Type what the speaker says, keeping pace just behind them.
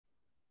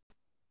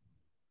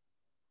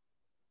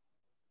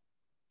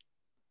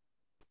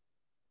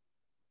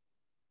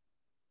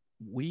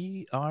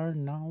We are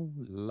now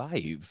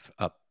live,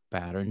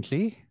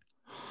 apparently.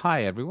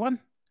 Hi, everyone.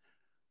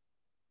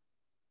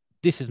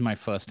 This is my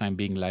first time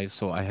being live,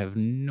 so I have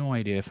no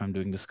idea if I'm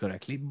doing this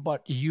correctly,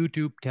 but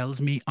YouTube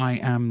tells me I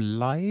am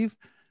live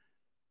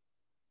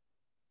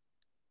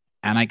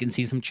and I can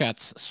see some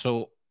chats,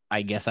 so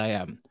I guess I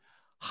am.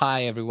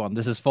 Hi, everyone.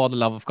 This is For the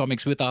Love of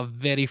Comics with our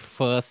very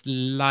first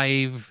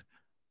live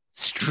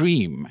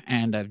stream,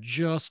 and I've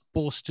just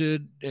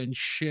posted and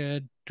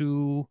shared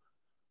to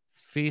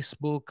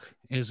Facebook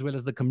as well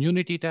as the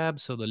community tab,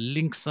 so the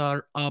links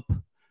are up.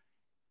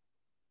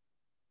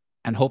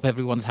 And hope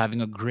everyone's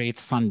having a great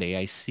Sunday.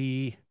 I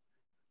see,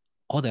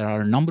 oh, there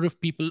are a number of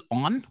people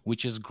on,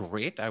 which is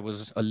great. I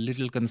was a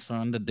little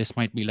concerned that this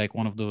might be like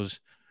one of those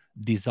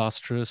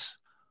disastrous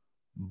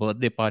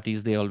birthday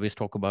parties they always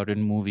talk about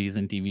in movies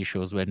and TV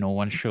shows where no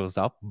one shows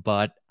up.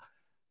 But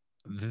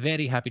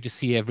very happy to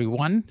see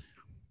everyone.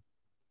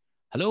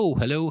 Hello,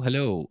 hello,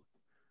 hello.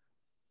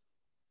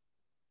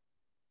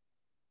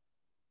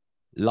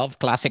 Love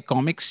classic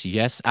comics.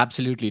 Yes,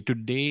 absolutely.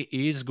 Today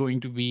is going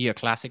to be a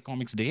classic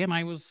comics day, and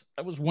I was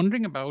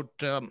wondering about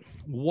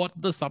what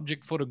the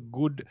subject for a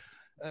good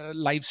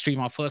live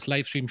stream, our first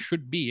live stream,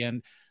 should be.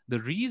 And the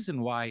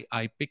reason why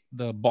I picked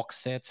the box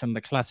sets and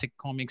the classic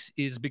comics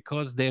is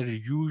because they're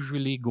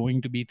usually going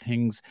to be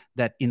things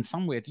that, in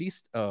some way, at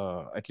least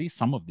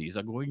some of these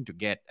are going to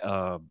get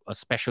a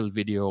special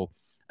video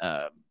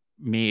uh,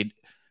 made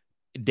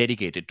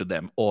dedicated to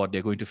them, or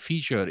they're going to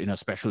feature in a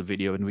special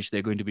video in which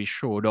they're going to be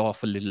showed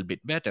off a little bit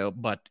better,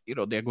 but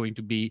they're going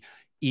to be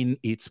in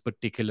its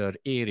particular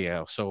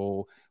area.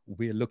 So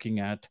we're looking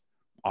at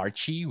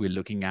Archie, we're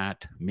looking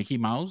at Mickey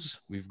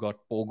Mouse, we've got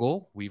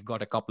Pogo, we've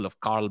got a couple of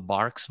Carl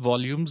Barks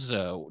volumes,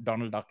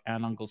 Donald Duck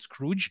and Uncle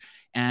Scrooge,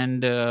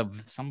 and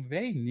some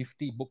very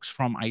nifty books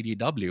from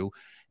IDW.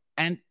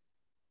 And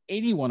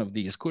any one of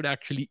these could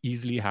actually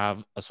easily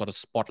have a sort of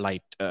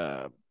spotlight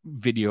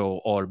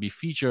video or be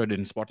featured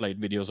in spotlight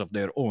videos of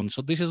their own.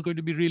 So this is going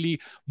to be really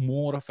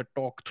more of a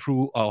talk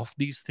through of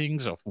these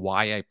things, of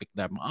why I picked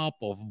them up,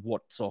 of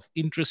what's of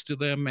interest to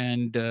them,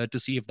 and to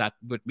see if that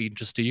would be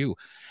interest to you.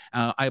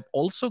 I've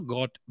also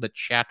got the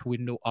chat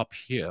window up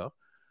here.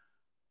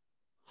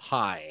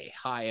 Hi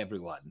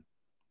everyone.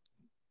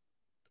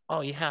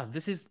 Oh yeah,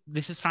 this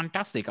is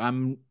fantastic.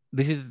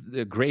 This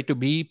is great to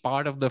be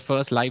part of the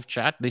first live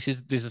chat. This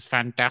is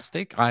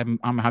fantastic. I'm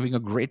having a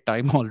great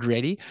time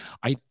already.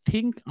 I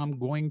think I'm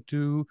going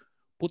to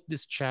put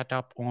this chat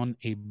up on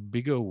a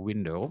bigger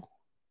window.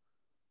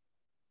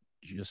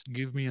 Just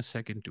give me a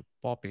second to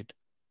pop it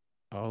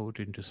out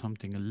into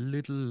something a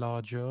little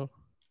larger.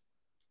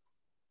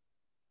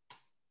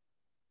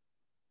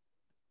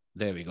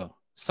 There we go.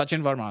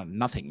 Sachin Verma,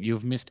 nothing.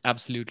 You've missed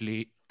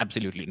absolutely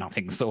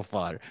nothing so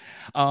far.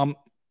 Um,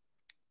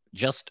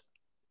 just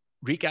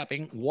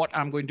recapping what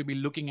I'm going to be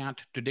looking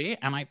at today.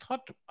 And I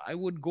thought I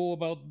would go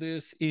about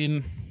this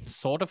in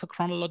sort of a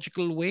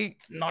chronological way.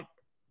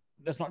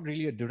 There's not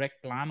really a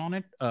direct plan on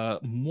it.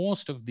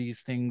 Most of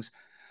these things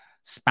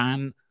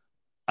span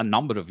a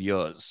number of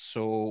years.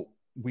 So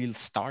we'll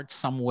start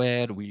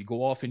somewhere, we'll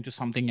go off into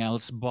something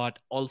else, but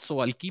also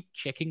I'll keep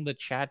checking the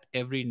chat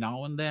every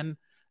now and then.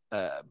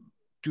 Uh,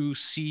 to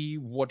see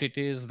what it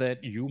is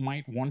that you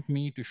might want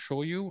me to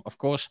show you. Of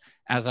course,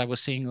 as I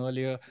was saying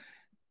earlier,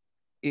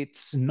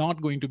 it's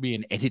not going to be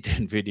an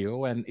edited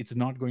video, and it's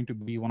not going to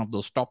be one of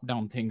those top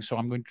down things. So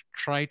I'm going to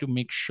try to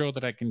make sure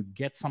that I can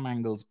get some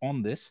angles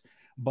on this.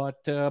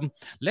 But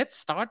let's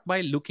start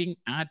by looking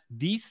at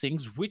these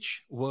things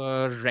which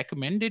were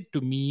recommended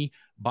to me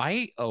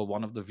by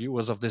one of the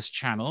viewers of this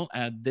channel.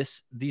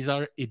 These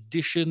are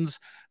editions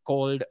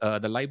called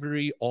the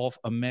Library of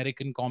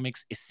American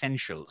Comics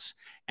Essentials,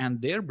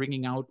 and they're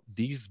bringing out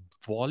these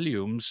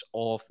volumes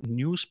of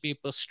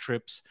newspaper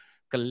strips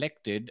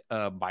collected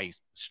by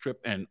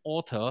strip and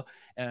author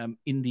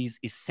in these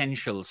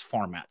essentials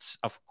formats.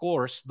 Of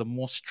course, the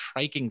most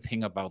striking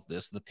thing about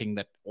this, the thing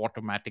that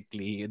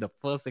automatically, the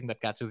first thing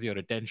that catches your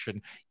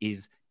attention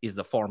is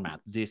the format.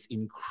 This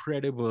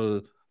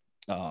incredible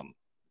um,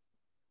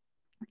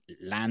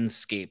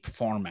 landscape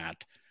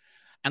format.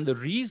 And the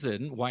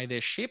reason why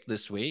they're shaped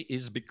this way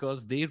is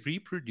because they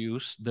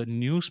reproduce the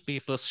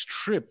newspaper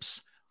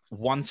strips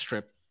one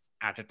strip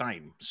at a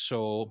time.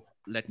 So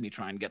let me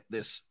try and get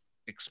this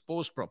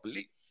exposed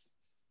properly.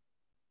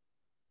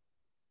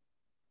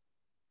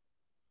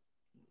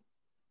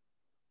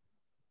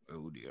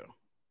 Oh dear.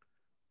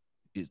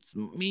 It's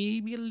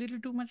maybe a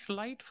little too much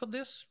light for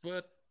this,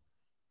 but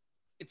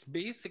it's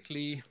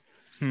basically,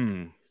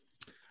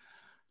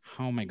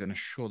 how am I going to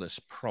show this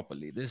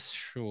properly? This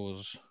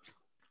shows,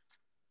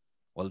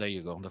 well, there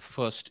you go. The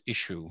first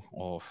issue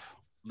of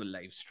the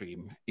live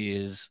stream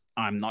is,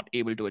 I'm not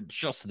able to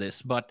adjust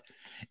this, but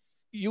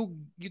you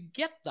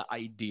get the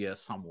idea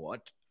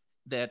somewhat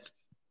that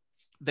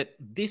that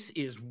this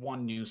is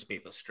one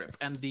newspaper strip.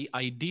 And the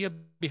idea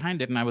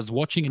behind it, and I was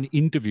watching an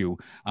interview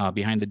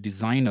behind the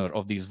designer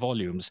of these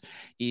volumes,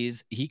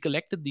 is he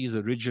collected these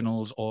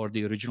originals or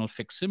the original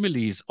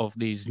facsimiles of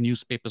these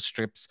newspaper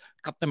strips,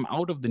 cut them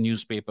out of the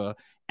newspaper,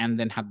 and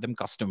then had them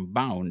custom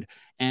bound.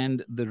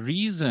 And the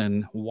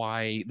reason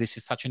why this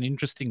is such an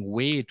interesting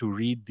way to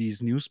read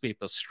these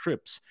newspaper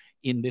strips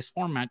in this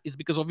format is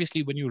because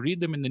obviously when you read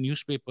them in the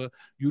newspaper,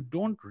 you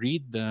don't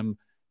read them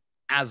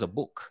as a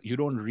book. You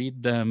don't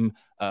read them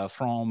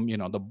from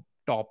the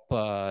top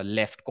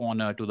left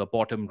corner to the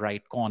bottom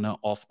right corner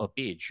of a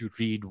page. You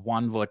read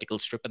one vertical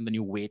strip and then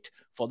you wait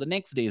for the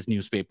next day's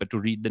newspaper to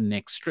read the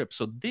next strip.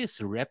 So this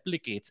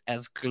replicates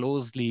as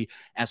closely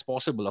as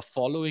possible of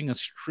following a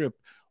strip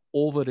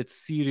over its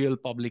serial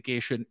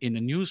publication in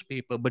a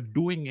newspaper, but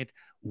doing it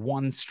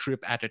one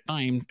strip at a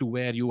time, to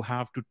where you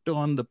have to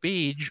turn the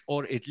page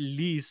or at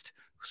least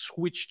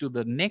switch to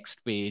the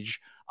next page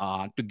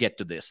to get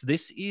to this.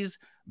 This is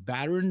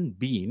Baron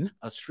Bean,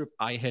 a strip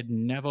I had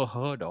never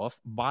heard of,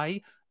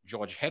 by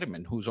George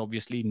Herriman, who's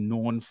obviously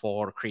known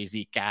for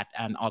Krazy Kat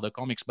and other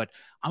comics. But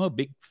I'm a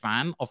big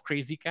fan of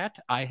Krazy Kat.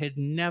 I had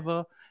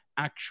never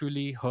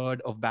actually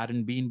heard of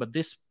Baron Bean, but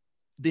this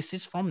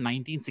is from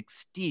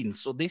 1916,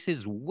 so this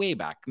is way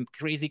back.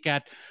 Krazy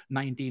Kat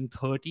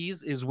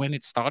 1930s is when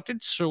it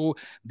started, so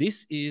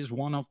this is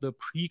one of the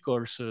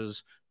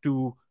precursors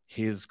to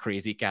his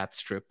Krazy Kat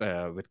strip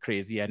with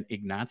Krazy and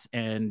Ignatz.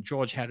 And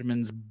George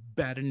Herriman's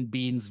Baron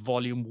Beans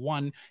Volume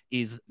 1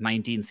 is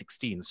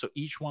 1916. So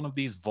each one of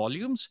these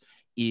volumes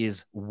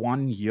is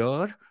 1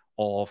 year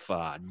of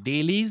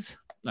dailies.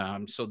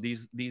 So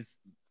these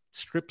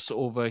strips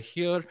over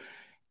here,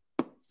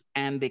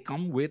 and they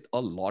come with a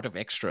lot of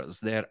extras.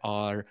 There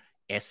are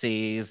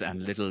essays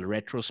and little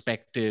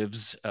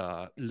retrospectives,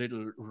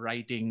 little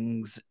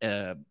writings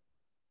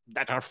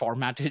that are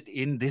formatted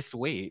in this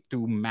way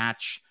to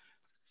match.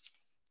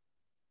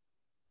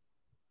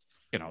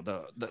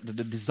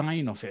 The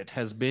design of it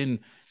has been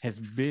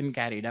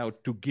carried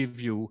out to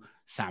give you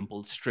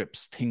sample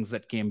strips, things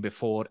that came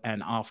before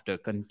and after,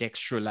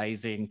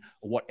 contextualizing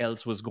what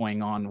else was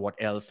going on, what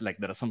else. Like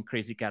there are some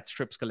Krazy Kat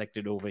strips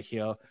collected over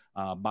here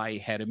by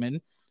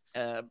Herriman.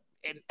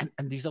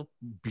 And these are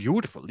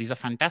beautiful. These are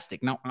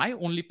fantastic. Now, I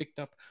only picked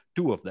up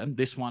 2 of them.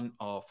 This one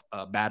of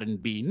Baron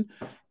Bean,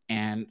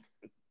 and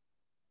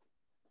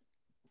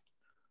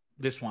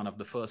this one of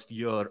the first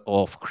year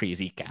of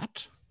Krazy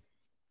Kat.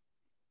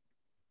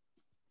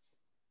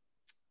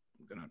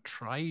 I'm going to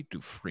try to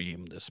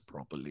frame this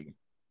properly.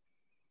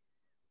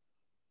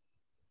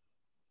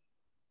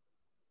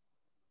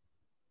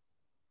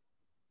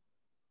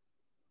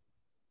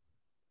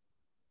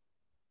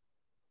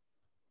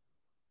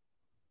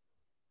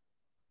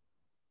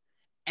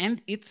 And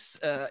it's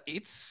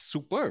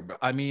superb.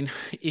 I mean,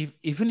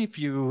 even if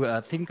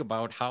you think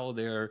about how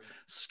they're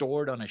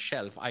stored on a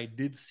shelf, I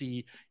did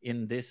see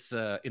in this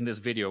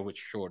video, which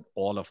showed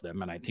all of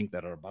them, and I think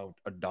there are about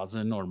a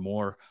dozen or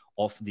more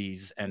of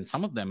these, and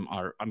some of them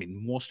are, I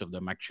mean, most of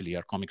them actually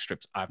are comic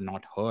strips I've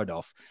not heard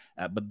of,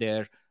 but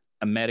they're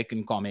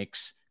American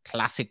comics,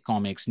 classic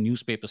comics,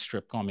 newspaper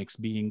strip comics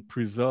being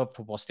preserved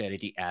for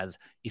posterity as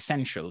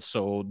essential.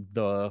 So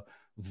the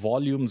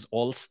volumes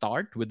all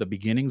start with the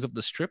beginnings of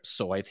the strips.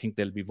 So I think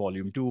there'll be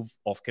volume 2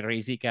 of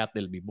Krazy Kat,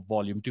 there'll be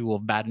volume 2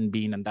 of Baron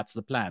Bean, and that's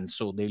the plan.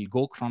 So they'll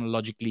go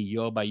chronologically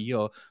year by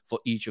year for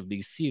each of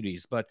these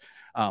series. But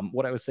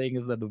what I was saying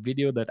is that the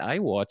video that I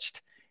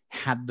watched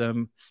had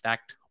them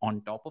stacked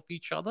on top of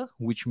each other,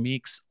 which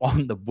makes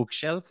on the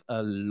bookshelf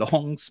a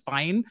long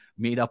spine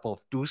made up of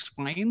 2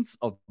 spines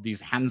of these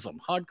handsome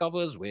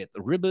hardcovers with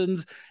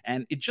ribbons.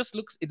 And it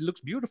looks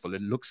beautiful.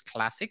 It looks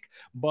classic,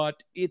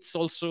 but it's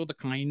also the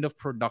kind of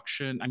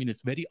production, I mean,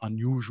 it's very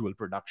unusual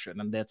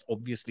production, and that's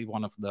obviously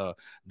one of the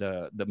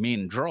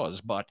main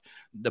draws. But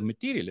the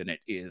material in it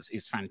is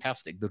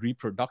fantastic. The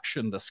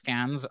reproduction, the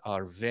scans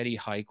are very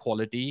high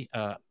quality.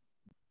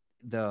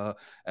 The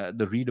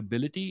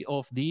readability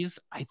of these,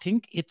 I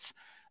think it's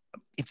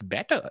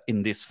better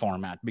in this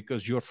format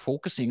because you're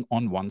focusing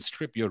on one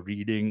strip, you're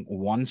reading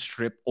one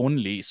strip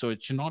only, so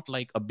it's not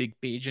like a big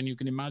page. And you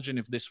can imagine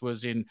if this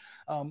was in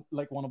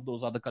like one of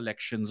those other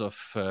collections of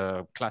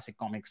classic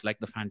comics like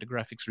the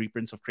Fantagraphics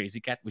reprints of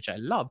Krazy Kat, which I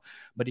love,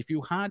 but if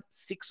you had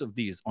 6 of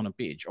these on a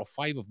page or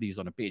 5 of these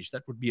on a page,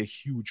 that would be a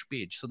huge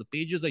page. So the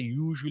pages are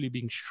usually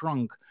being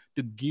shrunk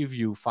to give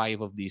you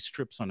 5 of these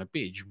strips on a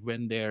page.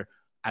 When they're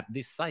at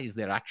this size,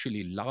 they're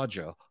actually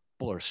larger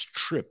per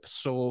strip.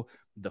 So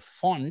the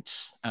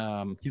fonts,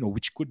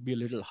 which could be a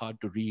little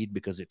hard to read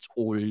because it's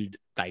old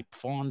type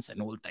fonts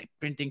and old type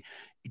printing,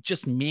 it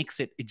just makes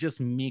it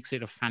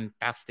a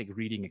fantastic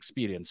reading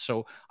experience.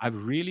 So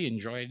I've really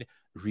enjoyed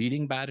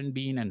reading Baron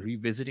Bean and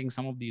revisiting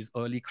some of these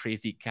early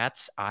Krazy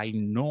Kats. I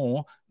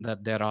know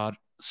that there are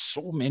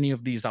so many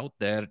of these out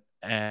there.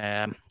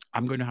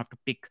 I'm going to have to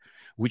pick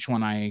which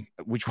one I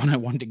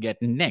want to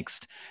get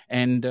next.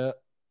 And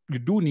you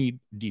do need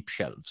deep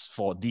shelves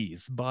for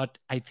these, but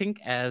I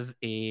think as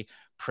a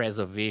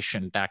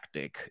preservation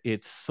tactic.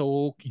 It's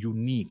so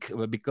unique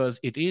because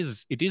it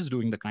is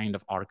doing the kind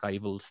of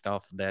archival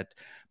stuff that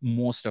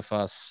most of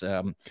us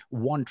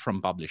want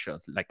from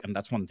publishers. Like, and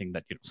that's one thing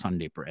that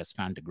Sunday Press,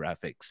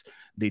 Fantagraphics,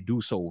 they do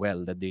so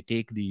well, that they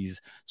take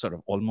these sort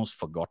of almost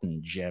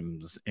forgotten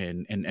gems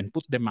and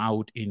put them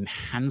out in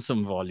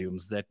handsome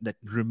volumes that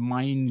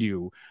remind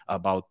you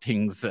about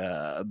things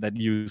that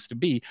used to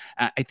be.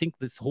 I think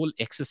this whole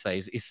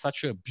exercise is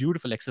such a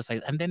beautiful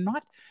exercise, and they're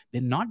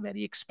not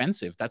very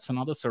expensive. That's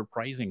another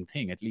surprising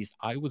thing. At least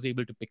I was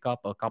able to pick up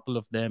a couple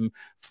of them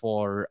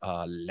for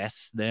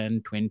less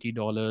than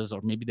 $20,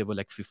 or maybe they were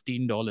like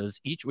 $15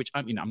 each, which,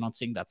 I mean, I'm not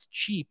saying that's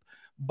cheap,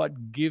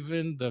 but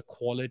given the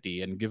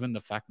quality and given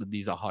the fact that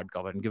these are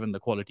hardcover and given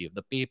the quality of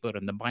the paper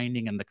and the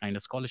binding and the kind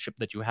of scholarship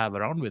that you have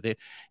around with it,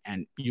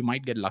 and you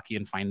might get lucky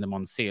and find them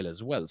on sale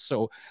as well.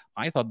 So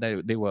I thought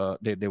they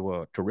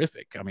were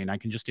terrific. I mean, I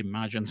can just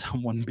imagine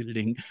someone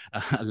building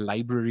a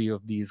library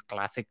of these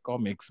classic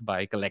comics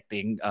by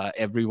collecting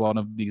every one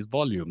of these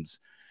volumes.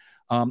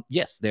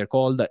 Yes, they're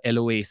called the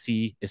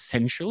LOAC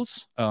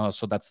Essentials.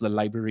 So that's the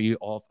Library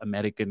of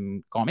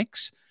American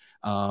Comics.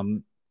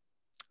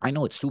 I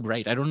know it's too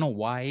bright. I don't know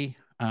why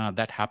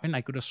that happened.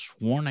 I could have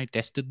sworn I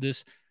tested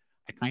this.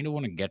 I kind of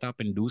want to get up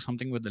and do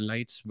something with the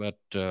lights, but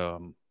let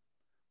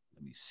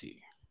me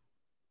see.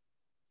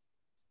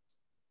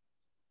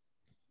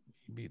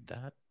 Maybe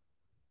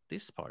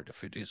this part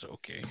of it is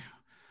okay.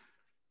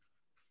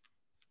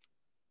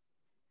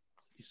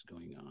 What is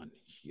going on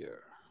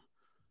here?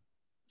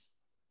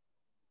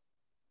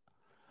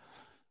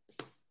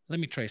 Let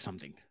me try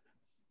something.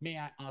 May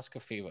I ask a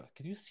favor?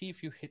 Can you see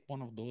if you hit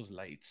one of those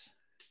lights?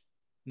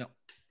 No.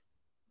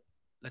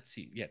 Let's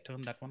see. Yeah,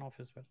 turn that one off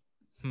as well.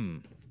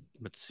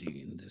 Let's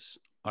see, in this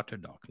utter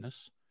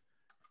darkness,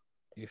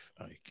 if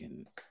I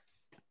can.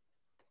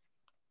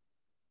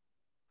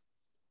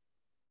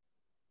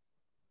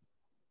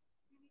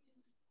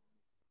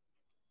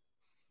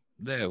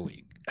 There we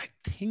go. I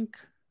think.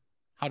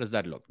 How does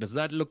that look? Does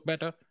that look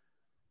better?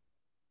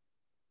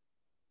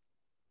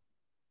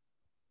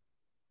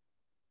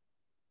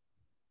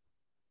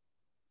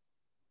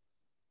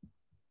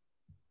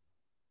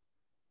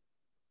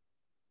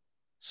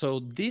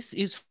 So this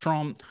is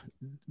from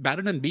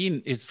Baron and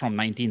Bean is from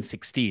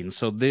 1916.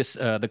 So this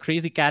the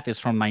Krazy Cat is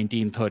from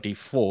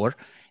 1934,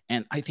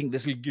 and I think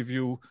this will give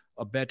you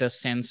a better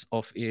sense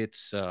of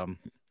its. Hold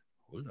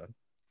on.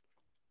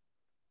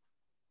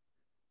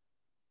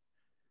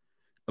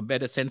 A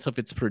better sense of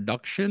its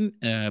production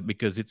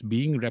because it's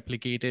being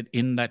replicated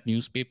in that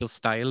newspaper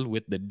style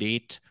with the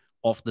date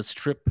of the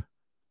strip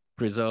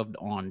preserved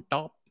on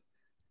top.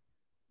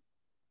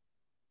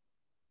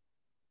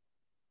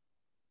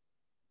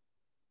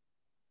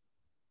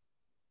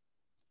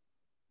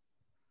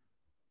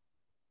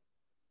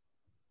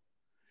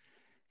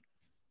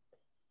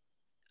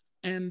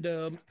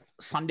 And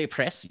Sunday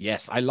Press,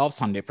 yes, I love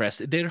Sunday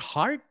Press. They're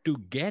hard to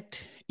get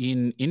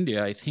in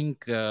India. I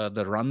think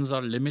the runs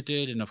are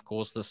limited, and of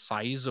course, the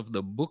size of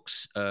the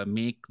books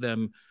make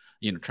them,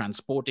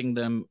 transporting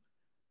them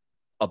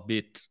a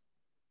bit.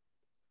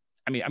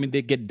 I mean,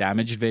 they get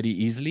damaged very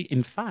easily.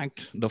 In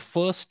fact, the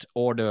first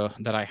order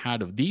that I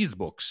had of these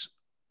books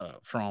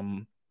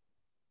from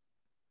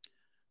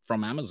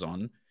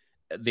Amazon,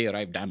 they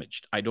arrived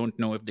damaged. I don't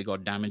know if they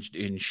got damaged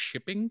in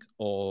shipping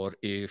or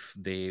if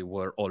they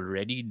were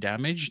already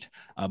damaged,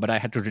 but I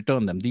had to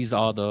return them. These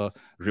are the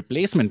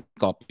replacement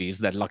copies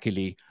that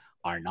luckily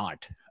are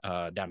not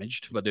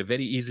damaged, but they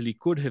very easily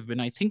could have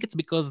been. I think it's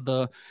because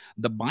the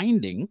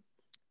binding,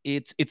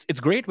 it's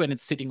great when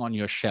it's sitting on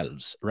your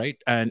shelves, right?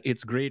 And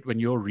it's great when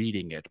you're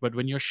reading it. But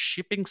when you're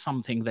shipping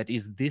something that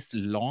is this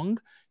long,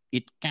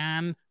 it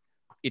can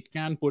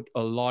put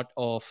a lot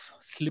of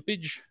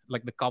slippage,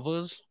 like the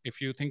covers. If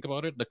you think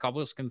about it, the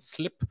covers can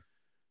slip,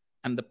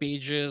 and the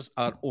pages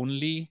are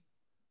only.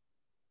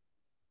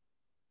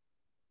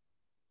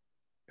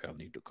 I'll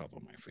need to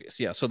cover my face.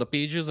 Yeah, so the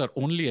pages are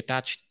only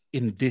attached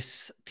in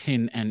this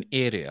thin an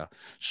area.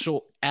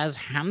 So as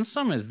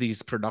handsome as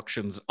these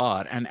productions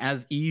are, and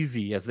as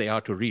easy as they are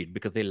to read,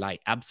 because they lie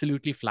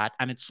absolutely flat,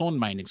 and it's sewn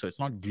binding, so it's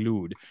not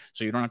glued,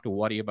 so you don't have to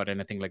worry about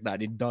anything like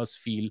that. It does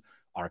feel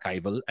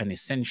archival and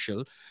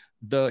essential.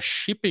 The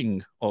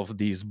shipping of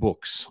these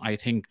books, I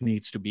think,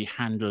 needs to be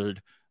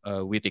handled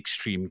with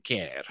extreme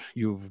care.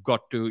 You've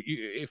got to,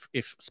 if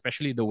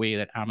especially the way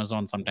that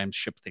Amazon sometimes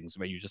ship things,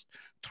 where you just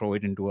throw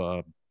it into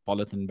a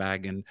polythene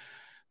bag and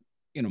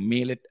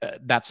mail it,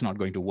 that's not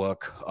going to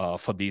work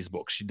for these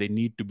books. They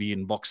need to be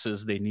in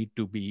boxes. They need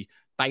to be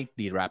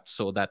tightly wrapped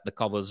so that the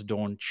covers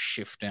don't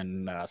shift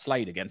and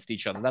slide against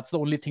each other. That's the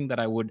only thing that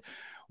I would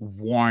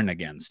warn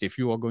against. If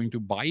you are going to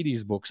buy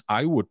these books,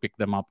 I would pick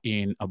them up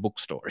in a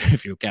bookstore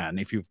if you can,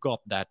 if you've got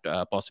that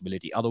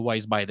possibility.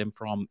 Otherwise, buy them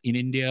from, in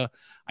India,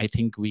 I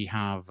think we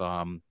have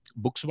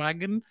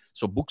Bookswagon.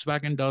 So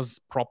Bookswagon does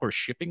proper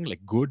shipping,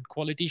 like good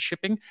quality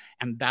shipping,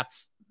 and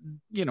that's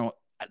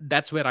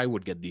where I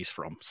would get these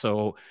from.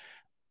 So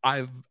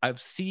I've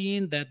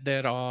seen that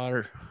there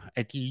are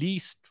at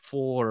least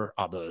four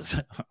others,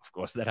 of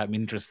course, that I'm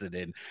interested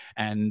in,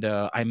 and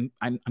I'm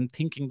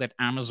thinking that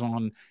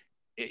Amazon,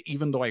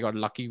 even though I got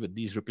lucky with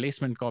these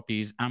replacement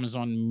copies,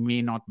 Amazon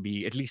may not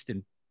be, at least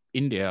in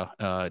India,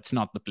 it's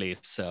not the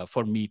place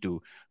for me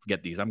to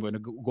get these. I'm going to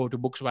go to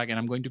Bookswag, and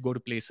I'm going to go to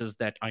places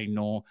that I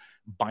know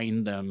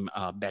bind them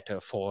better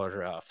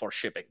for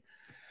shipping.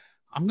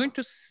 I'm going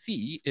to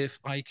see if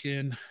I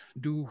can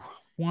do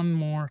one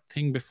more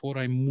thing before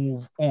I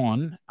move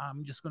on.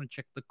 I'm just going to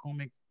check the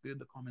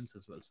comments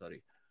as well.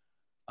 Sorry.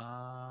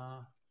 Uh,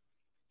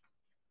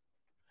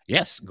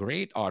 Yes,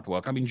 great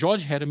artwork. I mean,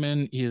 George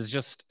Herriman is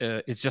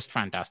just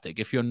fantastic.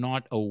 If you're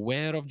not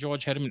aware of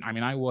George Herriman, I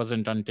mean, I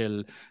wasn't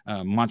until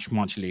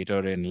much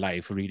later in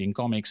life reading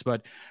comics,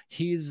 but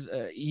he's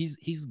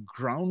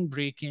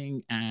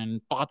groundbreaking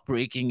and path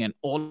breaking and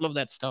all of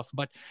that stuff.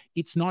 But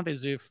it's not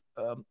as if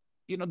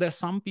there's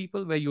some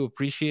people where you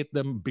appreciate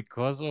them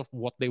because of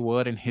what they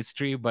were in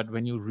history, but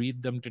when you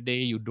read them today,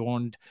 you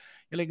don't.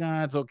 You're like,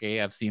 ah, it's okay.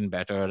 I've seen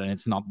better, and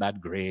it's not that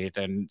great,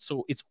 and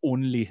so it's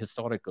only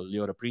historical.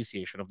 Your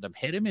appreciation of them.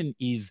 Herriman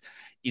is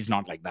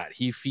not like that.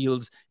 He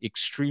feels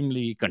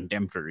extremely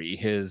contemporary.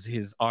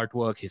 His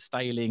artwork, his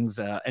stylings,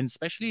 and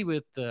especially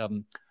with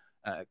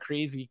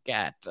Crazy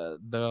Cat,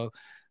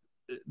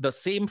 the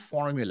same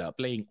formula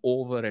playing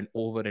over and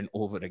over and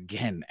over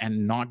again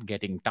and not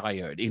getting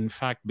tired, in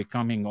fact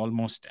becoming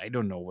almost, I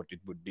don't know what it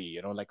would be,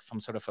 like some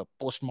sort of a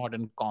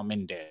postmodern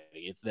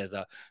commentary. There's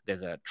a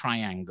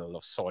triangle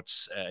of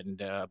sorts, and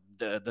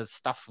the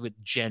stuff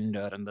with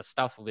gender and the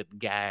stuff with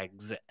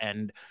gags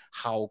and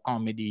how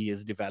comedy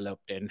is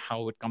developed and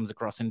how it comes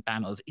across in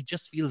panels, it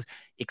just feels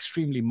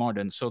extremely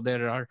modern. So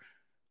there are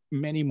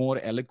many more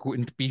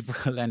eloquent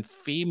people and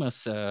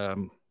famous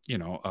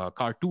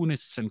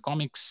cartoonists and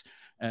comics.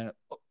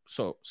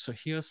 So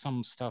here's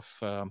some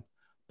stuff.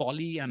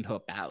 Polly and Her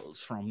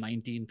Pals from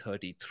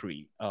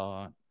 1933.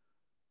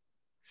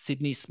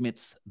 Sidney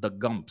Smith's The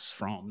Gumps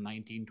from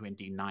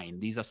 1929.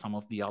 These are some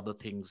of the other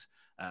things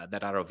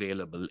that are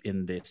available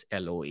in this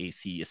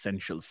LOAC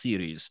Essential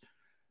series.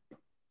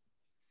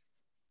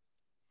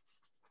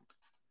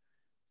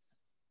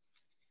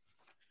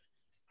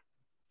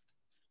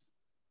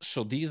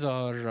 So these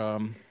are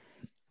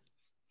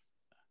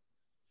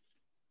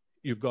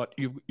you've got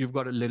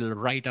a little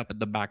write up at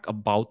the back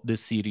about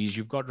this series.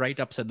 You've got write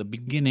ups at the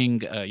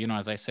beginning,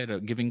 as I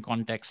said, giving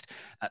context.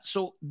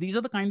 So these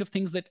are the kind of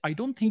things that I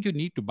don't think you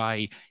need to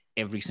buy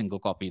every single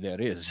copy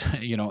there is.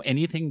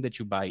 Anything that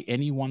you buy,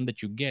 any one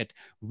that you get,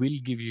 will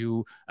give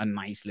you a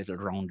nice little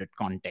rounded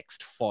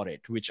context for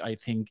it, which I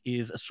think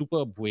is a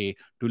superb way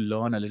to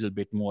learn a little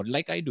bit more,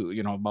 like I do,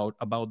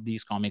 about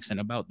these comics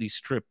and about these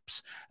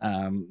strips,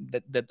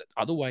 that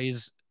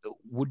otherwise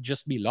would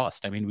just be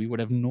lost. I mean, we would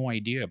have no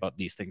idea about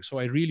these things. So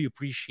I really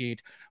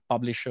appreciate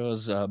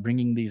publishers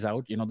bringing these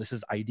out. This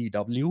is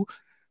IDW.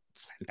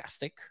 It's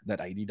fantastic that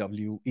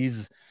IDW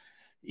is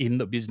in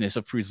the business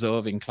of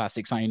preserving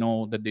classics. I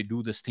know that they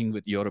do this thing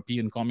with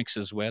European comics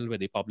as well, where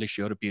they publish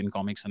European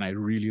comics, and I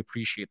really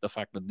appreciate the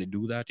fact that they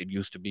do that. It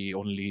used to be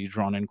only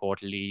Drawn and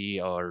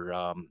Quarterly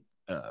or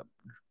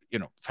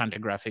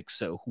Fantagraphics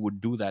who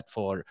would do that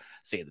for,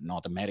 say, the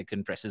North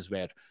American presses,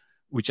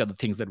 which are the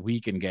things that we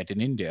can get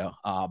in India.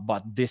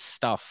 But this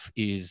stuff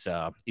is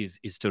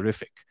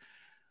terrific.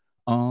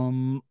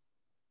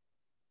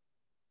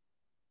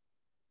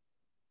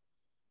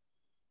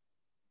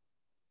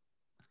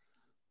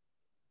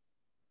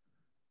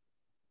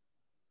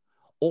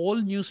 All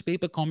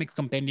newspaper comic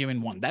compendium in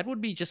one, that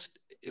would be just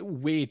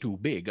way too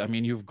big. I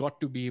mean, you've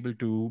got to be able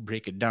to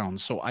break it down.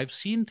 So I've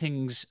seen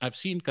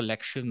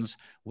collections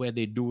where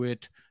they do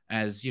it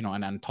as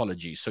an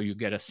anthology, so you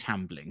get a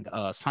sampling.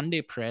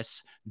 Sunday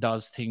Press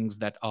does things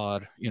that are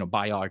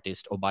by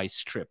artist or by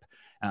strip.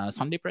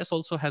 Sunday Press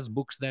also has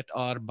books that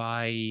are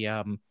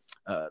by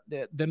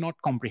they're not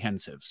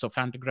comprehensive. So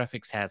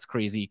Fantagraphics has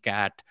Crazy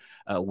Cat,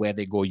 where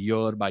they go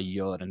year by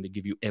year and they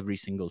give you every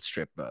single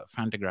strip.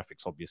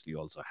 Fantagraphics obviously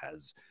also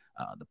has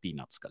the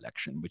Peanuts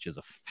collection, which is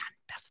a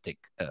fantastic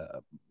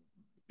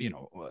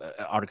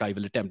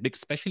archival attempt.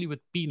 Especially with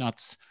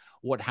Peanuts,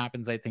 what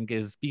happens, I think,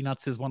 is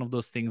Peanuts is one of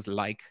those things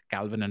like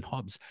Calvin and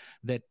Hobbes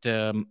that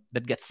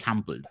gets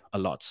sampled a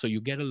lot. So you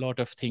get a lot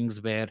of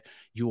things where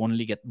you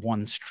only get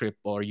one strip,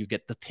 or you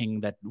get the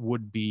thing that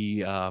would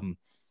be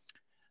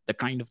the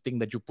kind of thing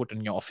that you put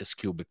in your office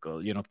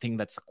cubicle, thing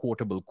that's a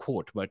quotable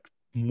quote. But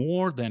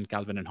more than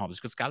Calvin and Hobbes,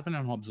 because Calvin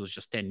and Hobbes was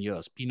just 10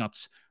 years,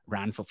 Peanuts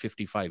ran for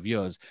 55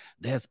 years.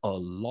 There's a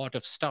lot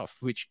of stuff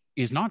which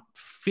is not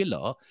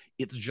filler,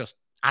 it's just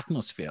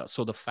atmosphere.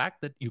 So the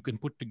fact that you can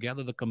put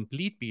together the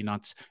complete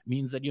Peanuts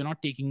means that you're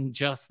not taking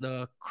just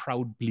the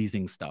crowd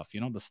pleasing stuff,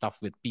 the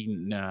stuff with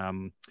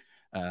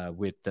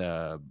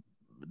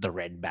the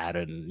Red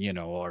Baron,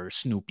 or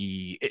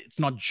Snoopy. It's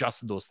not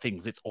just those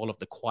things. It's all of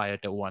the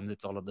quieter ones.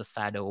 It's all of the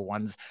sadder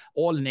ones,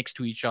 all next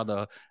to each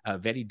other,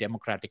 very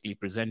democratically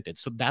presented.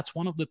 So that's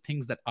one of the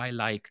things that I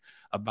like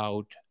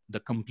about the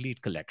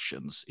complete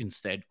collections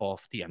instead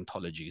of the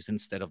anthologies,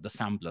 instead of the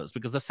samplers,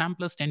 because the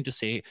samplers tend to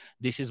say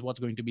this is what's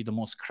going to be the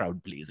most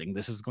crowd pleasing,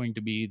 this is going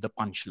to be the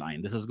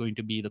punchline, this is going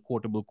to be the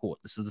quotable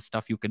quote, this is the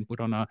stuff you can put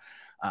on a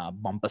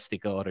bumper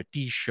sticker or a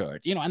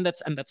t-shirt, and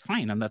that's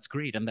fine, and that's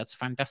great, and that's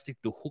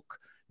fantastic to hook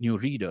new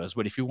readers.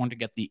 But if you want to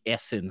get the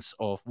essence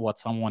of what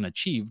someone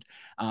achieved,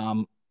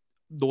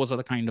 those are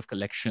the kind of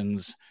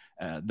collections,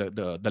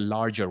 the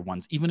larger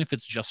ones, even if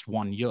it's just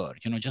 1 year,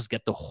 just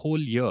get the whole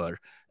year,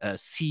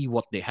 see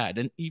what they had.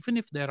 And even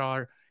if there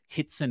are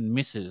hits and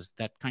misses,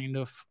 that kind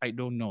of, I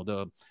don't know,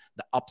 the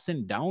ups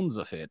and downs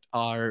of it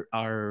are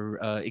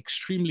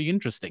extremely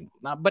interesting.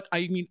 But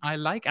I mean, I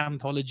like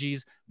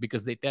anthologies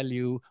because they tell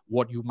you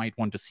what you might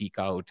want to seek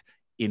out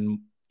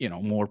in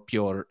more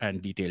pure and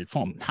detailed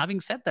form.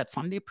 Having said that,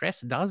 Sunday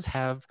Press does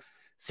have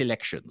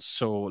selections.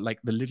 So like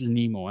the Little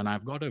Nemo, and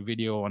I've got a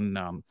video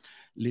on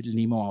Little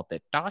Nemo out there.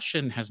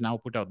 Tarshan has now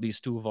put out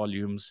these 2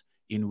 volumes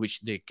in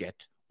which they get,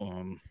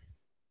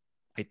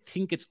 I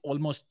think it's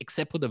almost,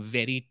 except for the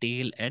very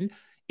tail end,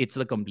 it's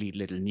the complete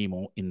Little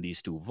Nemo in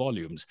these 2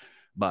 volumes.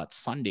 But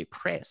Sunday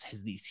Press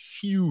has these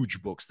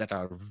huge books that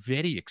are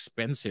very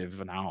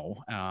expensive now.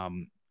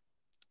 And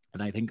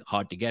I think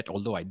hard to get,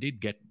 although I did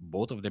get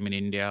both of them in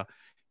India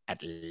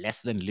at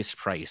less than list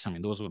price. I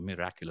mean, those were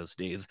miraculous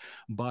days.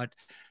 But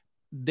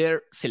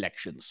their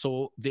selections.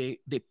 So they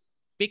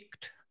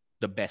picked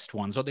the best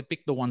ones, or they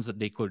picked the ones that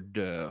they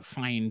could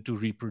find to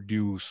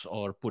reproduce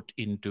or put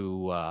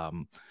into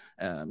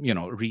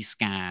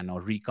rescan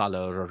or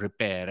recolor or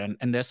repair.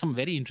 And there's some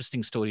very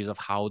interesting stories of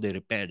how they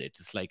repaired it.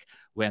 It's like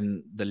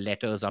when the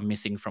letters are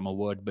missing from a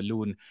word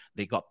balloon,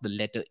 they got the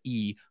letter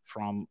E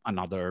from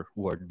another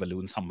word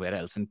balloon somewhere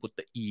else and put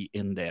the E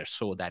in there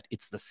so that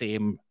it's the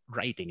same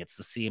writing, it's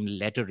the same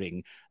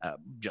lettering,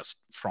 just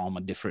from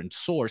a different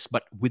source,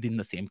 but within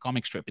the same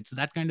comic strip. It's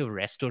that kind of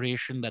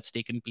restoration that's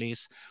taken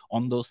place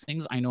on those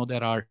things. I know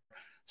there are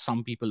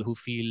some people who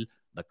feel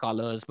the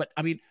colors, but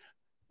I mean,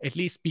 at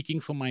least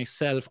speaking for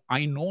myself,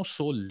 I know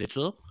so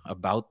little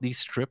about these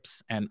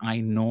strips, and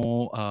I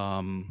know,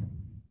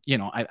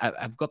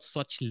 I've got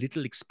such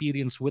little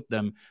experience with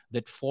them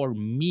that for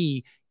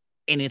me,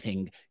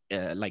 anything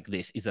like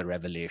this is a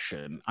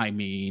revelation. I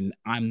mean,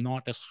 I'm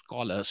not a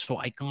scholar, so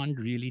I can't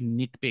really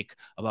nitpick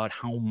about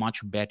how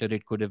much better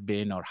it could have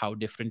been or how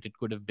different it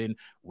could have been,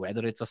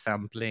 whether it's a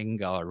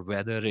sampling or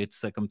whether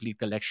it's a complete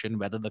collection,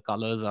 whether the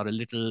colors are a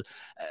little,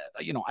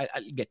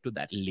 I'll get to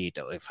that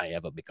later if I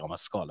ever become a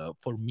scholar.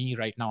 For me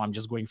right now, I'm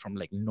just going from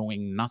like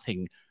knowing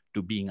nothing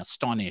to being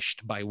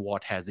astonished by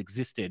what has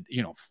existed,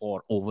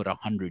 for over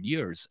 100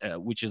 years,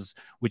 which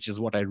is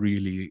what I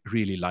really,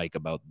 really like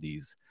about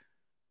these.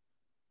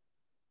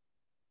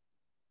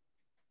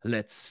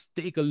 Let's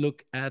take a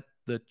look at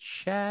the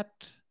chat.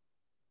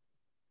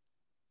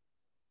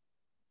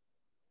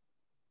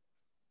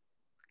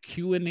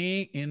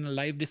 Q&A in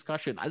live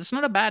discussion. It's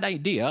not a bad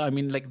idea. I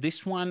mean, like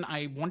this one,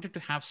 I wanted to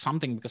have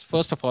something because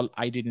first of all,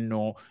 I didn't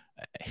know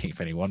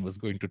if anyone was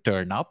going to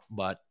turn up,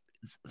 but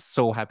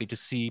so happy to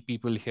see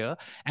people here.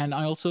 And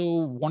I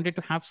also wanted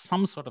to have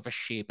some sort of a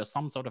shape or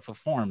some sort of a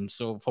form.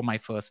 So for my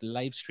first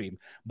live stream,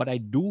 but I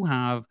do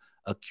have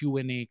a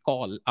Q&A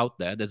call out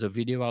there. There's a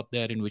video out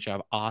there in which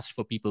I've asked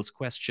for people's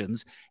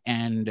questions,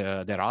 and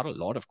there are a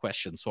lot of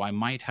questions. So I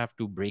might have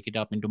to break it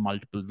up into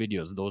multiple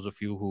videos. Those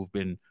of you who've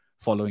been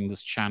following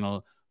this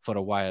channel for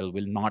a while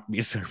will not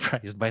be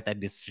surprised by that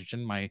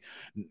decision.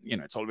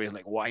 It's always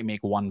like, why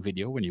make one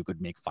video when you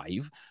could make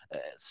 5?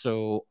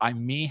 So I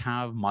may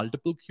have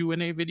multiple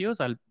Q&A videos.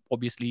 I'll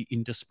obviously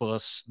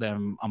intersperse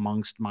them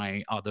amongst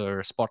my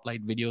other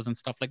spotlight videos and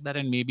stuff like that.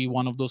 And maybe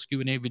one of those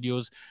Q&A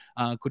videos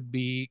could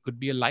be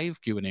a live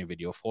Q&A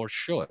video for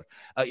sure.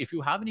 If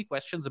you have any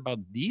questions about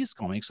these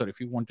comics, or if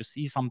you want to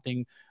see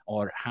something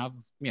or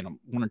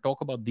want to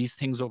talk about these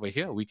things over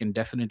here, we can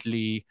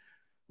definitely,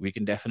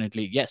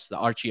 yes, the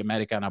Archie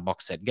Americana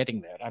box set,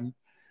 getting there.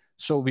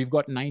 So we've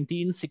got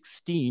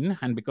 1916,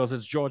 and because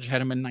it's George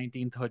Herriman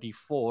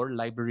 1934,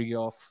 Library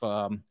of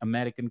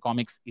American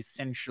Comics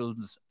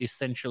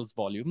Essentials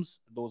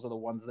volumes. Those are the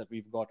ones that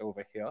we've got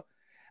over here.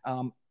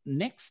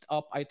 Next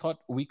up, I thought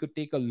we could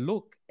take a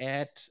look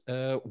at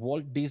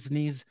Walt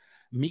Disney's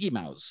Mickey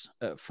Mouse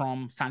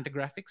from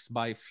Fantagraphics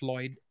by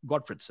Floyd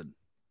Gotfredson.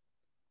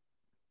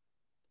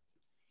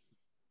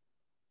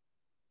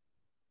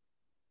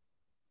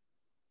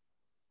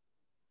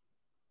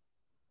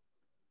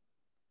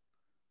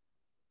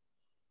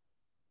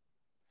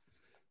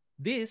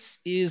 This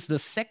is the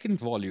second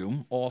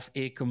volume of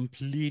a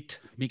complete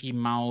Mickey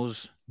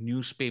Mouse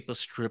newspaper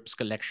strips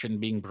collection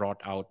being brought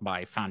out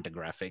by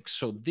Fantagraphics.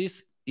 So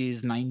this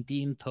is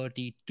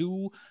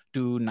 1932 to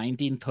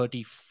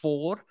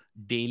 1934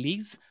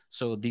 dailies.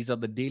 So these are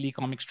the daily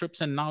comic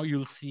strips. And now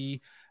you'll see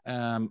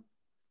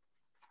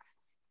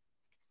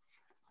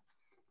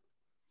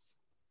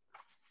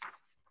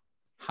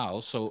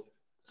how. So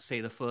say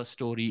the first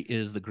story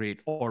is the Great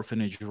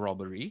Orphanage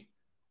Robbery.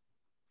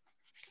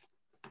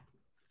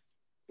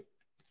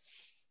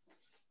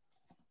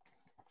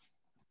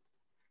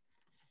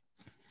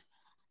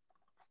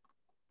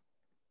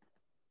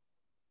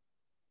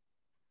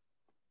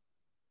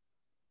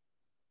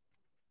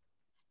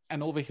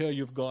 And over here,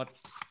 you've got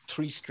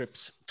three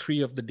strips,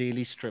 three of the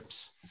daily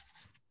strips.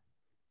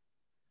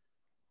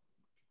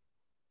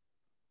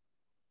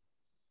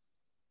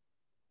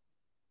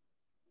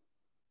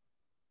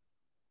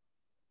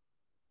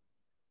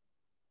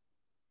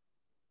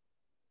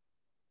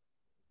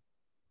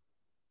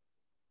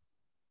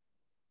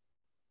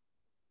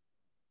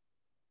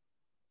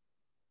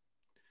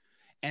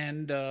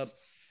 And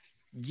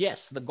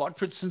yes, the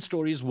Gotfredson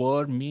stories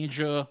were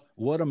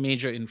a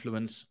major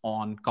influence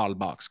on Karl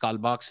Barks. Karl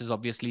Barks is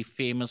obviously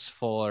famous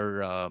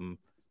for.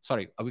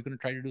 Sorry, are we going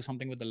to try to do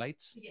something with the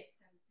lights? Yes.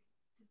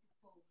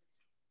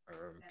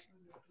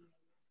 Okay.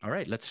 All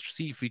right, let's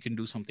see if we can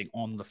do something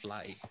on the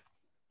fly.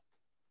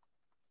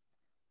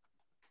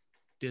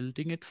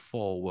 Tilting it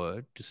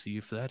forward to see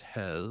if that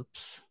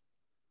helps.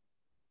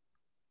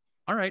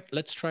 All right,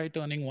 let's try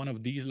turning one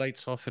of these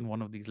lights off and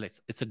one of these lights.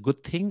 It's a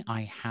good thing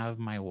I have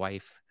my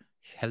wife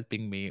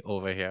helping me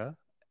over here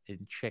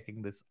in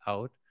checking this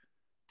out.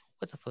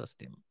 What's the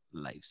first name?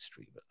 Live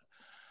stream.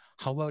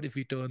 How about if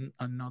we turn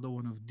another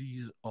one of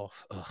these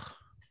off? Ugh.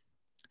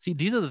 See,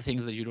 these are the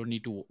things that you don't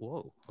need to.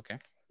 Whoa. Okay.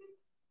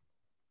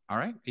 All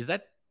right. Is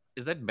that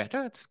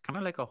better? It's kind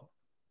of like a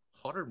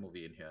horror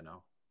movie in here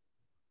now.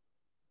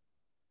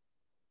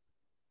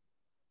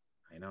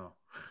 I know.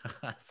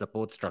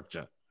 Support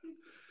structure.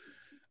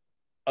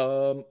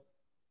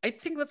 I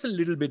think that's a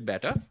little bit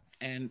better.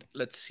 And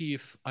let's see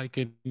if I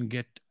can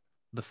get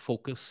the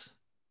focus.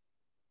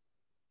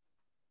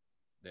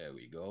 There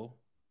we go.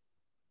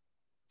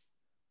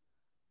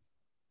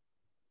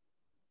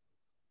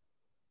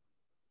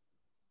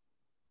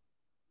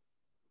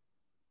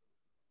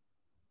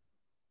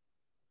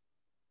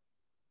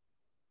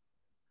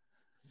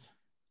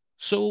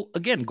 So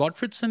again,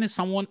 Gotfredson is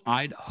someone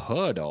I'd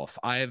heard of.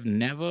 I've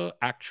never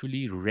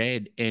actually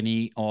read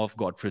any of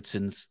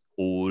Gotfredson's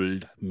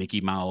old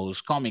Mickey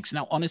Mouse comics.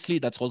 Now, honestly,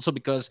 that's also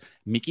because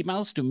Mickey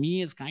Mouse to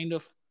me is kind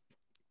of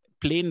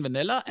plain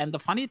vanilla. And the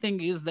funny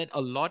thing is that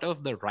a lot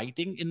of the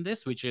writing in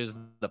this, which is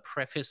the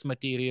preface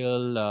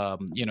material,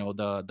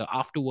 the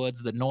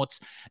afterwards, the notes,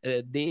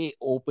 they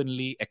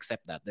openly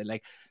accept that. They're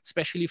like,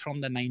 especially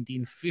from the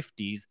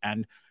 1950s,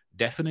 and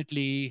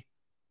definitely,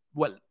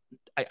 well,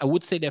 I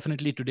would say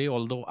definitely today,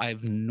 although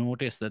I've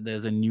noticed that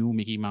there's a new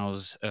Mickey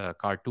Mouse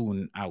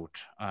cartoon out,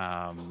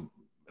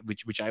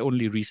 which I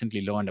only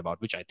recently learned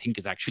about, which I think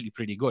is actually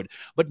pretty good.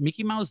 But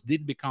Mickey Mouse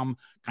did become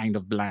kind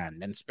of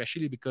bland, and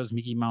especially because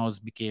Mickey Mouse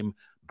became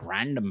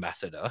brand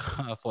ambassador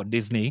for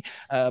Disney.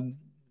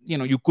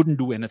 You couldn't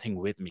do anything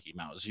with Mickey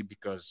Mouse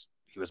because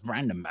he was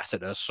brand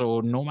ambassador.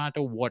 So no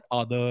matter what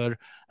other,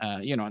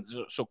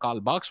 so Karl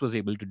Barks was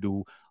able to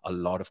do a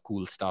lot of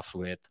cool stuff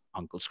with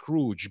Uncle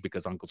Scrooge,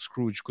 because Uncle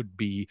Scrooge could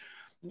be,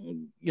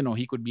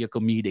 he could be a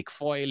comedic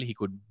foil. He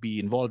could be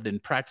involved in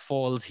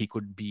pratfalls. He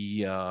could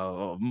be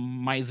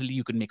miserly.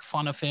 You could make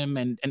fun of him,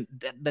 and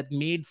that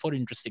made for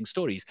interesting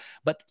stories.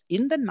 But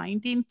in the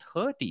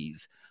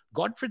 1930s,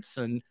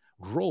 Gotfredson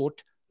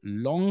wrote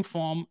long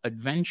form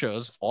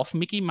adventures of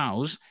Mickey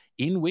Mouse,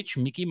 in which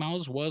Mickey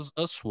Mouse was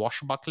a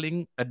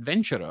swashbuckling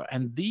adventurer.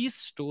 And these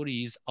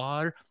stories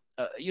are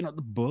the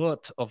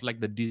birth of like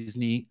the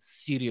Disney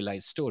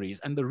serialized stories.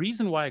 And the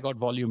reason why I got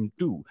volume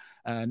 2,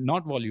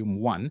 not volume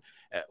 1,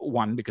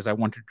 one, because I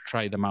wanted to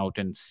try them out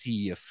and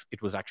see if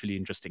it was actually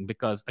interesting.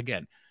 Because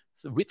again,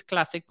 so with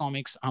classic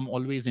comics, I'm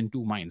always in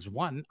two minds.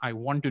 One, I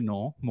want to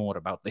know more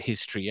about the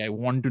history. I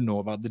want to know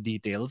about the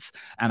details,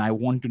 and I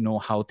want to know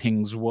how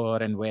things were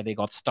and where they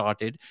got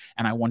started.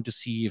 And I want to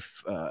see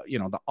if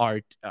the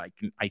art,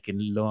 I can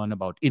learn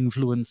about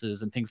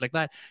influences and things like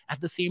that.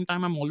 At the same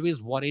time, I'm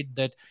always worried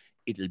that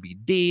it'll be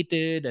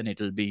dated and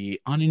it'll be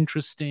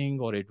uninteresting,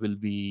 or it will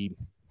be.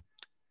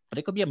 But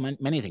it could be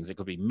many things. It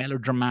could be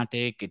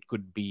melodramatic. It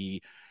could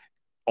be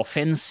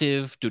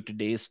offensive to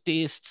today's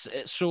tastes.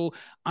 So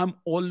I'm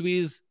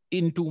always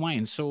in two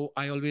minds. So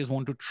I always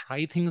want to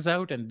try things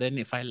out. And then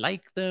if I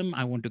like them,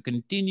 I want to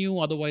continue.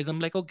 Otherwise, I'm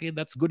like, okay,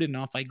 that's good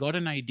enough. I got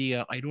an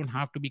idea. I don't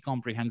have to be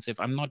comprehensive.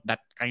 I'm not that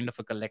kind of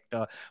a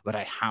collector where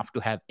I have to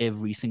have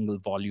every single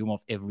volume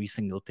of every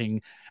single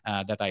thing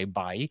that I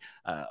buy.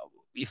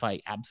 If I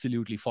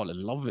absolutely fall in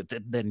love with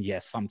it, then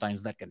yes,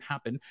 sometimes that can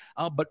happen.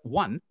 But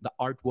one, the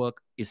artwork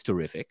is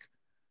terrific.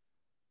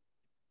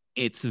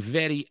 It's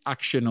very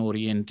action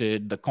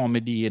oriented. The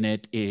comedy in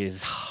it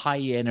is high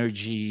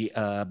energy.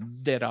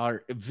 There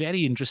are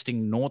very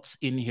interesting notes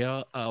in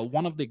here.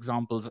 One of the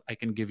examples I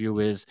can give you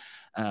is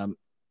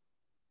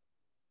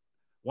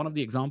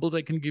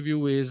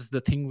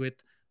the thing with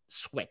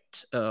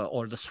sweat,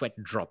 or the sweat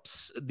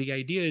drops. The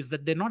idea is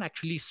that they're not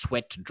actually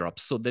sweat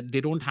drops, so that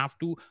they don't have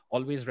to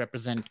always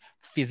represent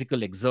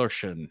physical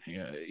exertion.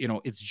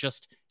 It's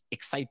just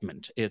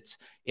excitement.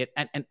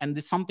 And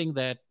it's something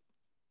that,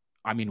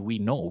 I mean,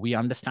 we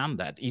understand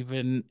that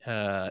even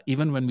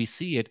when we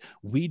see it,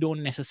 we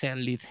don't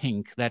necessarily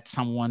think that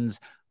someone's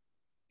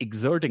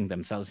exerting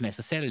themselves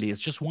necessarily. It's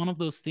just one of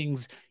those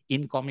things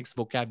in comics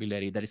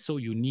vocabulary that is so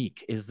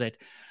unique, is that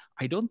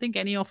I don't think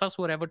any of us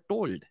were ever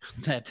told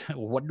that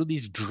what do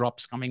these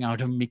drops coming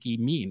out of Mickey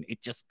mean.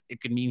 It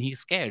can mean he's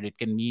scared, it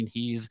can mean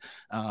he's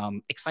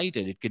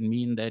excited, it can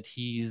mean that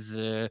he's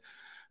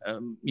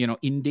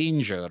in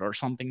danger or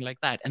something like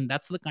that. And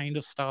that's the kind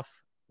of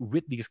stuff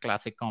with these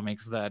classic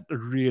comics that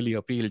really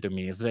appeal to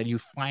me, is when you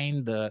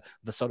find the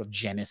sort of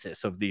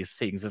genesis of these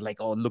things. It's like,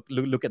 oh,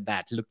 look at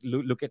that,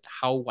 look at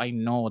how I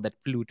know that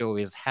Pluto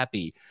is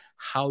happy.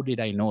 How did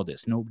I know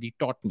this? Nobody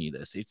taught me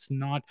this. It's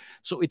not.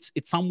 So it's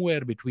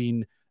somewhere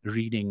between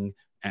reading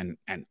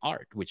and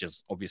art, which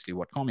is obviously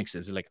what comics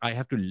is. Like, I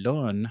have to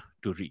learn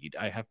to read,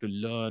 I have to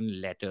learn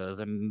letters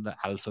and the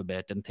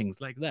alphabet and things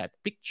like that.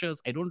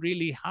 Pictures, I don't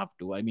really have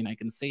to. I mean, I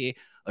can say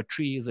a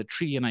tree is a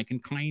tree and I can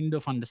kind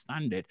of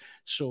understand it.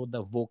 So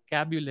the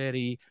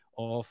vocabulary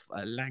of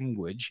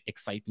language,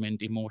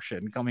 excitement,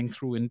 emotion coming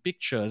through in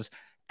pictures,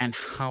 and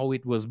how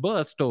it was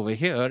birthed over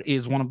here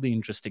is one of the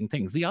interesting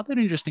things. The other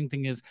interesting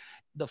thing is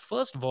the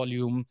first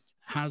volume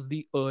has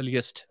the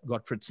earliest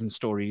Gotfredson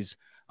stories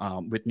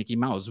with Mickey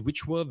Mouse,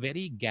 which were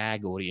very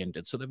gag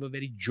oriented. So they were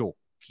very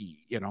jokey,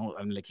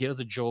 and like, here's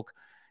a joke,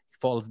 he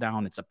falls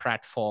down, it's a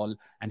pratfall,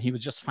 and he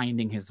was just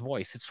finding his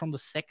voice. It's from the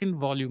second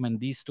volume and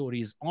these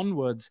stories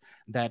onwards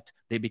that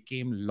they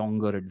became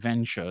longer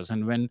adventures.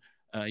 And when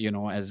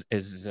as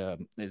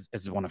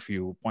one of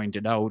you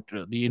pointed out,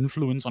 the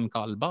influence on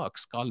Karl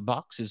Barks. Karl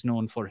Barks is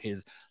known for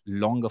his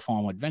longer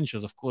form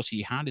adventures. Of course,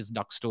 he had his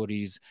duck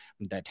stories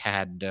that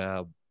had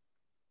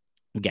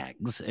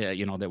gags,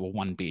 there were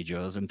one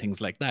pagers and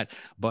things like that.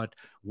 But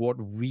what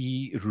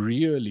we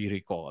really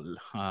recall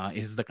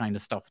is the kind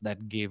of stuff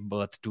that gave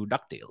birth to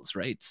DuckTales,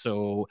 right?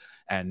 So,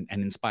 and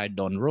inspired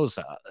Don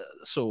Rosa.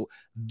 So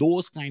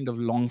those kind of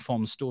long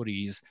form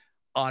stories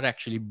are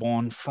actually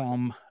born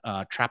from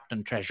Trapped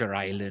on Treasure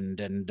Island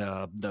and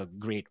the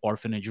Great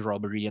Orphanage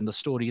Robbery and the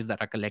stories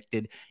that are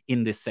collected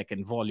in this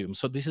second volume.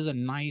 So this is a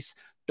nice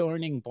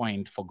turning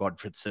point for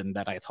Gotfredson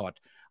that I thought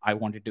I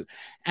wanted to.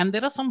 And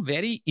there are some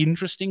very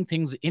interesting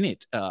things in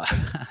it,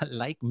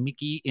 like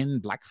Mickey in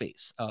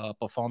blackface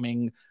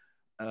performing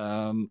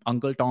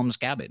Uncle Tom's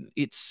Cabin.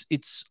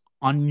 It's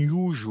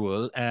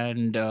unusual,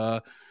 and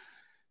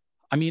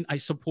I mean, I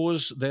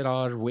suppose there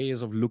are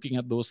ways of looking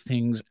at those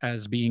things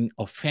as being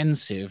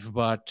offensive,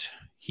 but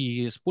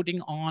he is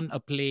putting on a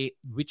play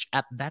which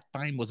at that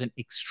time was an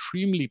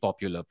extremely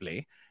popular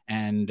play.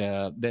 And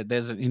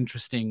there's an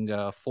interesting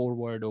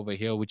foreword over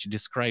here which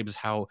describes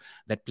how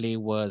that play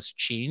was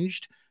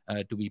changed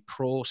to be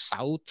pro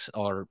South,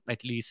 or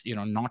at least,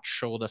 not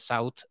show the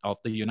South of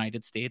the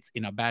United States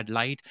in a bad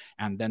light.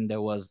 And then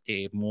there was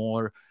a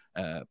more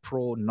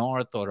pro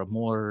North, or a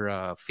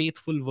more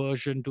faithful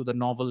version to the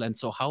novel. And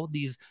so how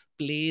these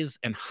plays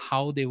and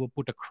how they were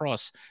put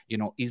across,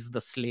 is the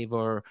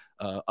slaver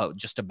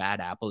just a bad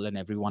apple and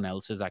everyone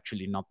else is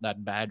actually not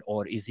that bad,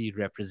 or is he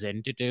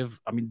representative?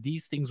 I mean,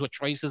 these things were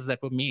choices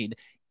that were made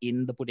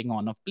in the putting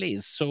on of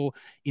plays. So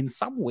in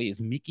some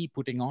ways, Mickey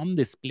putting on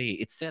this play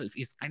itself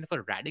is kind of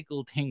a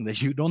radical thing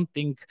that you don't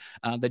think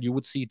that you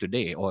would see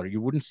today, or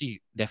you wouldn't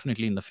see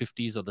definitely in the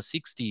 50s or the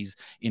 60s,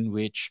 in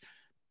which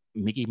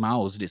Mickey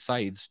Mouse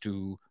decides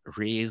to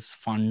raise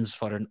funds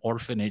for an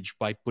orphanage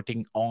by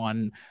putting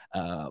on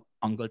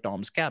Uncle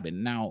Tom's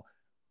Cabin. Now,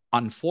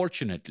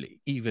 unfortunately,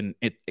 even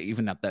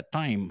at that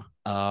time,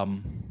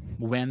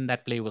 when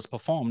that play was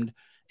performed,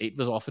 it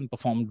was often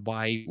performed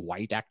by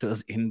white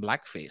actors in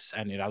blackface,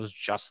 and it was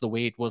just the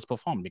way it was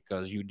performed,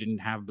 because you didn't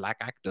have black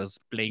actors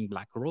playing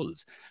black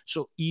roles.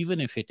 So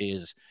even if it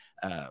is,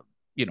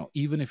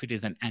 even if it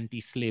is an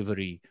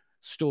anti-slavery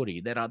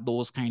story, there are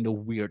those kind of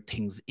weird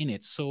things in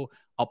it. So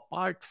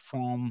apart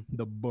from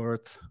the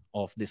birth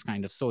of this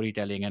kind of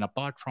storytelling, and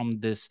apart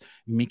from this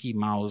Mickey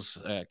Mouse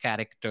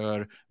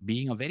character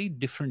being a very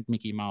different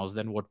Mickey Mouse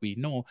than what we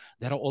know,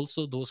 there are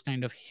also those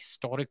kind of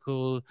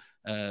historical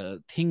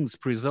things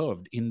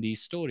preserved in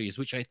these stories,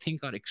 which I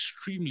think are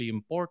extremely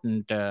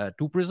important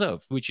to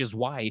preserve, which is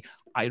why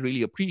I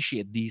really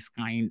appreciate these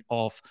kind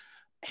of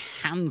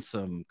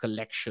handsome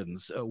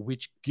collections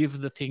which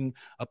give the thing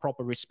a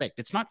proper respect.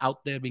 It's not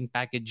out there being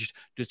packaged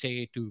to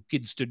say to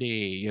kids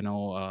today,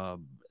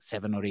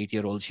 7 or 8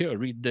 year olds, here,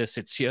 read this,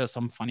 it's here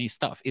some funny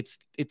stuff.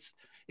 It's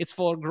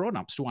for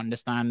grown-ups to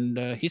understand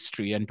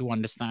history, and to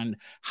understand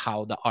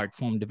how the art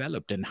form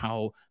developed and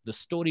how the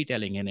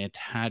storytelling in it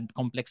had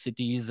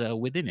complexities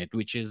within it,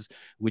 which is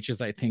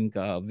I think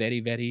very,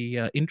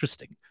 very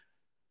interesting.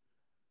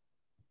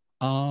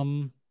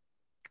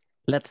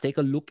 Let's take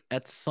a look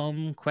at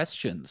some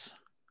questions.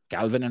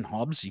 Calvin and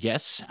Hobbes,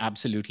 yes,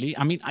 absolutely.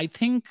 I mean, I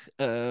think,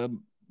 and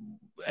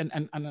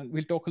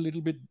we'll talk a little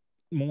bit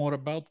more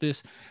about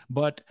this,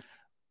 but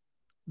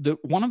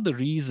one of the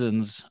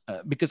reasons,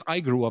 because I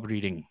grew up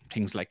reading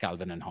things like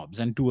Calvin and Hobbes,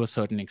 and to a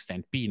certain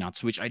extent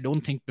Peanuts, which I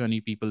don't think many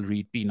people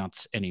read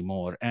Peanuts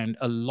anymore. And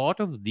a lot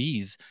of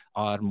these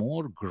are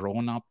more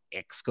grown-up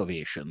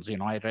excavations.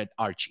 I read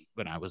Archie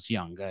when I was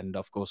young, and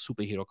of course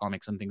superhero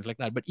comics and things like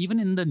that. But even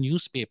in the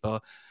newspaper,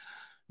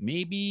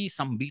 maybe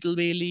some Beetle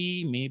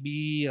Bailey,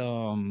 maybe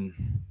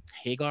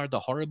Hagar the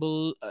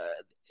Horrible,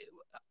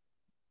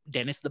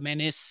 Dennis the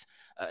Menace,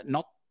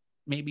 not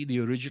maybe the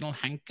original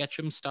Hank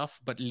Ketchum stuff,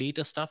 but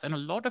later stuff. And a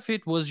lot of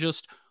it was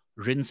just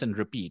rinse and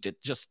repeat.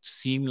 It just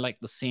seemed like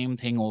the same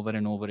thing over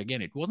and over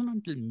again. It wasn't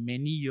until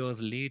many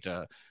years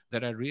later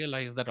that I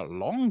realized that a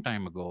long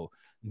time ago,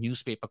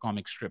 newspaper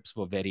comic strips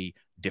were very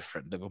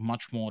different. They were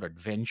much more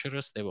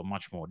adventurous, they were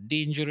much more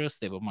dangerous,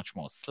 they were much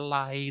more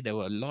sly. There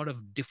were a lot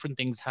of different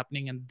things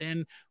happening. And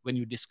then when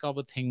you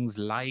discover things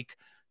like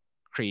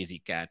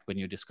Crazy Cat, when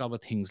you discover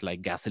things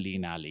like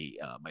Gasoline Alley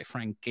by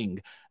Frank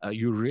King,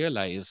 you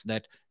realize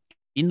that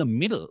in the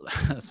middle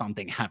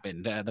something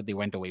happened that they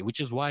went away, which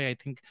is why I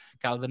think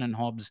Calvin and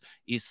Hobbes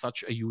is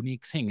such a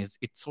unique thing.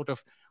 It sort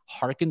of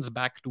harkens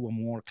back to a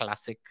more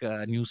classic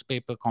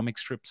newspaper comic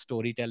strip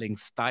storytelling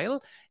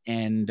style.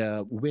 And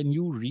when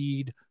you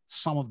read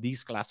some of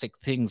these classic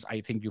things,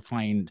 I think you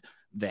find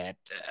that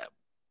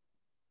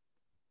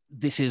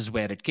this is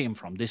where it came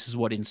from. This is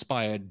what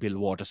inspired Bill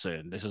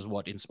Watterson. This is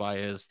what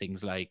inspires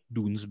things like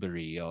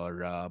Doonesbury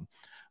or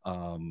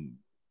um,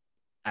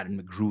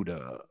 Aaron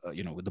McGruder,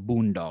 with the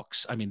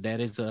Boondocks. I mean,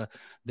 there is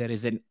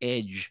an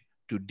edge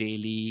to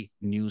daily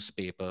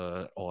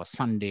newspaper or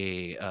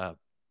Sunday,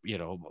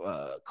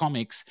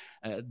 comics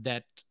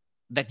that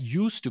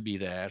used to be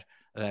there,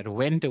 that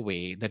went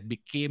away, that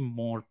became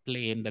more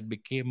plain, that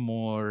became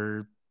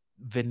more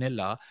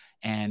vanilla,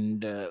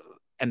 and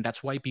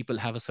that's why people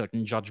have a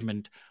certain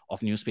judgment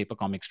of newspaper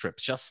comic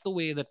strips, just the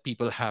way that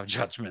people have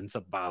judgments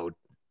about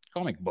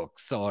comic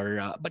books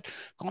or but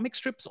comic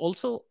strips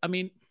also. I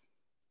mean,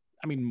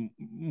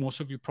 most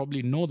of you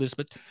probably know this,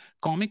 but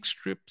comic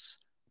strips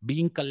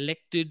being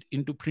collected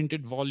into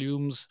printed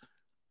volumes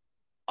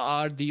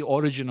are the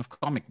origin of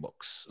comic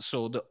books.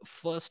 So the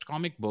first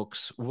comic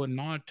books were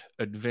not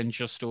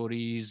adventure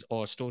stories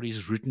or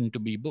stories written to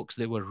be books.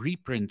 They were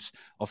reprints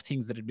of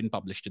things that had been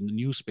published in the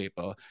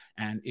newspaper.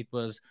 And it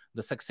was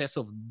the success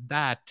of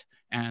that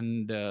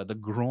and the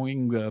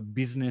growing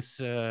business,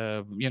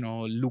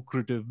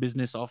 lucrative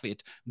business of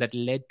it that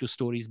led to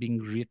stories being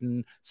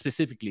written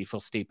specifically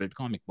for stapled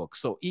comic books.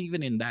 So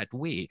even in that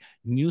way,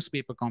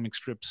 newspaper comic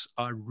strips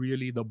are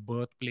really the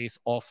birthplace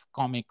of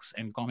comics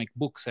and comic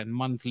books and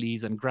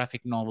monthlies and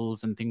graphic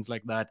novels and things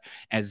like that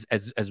as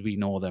we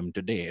know them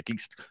today. At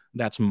least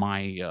that's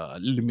my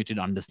limited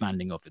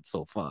understanding of it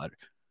so far.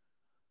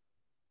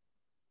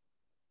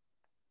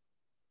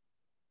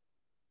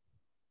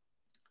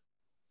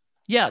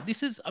 Yeah,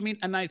 this is,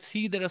 and I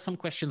see there are some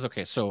questions.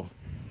 Okay, so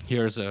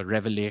here's a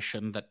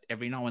revelation that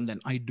every now and then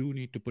I do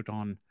need to put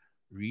on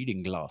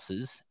reading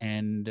glasses.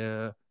 And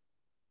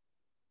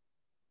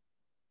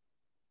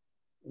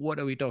what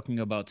are we talking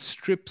about?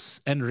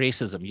 Strips and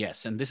racism.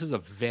 Yes. And this is a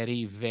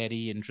very,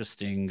 very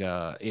interesting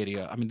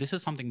area. I mean, this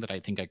is something that I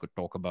think I could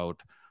talk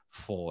about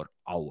for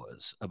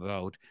hours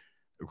about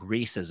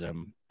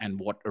racism and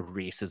what a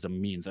racism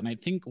means. And I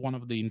think one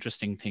of the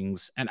interesting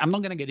things, and I'm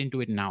not going to get into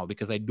it now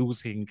because I do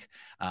think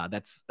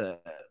that's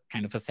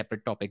kind of a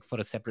separate topic for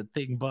a separate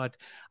thing, but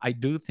I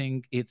do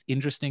think it's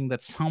interesting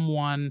that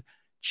someone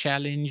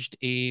challenged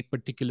a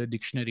particular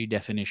dictionary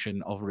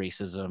definition of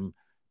racism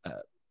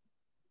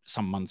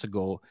some months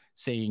ago,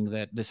 saying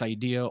that this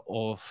idea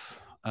of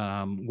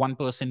one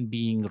person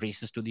being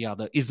racist to the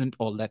other isn't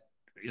all that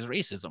is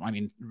racism. I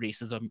mean,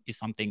 racism is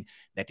something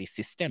that is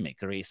systemic.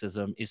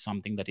 Racism is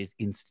something that is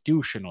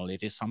institutional.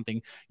 It is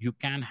something you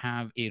can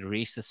have a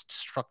racist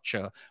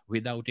structure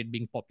without it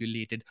being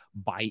populated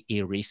by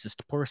a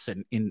racist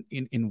person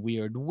in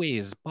weird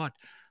ways. But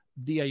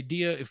the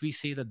idea, if we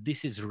say that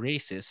this is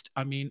racist,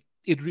 I mean,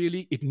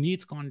 it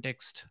needs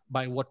context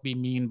by what do we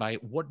mean by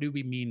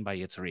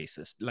it's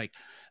racist. Like,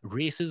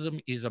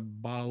 racism is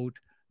about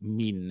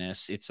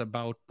meanness, it's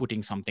about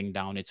putting something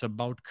down, it's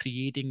about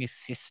creating a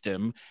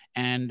system,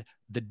 and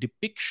the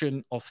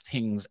depiction of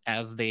things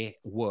as they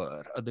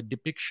were, the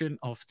depiction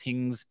of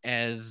things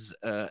as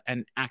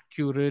an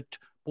accurate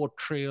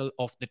portrayal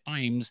of the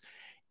times.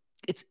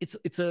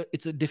 It's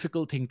a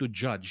difficult thing to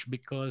judge,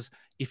 because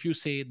if you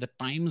say the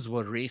times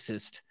were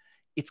racist,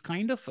 it's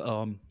kind of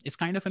an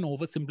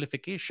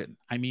oversimplification.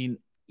 I mean,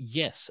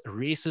 yes,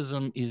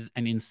 racism is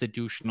an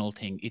institutional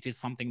thing. It is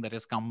something that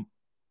has come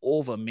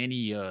over many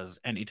years,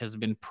 and it has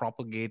been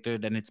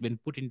propagated, and it's been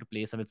put into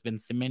place, and it's been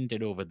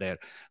cemented over there.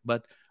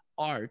 But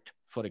art,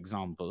 for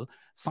example,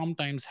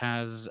 sometimes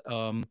has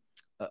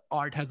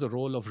art has a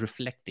role of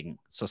reflecting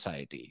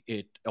society.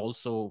 It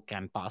also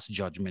can pass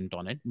judgment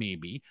on it,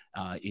 maybe.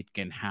 It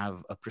can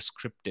have a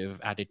prescriptive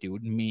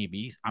attitude,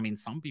 maybe. I mean,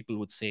 some people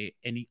would say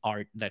any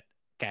art that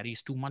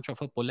carries too much of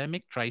a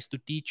polemic, tries to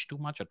teach too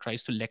much, or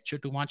tries to lecture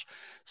too much,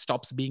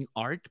 stops being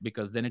art,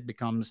 because then it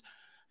becomes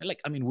like,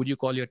 I mean, would you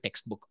call your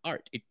textbook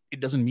art? It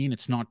doesn't mean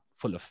it's not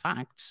full of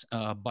facts,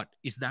 but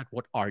is that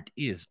what art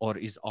is? Or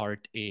is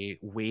art a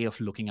way of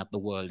looking at the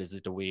world? Is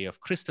it a way of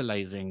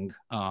crystallizing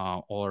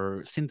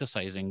or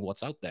synthesizing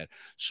what's out there?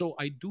 So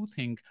I do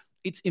think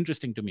it's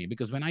interesting to me,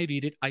 because when I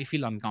read it, I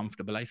feel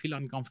uncomfortable. I feel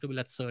uncomfortable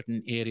at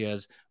certain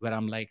areas where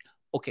I'm like,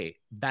 okay,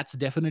 that's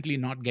definitely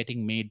not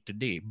getting made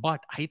today.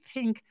 But I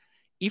think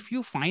if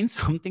you find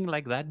something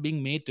like that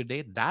being made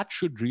today, that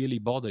should really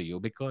bother you,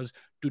 because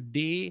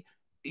today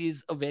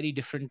is a very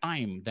different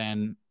time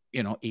than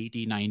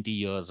 80, 90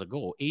 years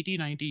ago. 80,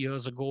 90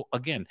 years ago,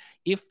 again,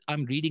 if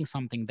I'm reading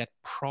something that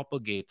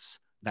propagates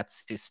that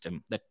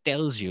system, that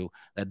tells you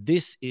that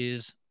this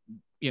is,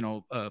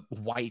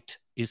 white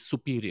is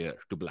superior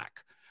to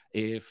black,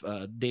 if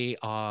they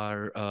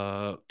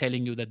are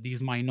telling you that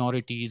these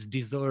minorities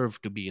deserve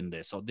to be in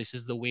this, or this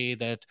is the way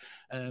that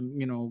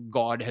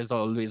God has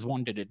always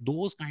wanted it,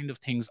 those kind of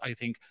things, I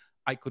think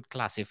I could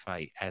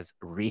classify as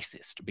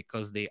racist,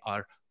 because they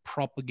are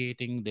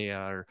propagating, they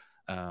are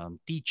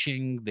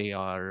teaching, they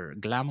are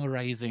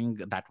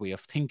glamorizing that way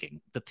of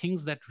thinking, the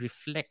things that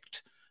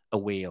reflect a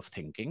way of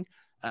thinking.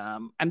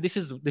 And this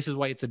is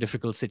why it's a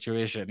difficult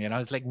situation.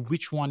 It's like,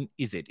 which one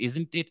is it?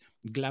 Isn't it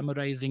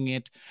glamorizing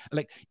it?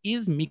 Like,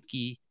 is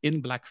Mickey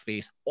in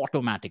blackface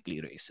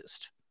automatically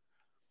racist?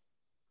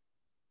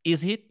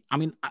 Is it? I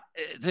mean,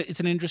 it's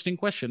an interesting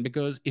question,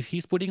 because if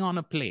he's putting on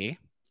a play,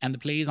 and the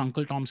play is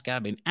Uncle Tom's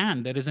Cabin,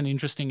 and there is an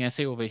interesting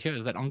essay over here,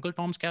 is that Uncle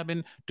Tom's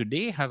Cabin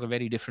today has a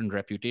very different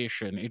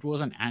reputation. It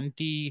was an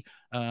anti-slavery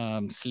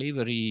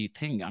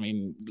thing. I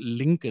mean,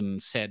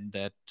 Lincoln said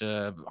that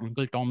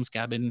Uncle Tom's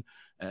Cabin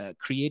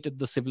created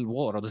the Civil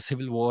War, or the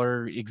Civil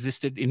War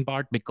existed in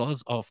part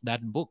because of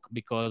that book,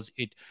 because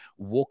it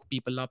woke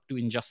people up to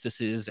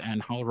injustices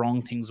and how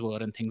wrong things were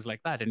and things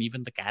like that. And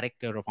even the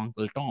character of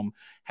Uncle Tom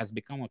has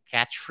become a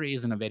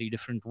catchphrase in a very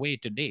different way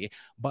today.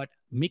 But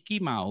Mickey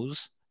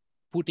Mouse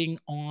putting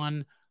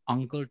on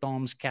Uncle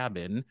Tom's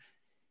Cabin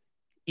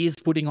is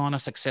putting on a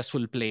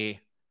successful play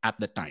at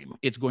the time.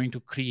 It's going to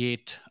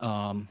create,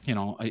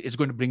 it's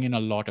going to bring in a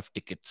lot of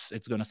tickets.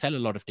 It's going to sell a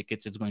lot of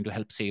tickets. It's going to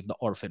help save the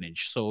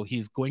orphanage. So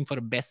he's going for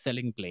a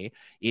best-selling play.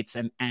 It's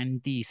an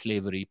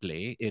anti-slavery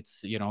play.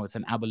 It's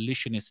an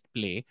abolitionist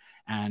play,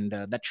 and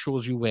that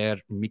shows you where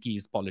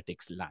Mickey's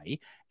politics lie.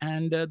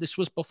 And this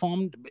was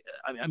performed.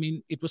 I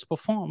mean, it was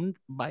performed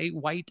by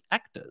white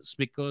actors,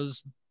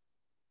 because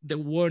there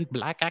weren't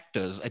black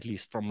actors, at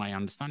least from my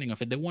understanding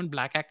of it. There weren't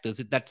black actors.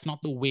 That's not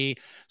the way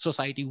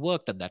society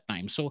worked at that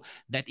time. So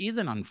that is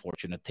an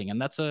unfortunate thing, and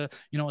that's a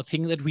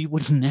thing that we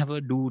would never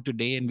do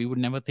today, and we would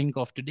never think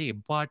of today.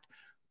 But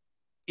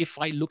if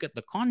I look at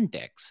the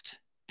context,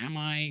 am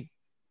I,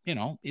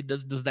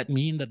 does that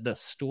mean that the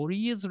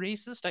story is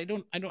racist? I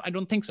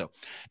don't think so.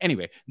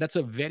 Anyway, that's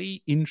a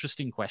very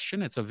interesting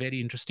question. It's a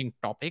very interesting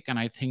topic, and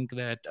I think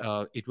that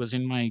it was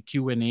in my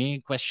Q&A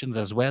questions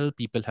as well.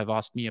 People have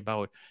asked me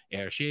about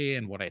Hergé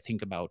and what I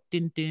think about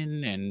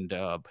Tintin, and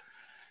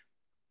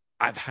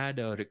I've had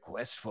a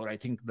request for, I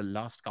think, the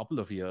last couple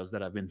of years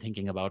that I've been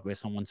thinking about, where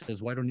someone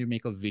says, why don't you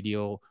make a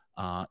video,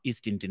 is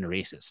Tintin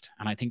racist?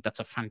 And I think that's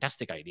a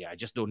fantastic idea. I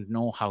just don't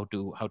know how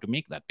to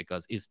make that,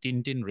 because is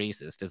Tintin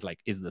racist?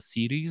 Is the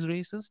series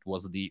racist?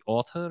 Was the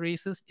author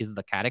racist? Is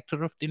the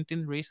character of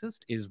Tintin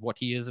racist? Is what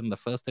he is in the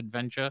first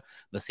adventure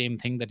the same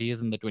thing that he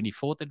is in the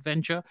 24th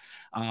adventure?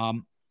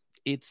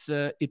 It's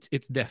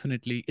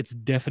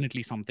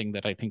definitely something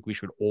that I think we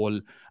should all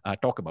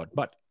talk about.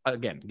 But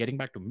again, getting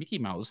back to Mickey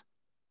Mouse,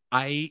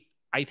 I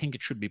think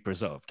it should be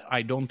preserved.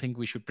 I don't think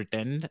we should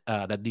pretend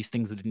that these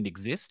things didn't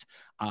exist.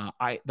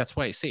 That's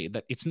why I say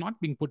that it's not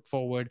being put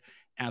forward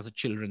as a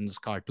children's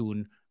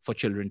cartoon for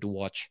children to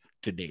watch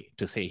today,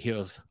 to say,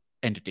 here's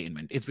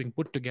entertainment. It's being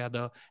put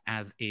together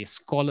as a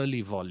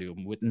scholarly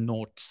volume with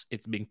notes.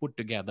 It's being put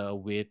together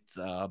with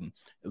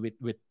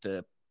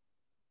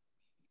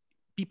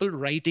people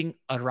writing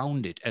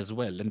around it as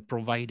well and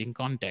providing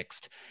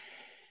context.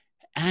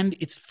 And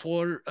it's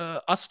for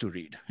us to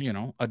read,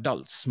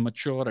 adults,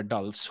 mature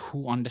adults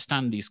who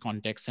understand these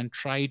contexts and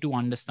try to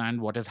understand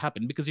what has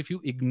happened. Because if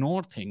you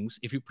ignore things,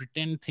 if you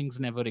pretend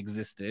things never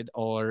existed,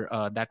 or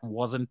that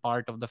wasn't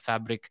part of the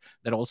fabric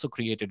that also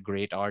created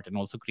great art and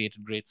also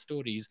created great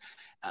stories,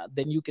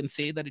 then you can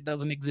say that it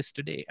doesn't exist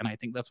today. And I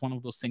think that's one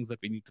of those things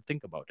that we need to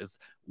think about, is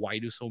why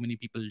do so many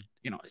people,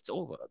 it's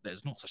over.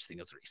 There's no such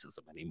thing as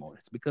racism anymore.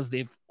 It's because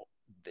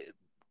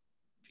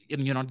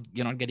you're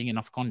not getting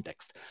enough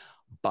context.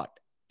 But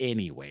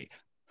anyway,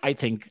 I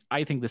think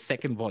the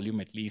second volume,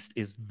 at least,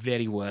 is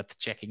very worth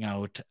checking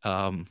out,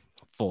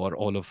 for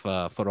all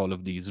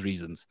of these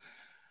reasons.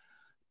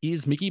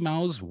 Is Mickey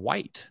Mouse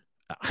white?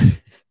 I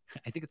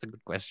think it's a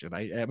good question.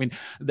 I mean,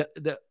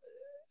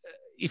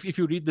 if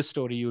you read the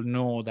story, you'll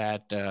know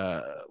that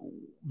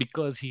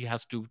because he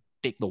has to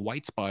take the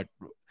whites part.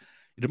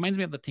 It reminds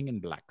me of the thing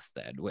in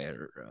Blackstead,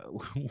 where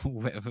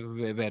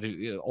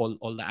where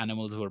all the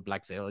animals who are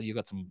black say, "Oh, you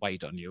got some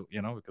white on you,"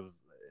 because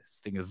this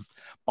thing is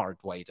part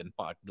white and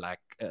part black.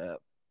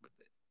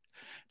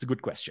 It's a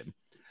good question.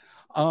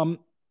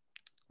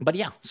 But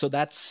yeah, so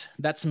that's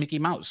Mickey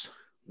Mouse.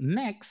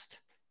 Next,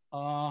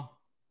 all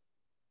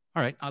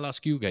right, I'll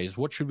ask you guys,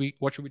 what should we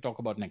talk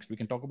about next? We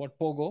can talk about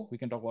Pogo, we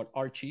can talk about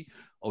Archie,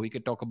 or we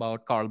could talk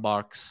about Karl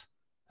Barks'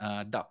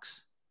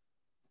 ducks.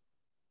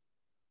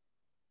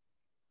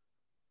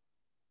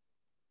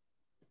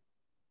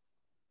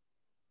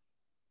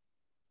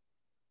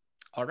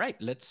 All right,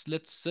 let's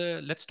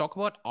talk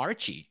about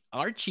Archie.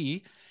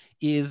 Archie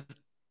is,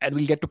 and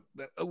we'll get to,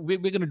 we're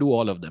going to do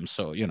all of them.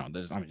 So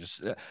there's,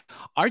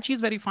 Archie is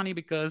very funny,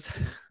 because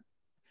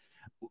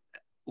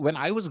when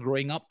I was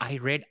growing up, I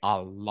read a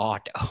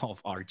lot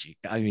of Archie.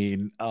 I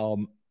mean,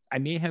 I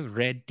may have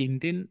read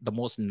Tintin the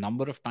most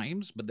number of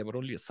times, but there were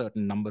only a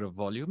certain number of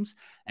volumes.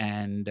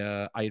 And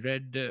I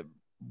read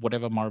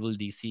whatever Marvel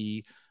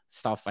DC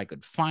stuff I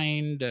could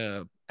find.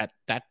 At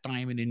that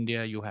time in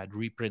India, you had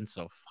reprints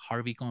of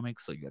Harvey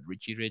comics. So you had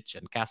Richie Rich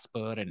and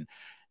Casper and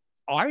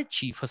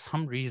Archie, for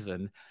some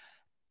reason,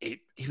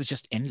 it was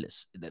just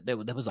endless. There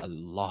was a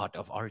lot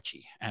of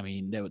Archie. I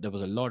mean, there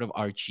was a lot of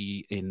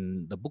Archie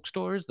in the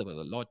bookstores. There was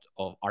a lot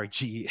of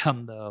Archie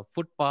on the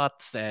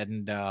footpaths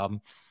and uh,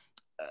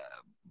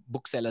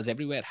 booksellers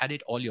everywhere had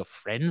it. All your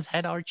friends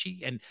had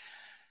Archie, and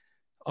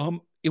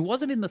it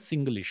wasn't in the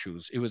single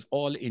issues. It was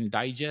all in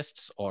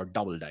digests or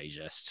double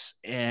digests,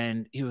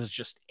 and it was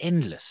just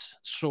endless.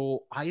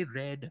 So I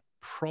read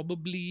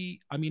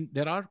probably, I mean,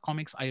 there are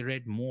comics I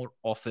read more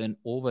often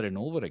over and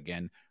over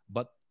again,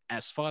 but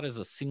as far as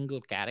a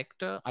single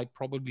character, I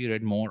probably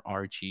read more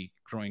Archie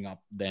growing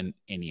up than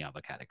any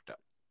other character,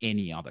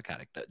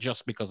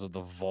 just because of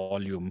the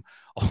volume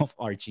of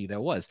Archie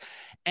there was.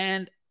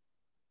 And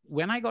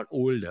when I got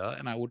older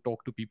and I would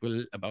talk to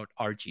people about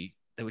Archie,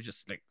 they were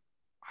just like,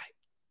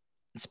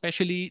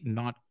 especially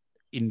not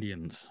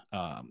Indians.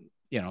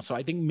 So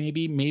I think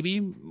maybe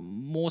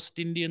most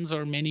Indians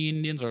or many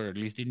Indians, or at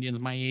least Indians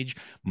my age,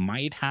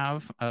 might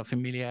have a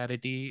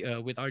familiarity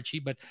with Archie.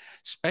 But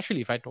especially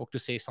if I talk to,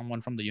 say,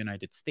 someone from the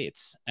United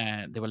States,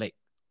 and they were like,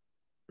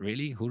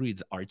 really, who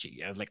reads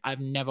Archie? I was like, I've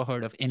never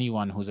heard of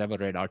anyone who's ever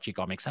read Archie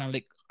comics. And I'm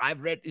like,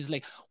 I've read, is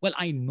like, well,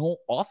 I know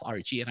of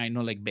Archie, and I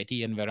know like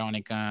Betty and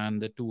Veronica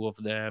and the two of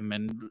them,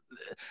 and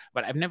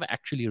but I've never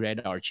actually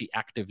read Archie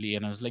actively.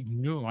 And I was like,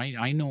 no,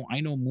 I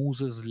know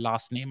Moose's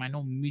last name, I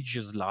know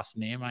Midge's last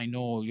name, I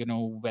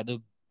know, whether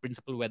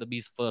Principal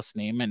Weatherby's first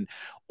name, and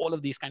all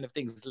of these kind of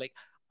things. Like,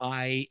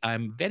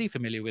 I'm very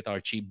familiar with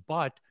Archie,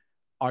 but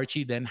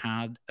Archie then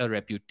had a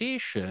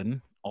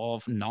reputation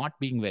of not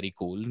being very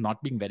cool,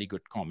 not being very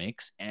good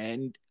comics.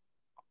 And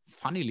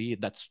funnily,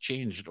 that's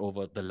changed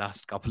over the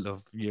last couple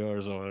of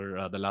years,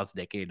 or the last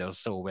decade or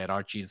so, where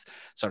Archie's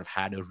sort of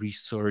had a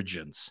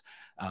resurgence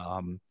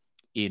um,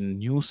 in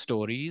new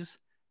stories,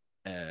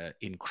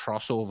 in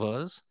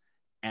crossovers,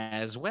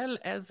 as well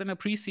as an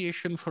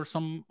appreciation for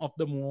some of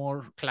the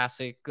more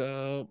classic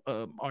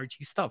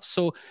Archie stuff.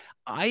 So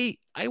I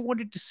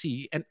wanted to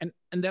see, and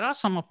there are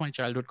some of my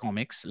childhood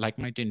comics, like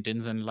my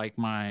Tintins and like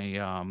my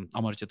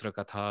Amar Chitra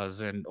Kathas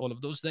and all of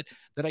those, that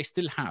I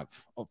still have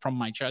from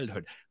my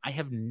childhood. I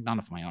have none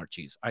of my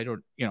Archies. I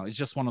don't, it's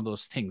just one of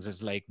those things.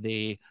 It's like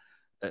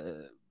uh,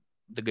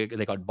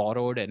 they got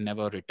borrowed and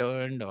never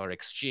returned or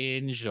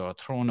exchanged or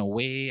thrown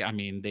away. I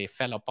mean, they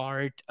fell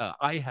apart.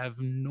 I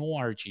have no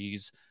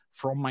Archies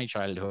from my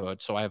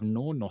childhood, so I have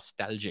no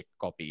nostalgic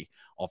copy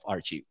of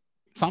Archie.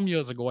 Some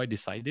years ago, I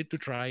decided to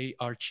try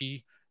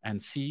Archie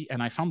and see,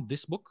 and I found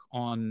this book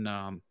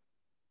on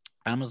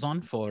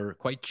Amazon for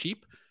quite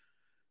cheap.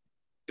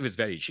 It was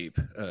very cheap.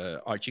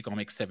 Archie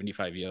Comics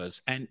 75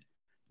 years. And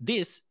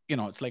this,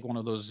 it's like one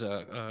of those,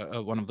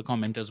 one of the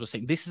commenters was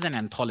saying, this is an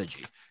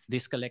anthology.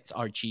 This collects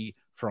Archie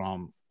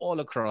from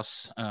all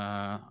across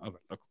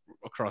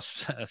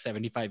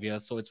 75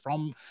 years. So it's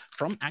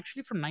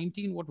actually from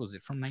 19, what was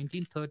it? From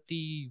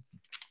 1930,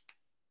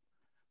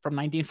 from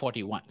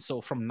 1941.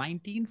 So from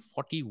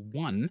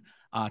 1941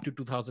 to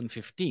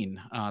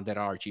 2015, there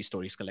are Archie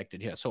stories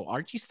collected here. So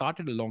Archie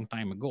started a long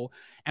time ago.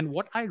 And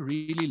what I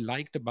really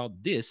liked about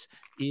this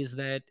is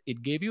that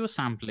it gave you a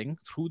sampling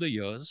through the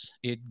years.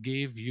 It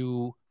gave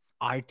you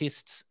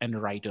artists and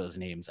writers'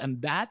 names.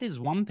 And that is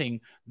one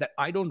thing that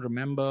I don't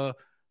remember.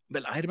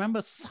 Well, I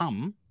remember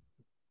some,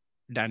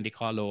 Dan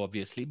DiCarlo,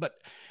 obviously,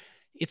 but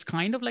it's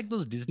kind of like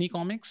those Disney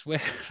comics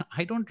where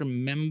I don't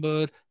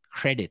remember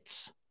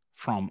credits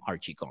from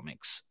Archie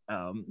comics.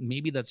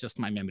 Maybe that's just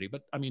my memory,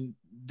 but I mean,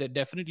 there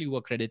definitely were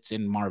credits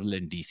in Marvel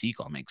and DC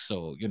comics.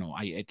 So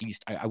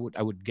I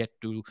would get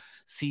to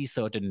see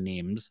certain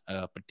names,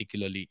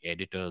 particularly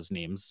editors'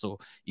 names. So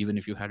even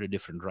if you had a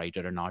different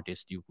writer and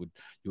artist, you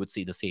would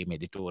see the same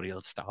editorial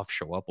stuff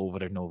show up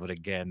over and over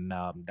again.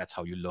 That's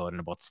how you learn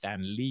about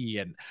Stan Lee,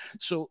 and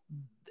so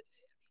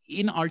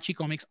in Archie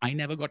comics, I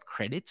never got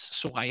credits.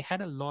 So I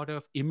had a lot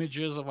of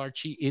images of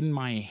Archie in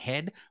my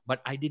head,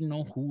 but I didn't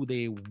know who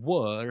they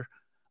were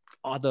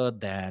other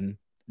than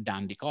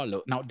Dan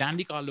DiCarlo. Now, Dan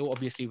DiCarlo,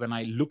 obviously, when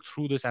I looked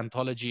through this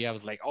anthology, I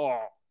was like,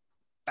 oh,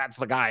 that's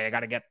the guy. I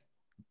got to get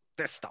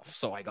this stuff.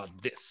 So I got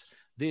this.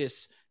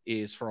 This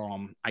is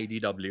from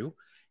IDW,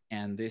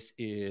 and this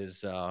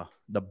is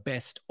the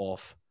best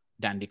of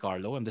Dan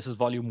DiCarlo. And this is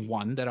volume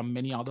 1. There are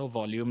many other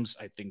volumes,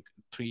 I think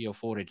 3 or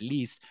 4 at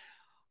least.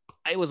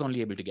 I was only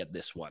able to get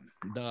this one.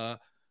 The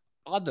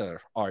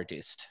other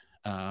artist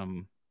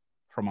from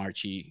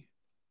Archie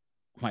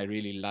who I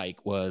really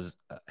like was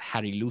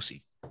Harry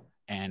Lucy.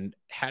 And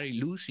Harry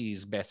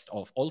Lucy's best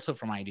of, also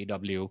from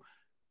IDW,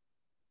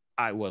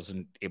 I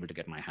wasn't able to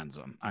get my hands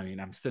on. I mean,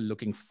 I'm still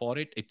looking for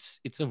it.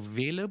 It's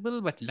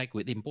available, but like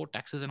with import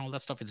taxes and all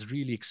that stuff, it's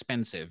really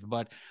expensive.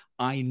 But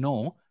I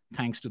know,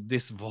 thanks to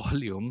this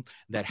volume,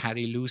 that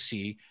Harry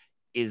Lucy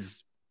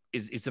is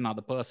is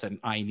another person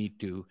I need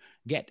to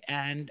get.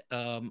 And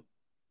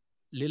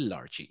Little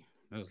Archie.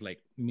 It was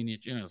like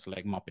miniature, it's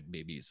like Muppet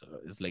Babies.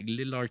 It's like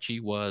Little Archie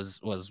was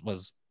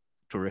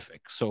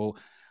terrific. So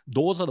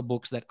those are the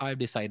books that I've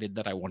decided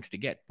that I wanted to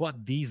get.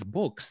 But these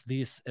books,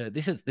 this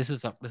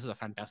is a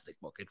fantastic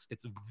book.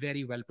 It's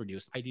very well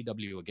produced.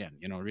 IDW again,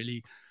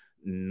 really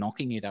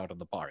knocking it out of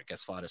the park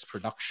as far as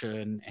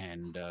production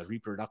and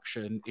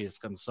reproduction is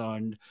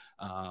concerned.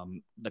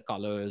 The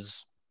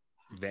colors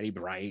very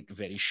bright,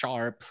 very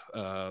sharp,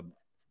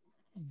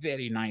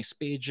 very nice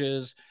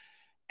pages,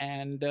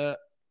 and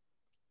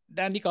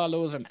Dandy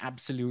Carlo is an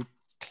absolute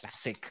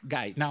classic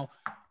guy. Now,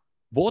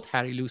 both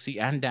Harry Lucy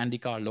and Dandy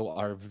Carlo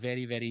are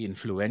very, very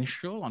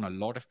influential on a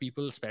lot of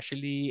people,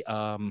 especially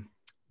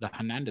the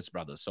Hernandez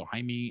brothers. So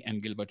Jaime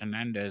and Gilbert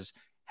Hernandez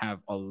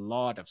have a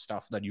lot of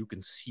stuff that you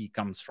can see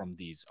comes from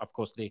these. Of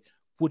course, they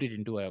put it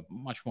into a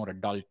much more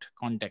adult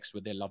context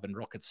with their Love and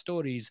Rocket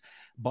stories,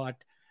 but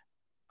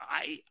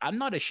I'm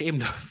not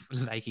ashamed of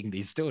liking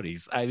these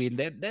stories. I mean,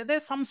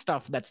 there's some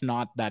stuff that's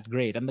not that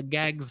great, and the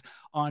gags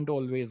aren't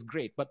always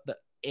great, but the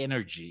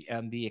energy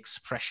and the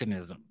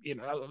expressionism,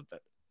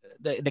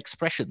 the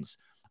expressions,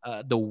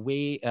 the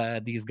way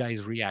these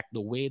guys react,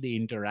 the way they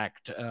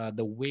interact,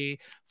 the way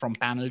from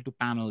panel to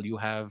panel you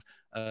have,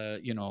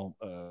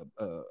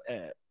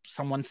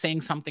 someone saying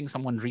something,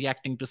 someone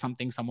reacting to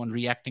something, someone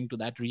reacting to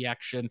that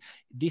reaction.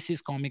 This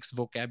is comics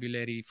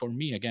vocabulary for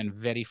me, again,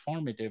 very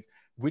formative,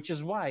 which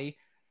is why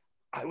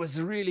I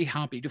was really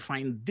happy to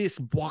find this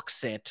box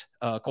set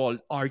called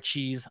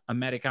Archie's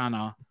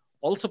Americana,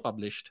 also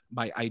published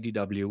by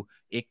IDW,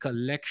 a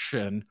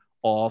collection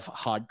of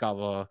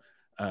hardcover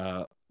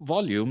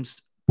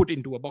volumes put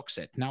into a box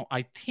set. Now,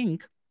 I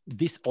think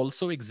this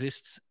also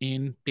exists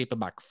in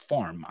paperback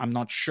form. I'm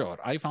not sure.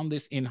 I found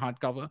this in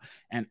hardcover,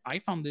 and I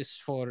found this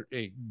for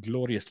a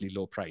gloriously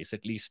low price,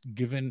 at least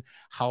given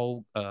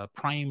how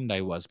primed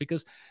I was.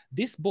 Because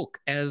this book,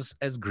 as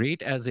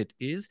great as it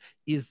is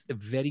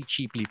very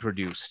cheaply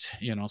produced.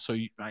 So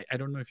I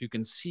don't know if you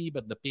can see,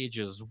 but the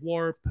pages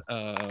warp.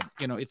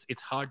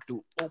 It's hard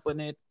to open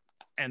it,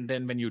 and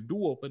then when you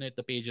do open it,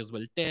 the pages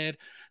will tear.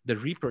 The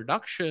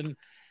reproduction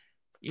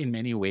in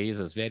many ways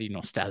is very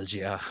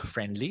nostalgia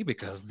friendly,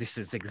 because this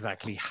is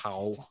exactly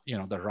how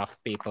the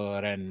rough paper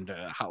and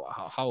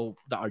how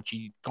the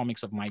Archie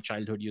comics of my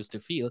childhood used to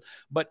feel.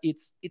 But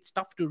it's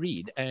tough to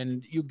read,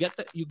 and you get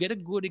a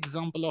good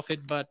example of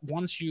it. But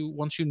once you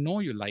know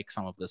you like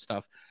some of the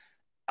stuff,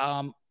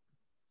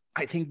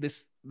 I think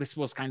this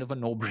was kind of a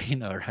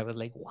no-brainer. I was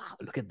like, wow,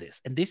 look at this.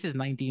 And this is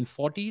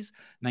 1940s,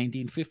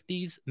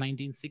 1950s,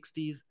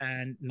 1960s,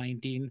 and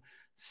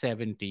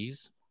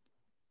 1970s.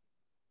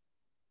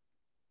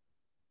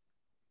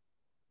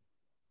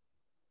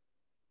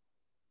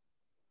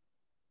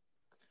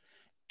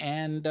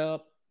 And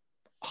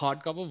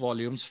hardcover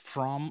volumes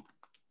from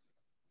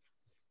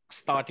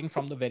starting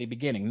from the very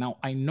beginning. Now,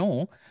 I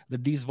know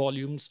that these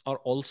volumes are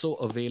also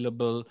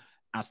available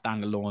as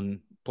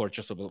standalone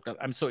purchasable.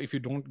 So if you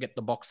don't get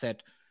the box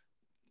set,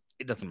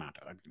 it doesn't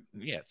matter.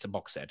 Yeah, it's a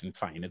box set and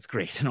fine, it's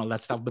great and all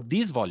that stuff. But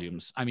these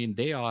volumes, I mean,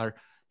 they are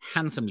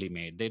handsomely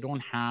made. They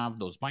don't have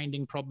those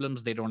binding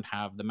problems. They don't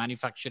have the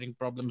manufacturing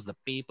problems. The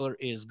paper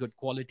is good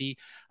quality.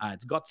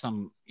 It's got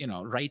some,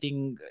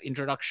 writing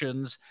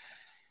introductions.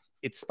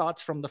 It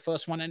starts from the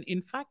first one, and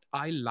in fact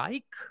I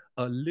like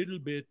a little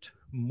bit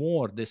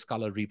more this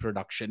color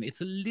reproduction.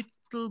 It's a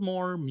little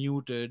more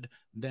muted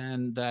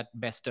than that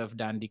best of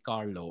Dandy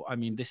Carlo. I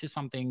mean, this is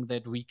something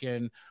that we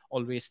can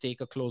always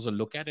take a closer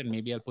look at, and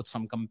maybe I'll put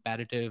some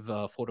comparative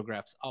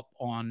photographs up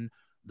on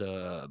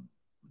the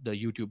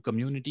YouTube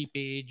community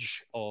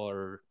page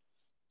or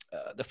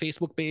the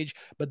Facebook page.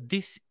 But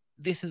this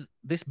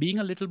being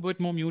a little bit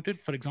more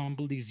muted, for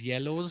example, these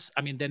yellows,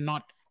 I mean, they're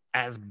not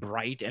as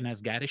bright and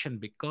as garish. And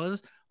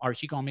because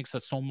Archie comics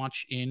are so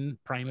much in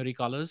primary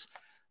colors,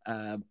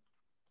 uh,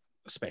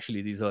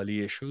 especially these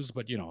early issues,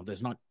 but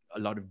there's not a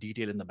lot of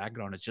detail in the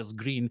background, it's just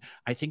green.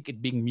 I think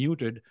it being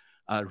muted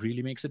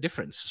really makes a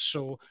difference.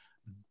 So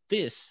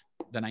the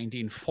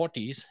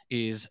 1940s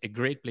is a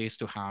great place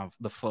to have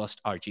the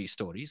first Archie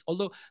stories,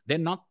 although they're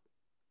not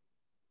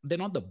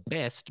the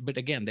best. But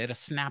again, they're a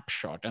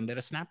snapshot, and they're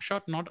a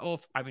snapshot not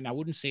of, I mean, I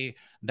wouldn't say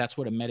that's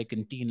what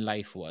American teen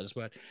life was,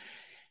 but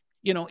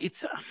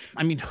it's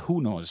I mean,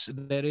 who knows.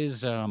 There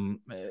is when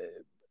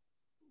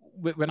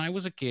I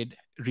was a kid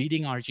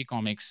reading Archie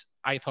comics,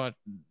 I thought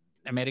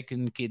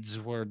American kids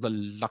were the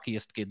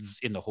luckiest kids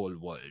in the whole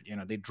world.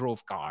 They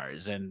drove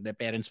cars and their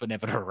parents were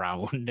never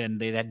around, and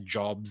they had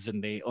jobs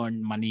and they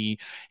earned money,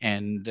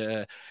 and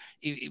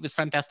it was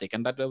fantastic.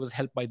 And that was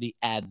helped by the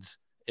ads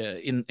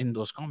in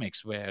those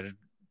comics, where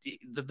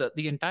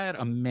the entire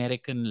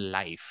American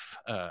life.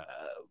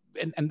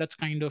 And that's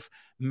kind of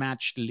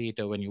matched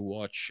later when you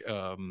watch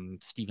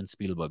Steven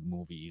Spielberg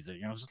movies.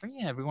 It's just like,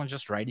 yeah, everyone's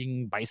just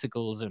riding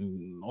bicycles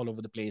and all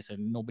over the place,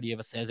 and nobody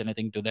ever says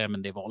anything to them,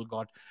 and they've all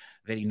got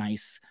very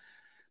nice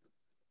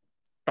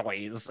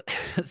toys.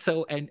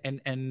 So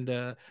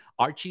and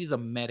Archie's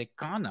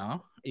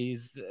Americana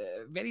is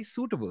very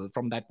suitable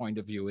from that point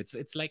of view.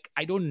 It's like,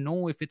 I don't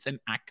know if it's an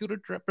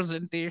accurate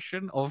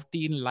representation of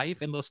teen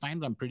life in those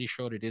times. I'm pretty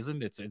sure it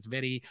isn't. It's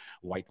very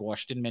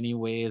whitewashed in many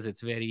ways.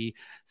 It's very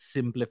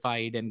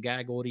simplified and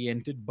gag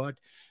oriented, but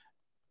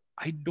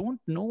I don't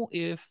know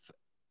if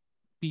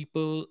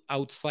people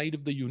outside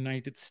of the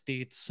United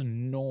States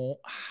know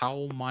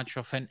how much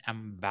of an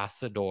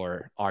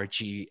ambassador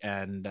Archie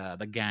and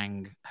the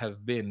gang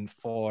have been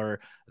for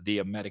the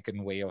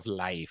American way of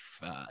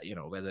life.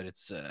 Whether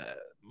it's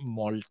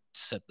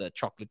malts at the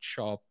chocolate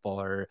shop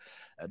or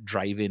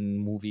drive-in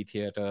movie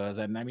theaters.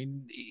 And I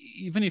mean,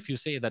 even if you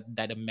say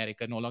that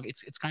America no longer,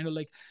 it's kind of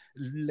like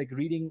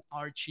reading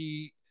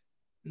Archie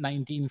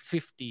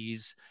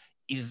 1950s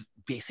is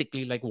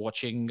basically like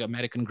watching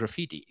American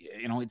graffiti.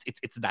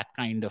 It's that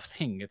kind of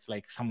thing. It's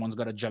like someone's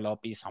got a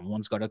jalopy,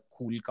 someone's got a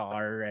cool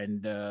car,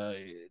 and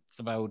it's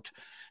about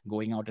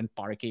going out and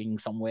parking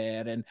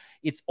somewhere. And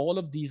it's all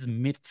of these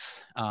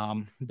myths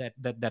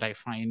that I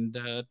find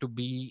to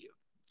be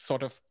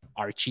sort of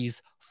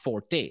Archie's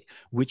forte,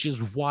 which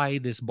is why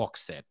this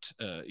box set,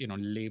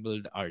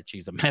 labeled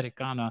Archie's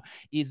Americana,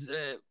 is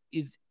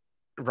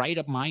right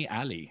up my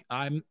alley.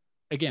 I'm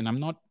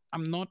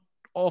not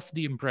of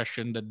the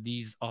impression that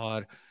these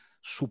are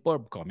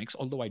superb comics,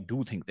 although I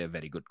do think they're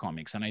very good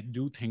comics. And I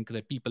do think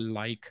that people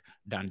like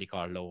Dan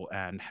DiCarlo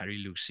and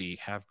Harry Lucy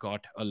have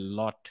got a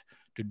lot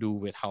to do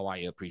with how I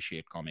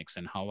appreciate comics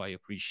and how I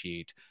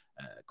appreciate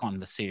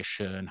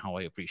conversation, how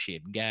I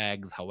appreciate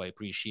gags, how I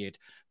appreciate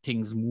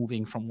things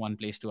moving from one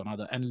place to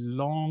another. And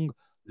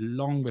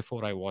long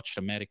before I watched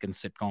American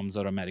sitcoms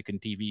or American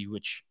TV,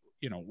 which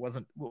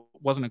wasn't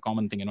a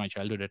common thing in my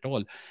childhood at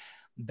all,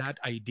 that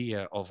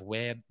idea of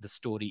where the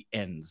story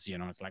ends,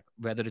 it's like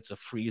whether it's a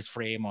freeze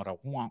frame or a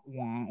wah,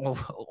 wah, or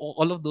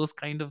all of those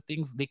kind of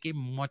things, they came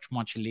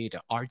much later.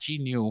 Archie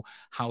knew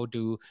how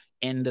to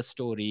end a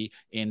story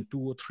in 2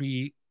 or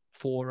 3,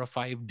 4 or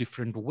 5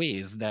 different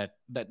ways that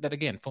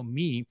again, for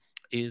me,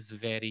 is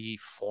very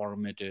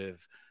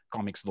formative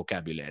comics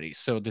vocabulary.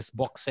 So this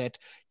box set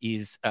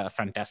is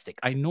fantastic.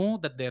 I know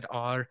that there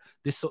are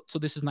this, so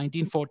this is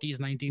 1940s,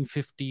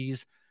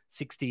 1950s,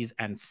 60s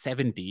and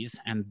 70s,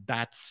 and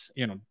that's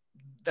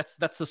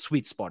the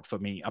sweet spot for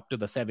me, up to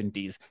the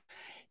 70s.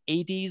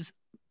 80s,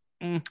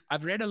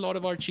 I've read a lot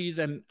of Archies,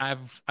 and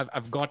I've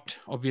got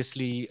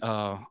obviously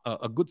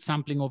a good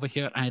sampling over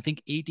here, and I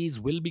think 80s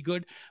will be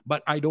good,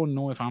 but I don't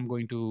know if I'm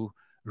going to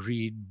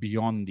read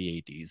beyond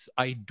the 80s.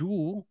 I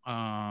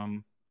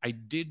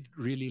did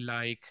really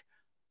like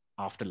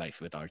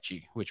Afterlife with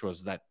Archie, which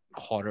was that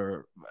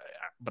horror.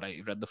 But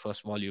I read the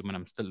first volume, and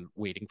I'm still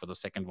waiting for the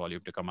second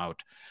volume to come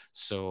out.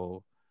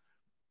 So,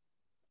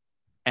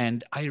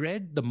 and I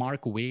read the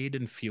Mark Waid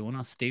and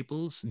Fiona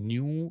Staples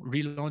new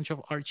relaunch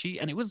of Archie,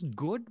 and it was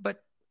good,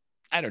 but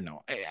I don't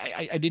know.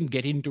 I didn't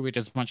get into it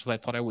as much as I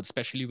thought I would,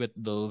 especially with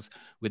those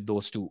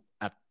two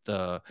at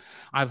the.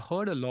 I've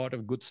heard a lot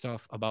of good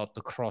stuff about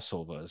the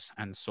crossovers,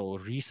 and so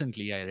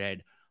recently I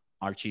read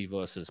Archie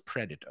versus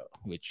Predator,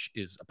 which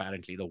is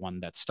apparently the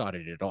one that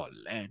started it all,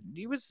 and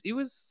it was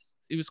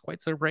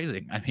quite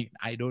surprising. I mean,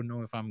 I don't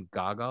know if I'm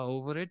gaga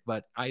over it,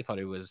 but I thought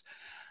it was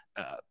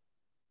uh,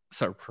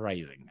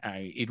 surprising.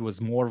 It was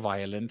more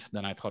violent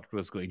than I thought it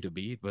was going to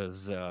be. It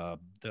was the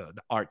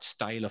art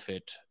style of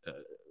it.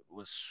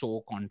 Was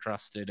so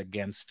contrasted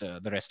against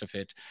the rest of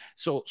it.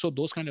 So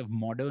those kind of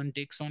modern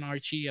takes on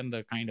Archie and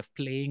the kind of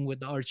playing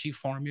with the Archie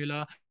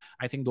formula,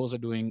 I think those are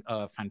doing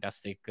a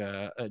fantastic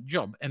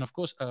job. And of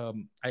course, I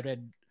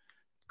read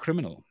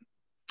Criminal,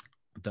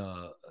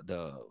 the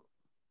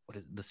what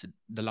is this,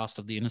 the Last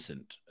of the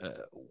Innocent,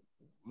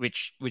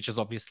 which is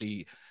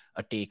obviously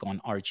a take on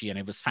Archie, and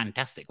it was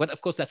fantastic. But of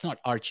course, that's not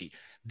Archie.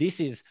 This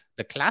is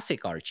the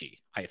classic Archie.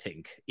 I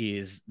think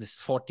is this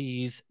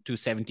 40s to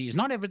 70s.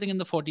 Not everything in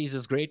the 40s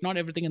is great. Not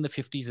everything in the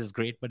 50s is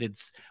great, but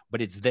it's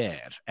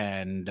there.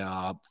 And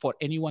for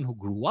anyone who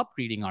grew up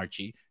reading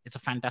Archie, it's a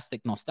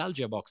fantastic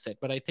nostalgia box set.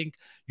 But I think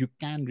you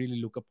can really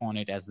look upon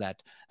it as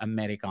that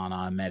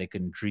Americana,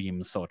 American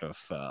dream sort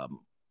of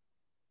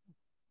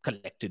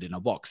collected in a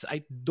box.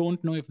 I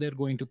don't know if they're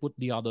going to put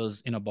the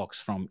others in a box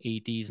from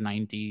 80s,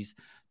 90s,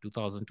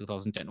 2000,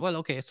 2010. Well,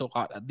 okay, so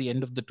at the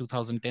end of the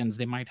 2010s,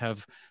 they might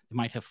have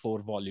 4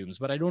 volumes,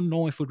 but I don't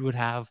know if it would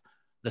have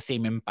the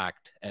same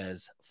impact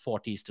as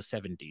 40s to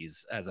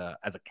 70s as a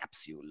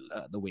capsule,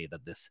 the way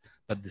that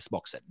this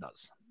box set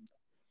does.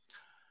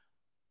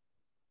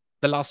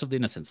 The Last of the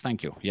Innocents.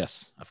 Thank you.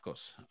 Yes, of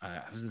course.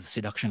 The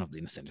Seduction of the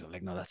Innocent.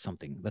 Like, no, that's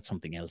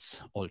something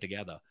else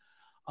altogether.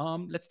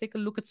 Let's take a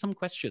look at some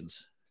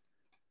questions.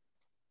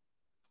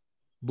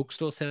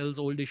 Bookstore sells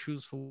old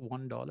issues for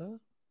 $1.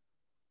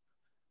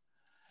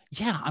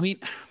 Yeah, I mean,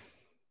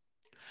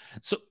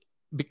 so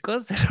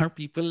because there are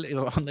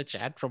people on the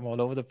chat from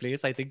all over the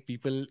place, I think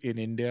people in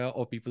India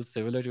or people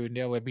similar to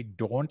India where we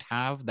don't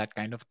have that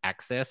kind of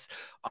access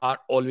are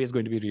always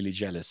going to be really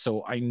jealous.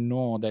 So I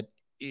know that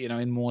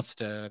in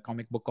most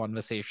comic book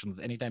conversations,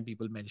 anytime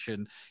people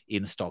mention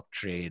in stock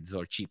trades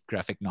or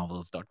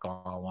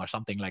cheapgraphicnovels.com or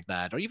something like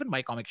that, or even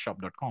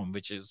mycomicshop.com,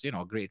 which is,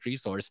 a great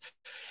resource,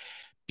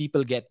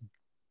 people get,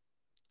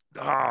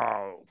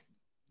 oh,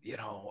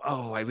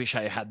 oh, I wish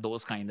I had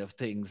those kind of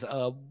things.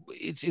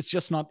 It's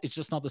just not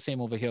the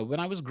same over here. When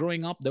I was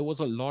growing up, there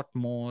was a lot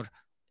more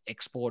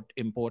export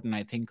import, and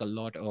I think a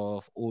lot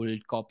of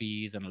old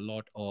copies and a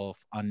lot of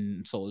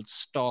unsold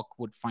stock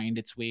would find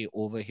its way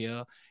over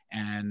here.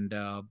 And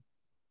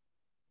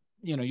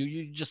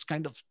you just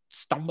kind of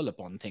stumble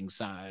upon things.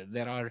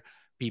 There are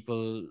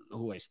people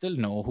who I still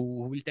know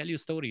who will tell you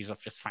stories of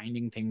just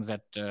finding things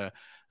at the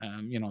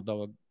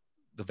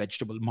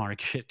vegetable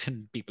market,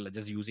 and people are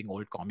just using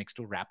old comics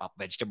to wrap up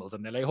vegetables,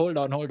 and they're like, hold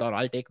on,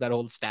 I'll take that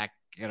whole stack.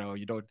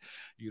 You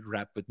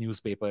wrap with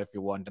newspaper if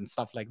you want and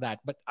stuff like that.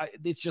 But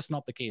it's just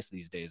not the case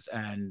these days.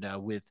 And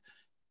with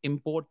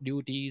import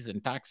duties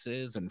and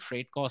taxes and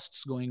freight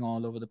costs going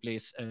all over the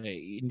place,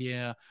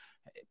 India,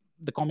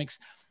 the comics,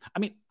 I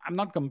mean, I'm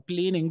not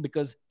complaining,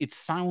 because it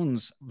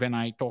sounds, when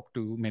I talk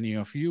to many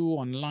of you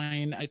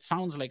online, it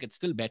sounds like it's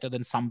still better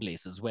than some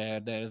places where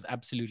there's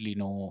absolutely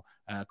no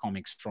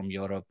comics from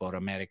Europe or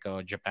America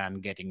or Japan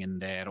getting in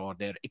there, or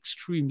they're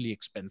extremely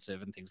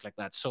expensive and things like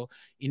that. So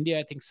India,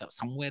 I think,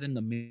 somewhere in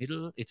the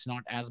middle. It's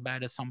not as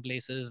bad as some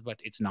places, but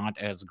it's not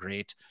as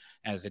great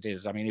as it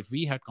is. I mean, if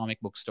we had comic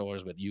book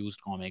stores with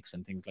used comics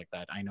and things like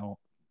that, I know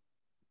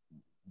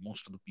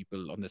most of the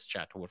people on this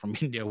chat who are from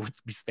India would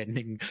be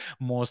spending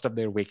most of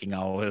their waking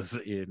hours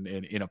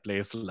in a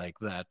place like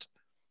that.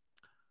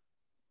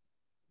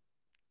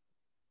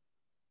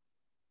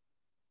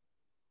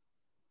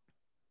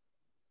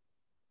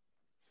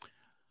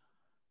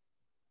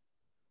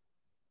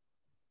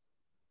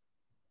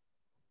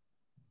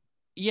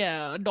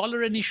 Yeah,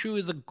 $1 an issue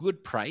is a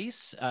good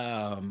price.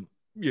 I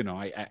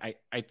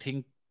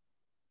think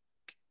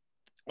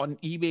on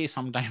eBay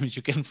sometimes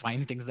you can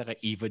find things that are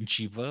even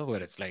cheaper,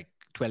 where it's like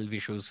 12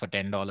 issues for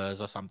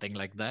 $10 or something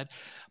like that.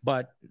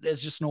 But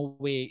there's just no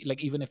way,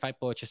 like, even if I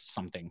purchased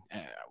something,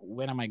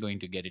 when am I going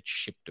to get it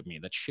shipped to me?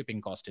 That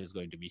shipping cost is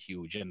going to be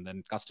huge, and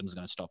then customs is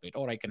going to stop it.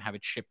 Or I can have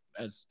it shipped,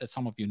 as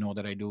some of you know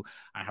that I do,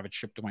 I have it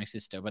shipped to my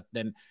sister. But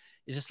then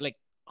it's just like,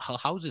 her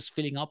house is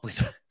filling up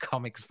with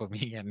comics for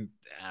me. And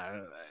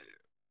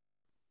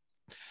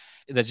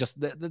there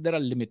are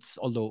limits,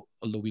 although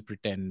we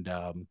pretend,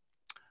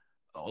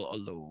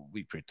 although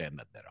we pretend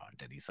that there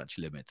aren't any such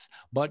limits.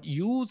 But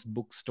used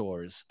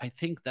bookstores, I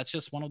think that's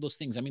just one of those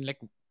things. I mean, like,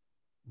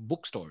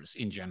 bookstores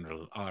in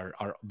general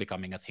are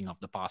becoming a thing of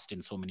the past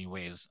in so many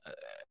ways.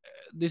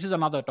 This is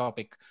another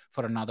topic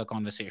for another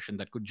conversation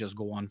that could just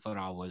go on for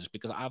hours,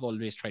 because I've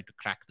always tried to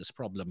crack this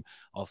problem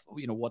of,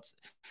 what's,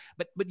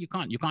 but you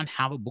can't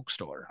have a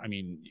bookstore. I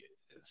mean,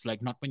 it's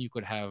like, not when you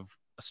could have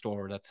a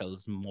store that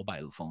sells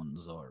mobile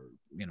phones, or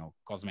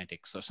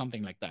cosmetics or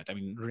something like that. I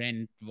mean,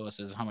 rent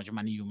versus how much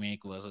money you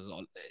make versus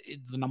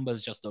the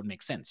numbers just don't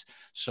make sense.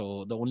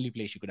 So the only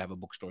place you could have a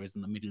bookstore is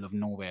in the middle of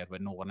nowhere, where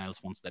no one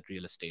else wants that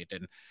real estate.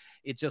 And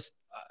it just,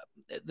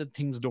 the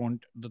things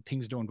don't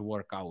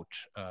work out.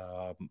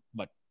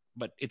 But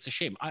it's a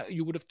shame.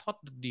 You would have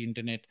thought that the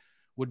internet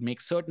would make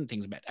certain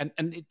things better,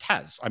 and it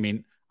has. I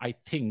mean, I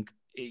think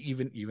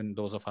even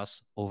those of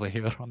us over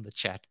here on the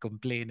chat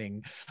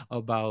complaining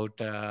about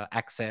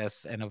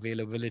access and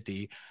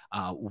availability,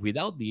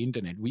 without the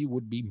internet we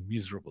would be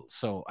miserable.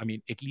 So I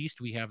mean, at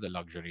least we have the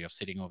luxury of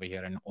sitting over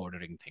here and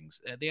ordering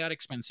things. They are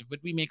expensive, but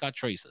we make our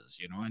choices,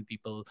 and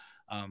people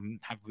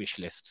have wish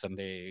lists, and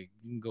they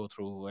go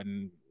through,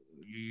 and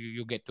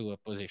you get to a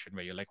position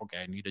where you're like, okay,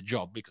 I need a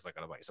job because I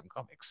gotta buy some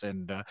comics.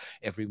 And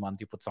every month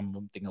you put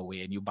something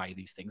away and you buy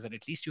these things, and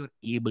at least you're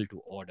able to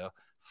order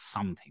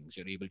some things.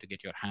 You're able to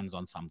get your hands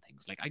on some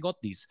things. Like, I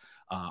got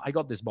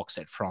this box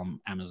set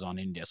from Amazon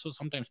India. So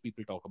sometimes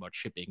people talk about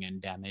shipping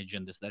and damage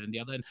and this, that, and the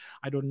other. And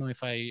I don't know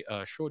if I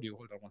showed you.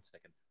 Hold on one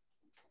second.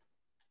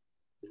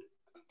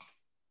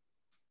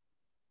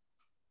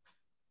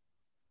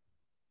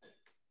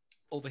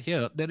 Over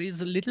here, there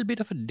is a little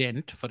bit of a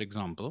dent, for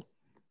example,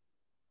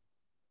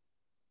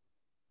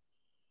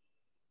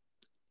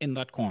 in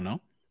that corner.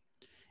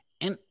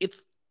 And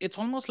it's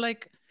almost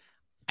like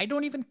I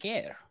don't even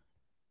care.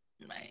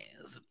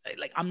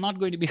 Like, I'm not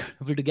going to be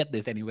able to get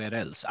this anywhere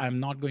else.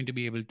 I'm not going to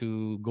be able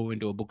to go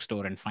into a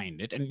bookstore and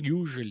find it. And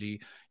usually,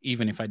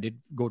 even if I did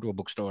go to a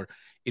bookstore,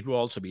 it will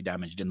also be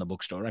damaged in the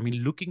bookstore. I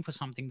mean, looking for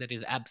something that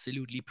is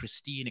absolutely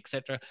pristine,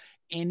 etc.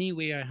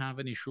 Anyway, I have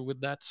an issue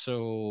with that.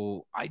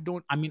 So I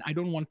don't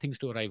want things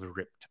to arrive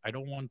ripped. I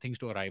don't want things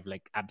to arrive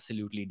like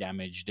absolutely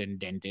damaged and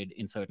dented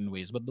in certain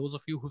ways. But those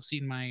of you who've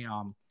seen my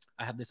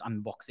I have this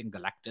unboxing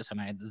Galactus,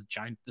 and I had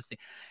this thing,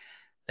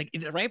 like,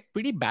 it arrived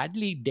pretty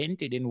badly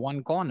dented in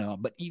one corner.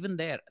 But even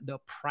there, the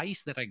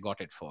price that I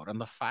got it for, and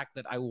the fact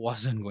that I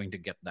wasn't going to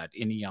get that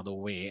any other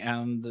way,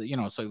 and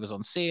so it was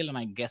on sale, and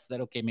I guess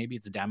that, okay, maybe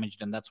it's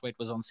damaged and that's why it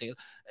was on sale.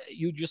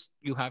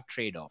 You have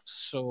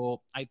trade-offs.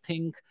 So I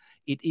think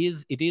it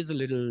is a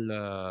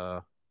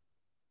little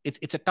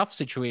it's a tough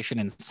situation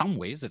in some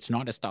ways. It's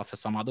not as tough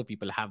as some other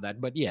people have that.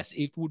 But yes,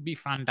 it would be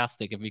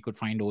fantastic if we could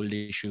find old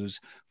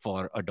issues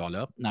for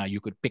 $1. Now you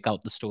could pick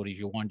out the stories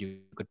you want. You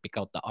could pick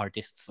out the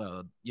artists,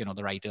 the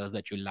writers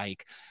that you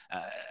like.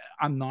 Uh,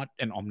 I'm not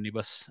an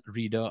omnibus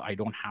reader. I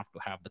don't have to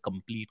have the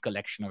complete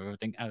collection of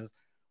everything, as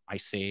I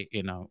say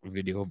in a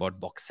video about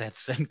box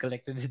sets and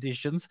collected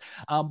editions.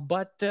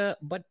 But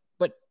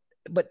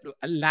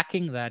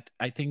lacking that,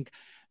 I think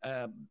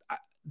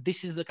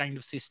this is the kind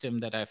of system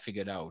that I've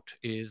figured out,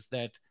 is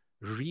that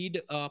read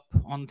up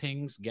on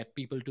things, get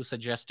people to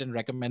suggest and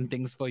recommend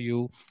things for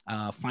you,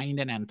 find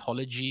an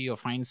anthology or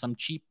find some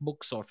cheap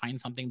books or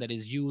find something that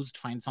is used,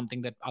 find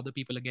something that other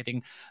people are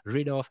getting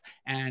rid of,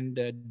 and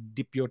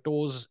dip your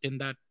toes in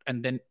that,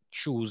 and then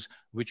choose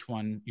which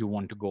one you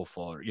want to go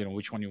for,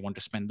 which one you want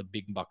to spend the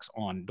big bucks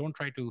on. Don't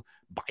try to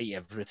buy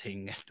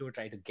everything. Don't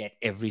try to get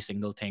every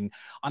single thing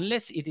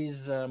unless it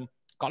is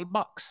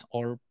Callbox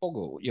or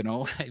Pogo.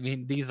 I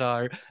mean, these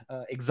are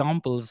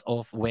examples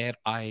of where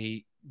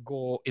I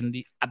go in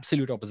the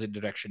absolute opposite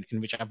direction,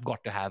 in which I've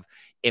got to have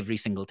every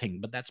single thing.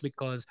 But that's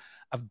because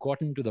I've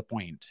gotten to the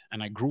point,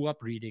 and I grew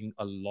up reading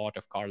a lot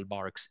of Karl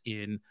Barks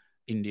in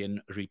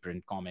Indian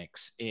reprint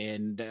comics,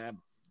 and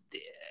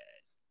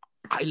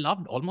I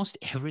loved almost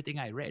everything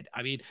I read.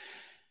 I mean,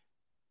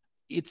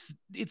 it's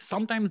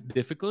sometimes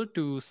difficult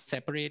to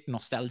separate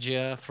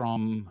nostalgia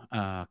from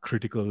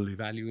critical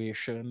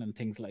evaluation and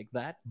things like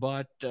that.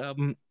 But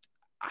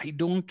I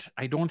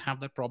don't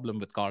have that problem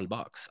with Karl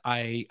Barks.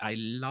 I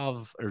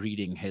love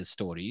reading his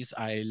stories.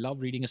 I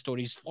love reading his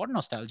stories for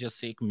nostalgia's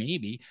sake,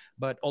 maybe,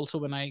 but also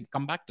when I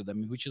come back to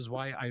them, which is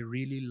why I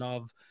really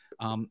love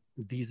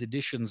these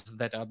editions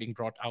that are being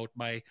brought out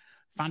by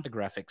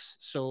Fantagraphics.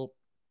 So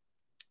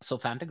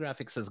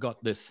Fantagraphics has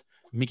got this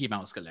Mickey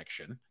Mouse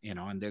collection,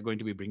 and they're going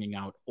to be bringing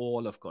out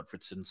all of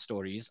Gotfredson's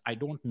stories. I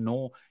don't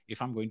know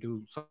if I'm going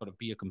to sort of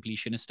be a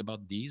completionist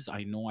about these.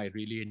 I know I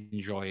really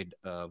enjoyed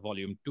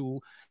Volume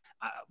 2,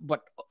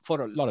 but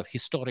for a lot of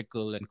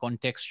historical and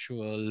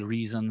contextual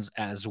reasons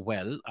as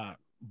well.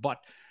 But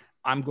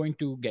I'm going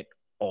to get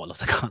all of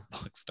the Karl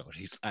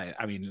stories.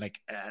 I mean,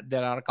 like,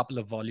 there are a couple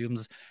of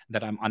volumes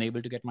that I'm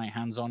unable to get my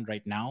hands on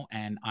right now,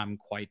 and I'm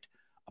quite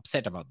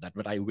upset about that,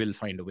 but I will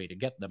find a way to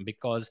get them,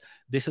 because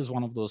this is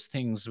one of those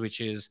things which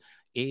is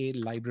a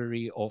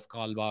library of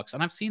Karl Barks.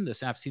 And I've seen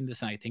this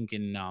I think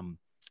in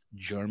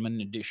German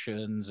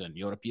editions and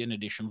European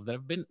editions. There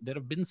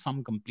have been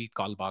some complete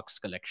Karl Barks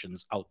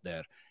collections out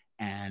there,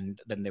 and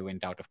then they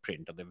went out of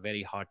print, or they're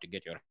very hard to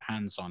get your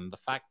hands on. The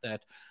fact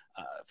that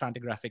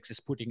Fantagraphics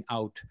is putting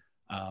out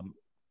um,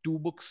 2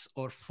 books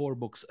or 4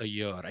 books a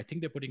year. I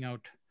think they're putting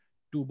out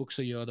 2 books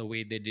a year, the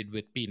way they did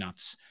with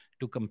Peanuts,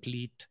 to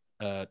complete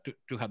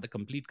to have the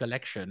complete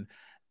collection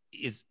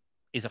is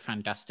is a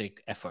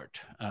fantastic effort.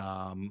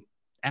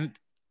 And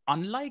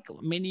unlike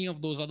many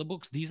of those other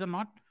books, these are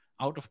not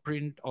out of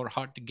print or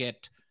hard to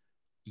get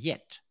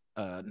yet.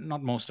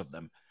 Not most of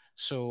them.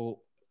 So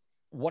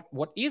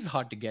what is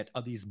hard to get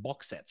are these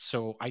box sets.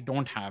 So I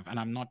don't have, and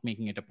I'm not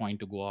making it a point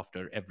to go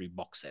after every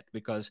box set,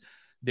 because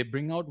they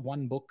bring out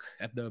one book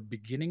at the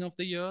beginning of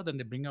the year, then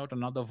they bring out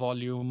another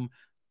volume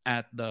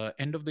at the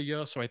end of the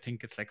year. So I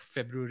think it's like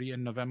February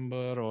and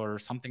November or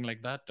something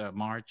like that,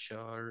 March,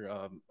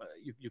 or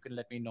you can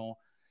let me know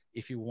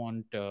if you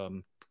want.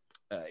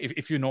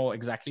 If you know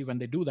exactly when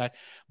they do that.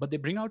 But they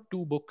bring out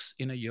 2 books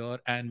in a year,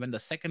 and when the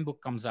second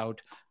book comes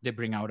out, they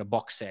bring out a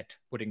box set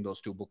putting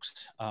those 2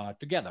 books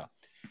together.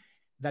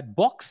 That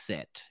box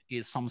set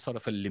is some sort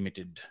of a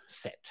limited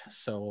set.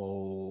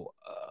 So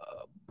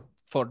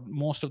for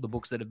most of the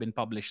books that have been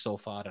published so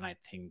far, and I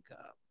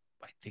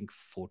think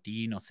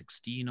 14 or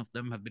 16 of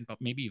them have been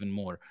maybe even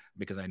more,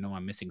 because I know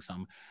I'm missing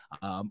some.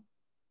 um,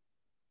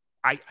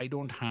 I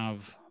don't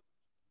have,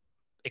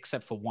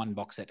 except for one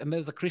box set, and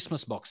there's a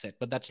Christmas box set,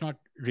 but that's a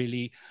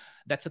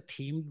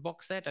themed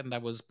box set, and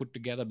that was put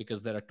together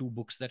because there are 2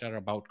 books that are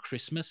about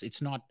Christmas.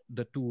 It's not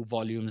the 2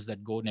 volumes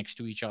that go next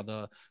to each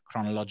other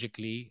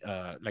chronologically,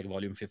 like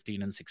volume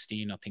 15 and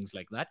 16 or things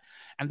like that.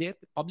 And they're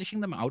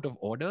publishing them out of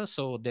order,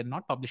 so they're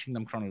not publishing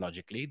them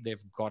chronologically.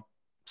 They've got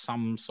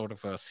some sort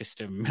of a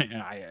system.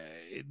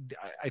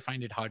 I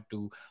find it hard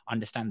to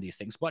understand these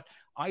things, but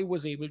I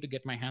was able to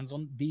get my hands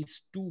on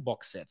these 2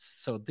 box sets.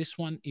 So this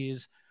one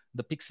is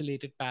The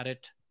Pixelated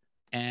Parrot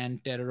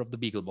and Terror of the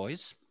Beagle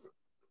Boys,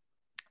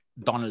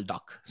 Donald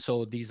Duck.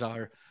 So these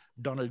are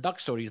Donald Duck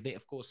stories. They,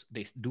 of course,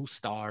 they do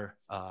star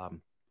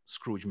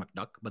Scrooge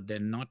McDuck, but they're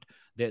not.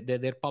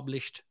 They're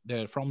published.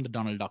 They're from the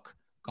Donald Duck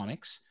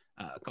comics.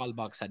 Karl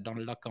Barks had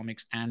Donald Duck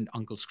comics and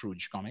Uncle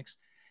Scrooge comics,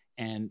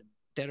 and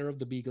Terror of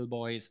the Beagle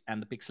Boys and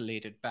The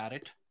Pixelated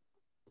Parrot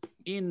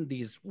in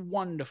these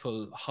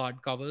wonderful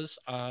hardcovers.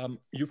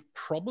 You've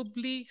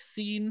probably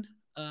seen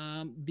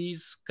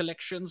these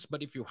collections,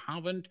 but if you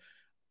haven't,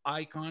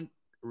 I can't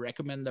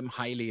recommend them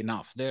highly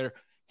enough. They're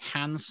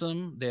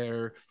handsome,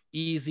 they're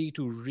easy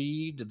to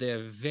read,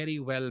 they're very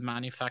well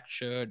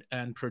manufactured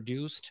and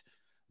produced.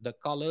 The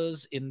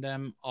colors in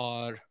them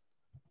are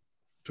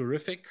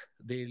terrific.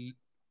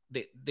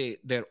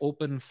 They're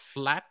open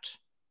flat,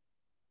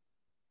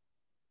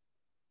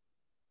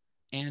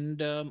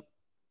 and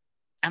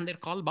and they're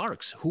Karl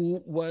Barks,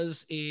 who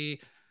was a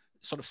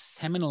sort of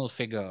seminal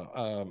figure.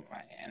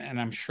 And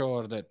I'm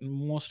sure that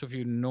most of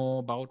you know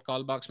about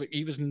Karl Barks, but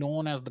he was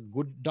known as the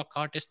good duck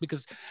artist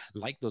because,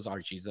 like those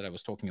Archies that I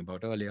was talking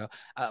about earlier,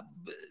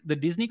 the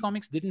Disney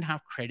comics didn't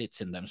have credits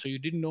in them. So you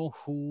didn't know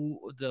who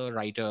the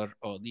writer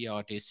or the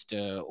artist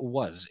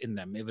was in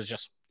them. It was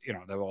just,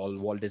 they were all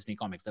Walt Disney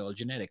comics, they're all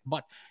generic.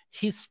 But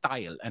his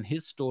style and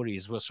his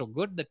stories were so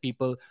good that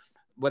people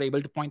were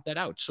able to point that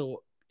out.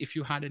 So if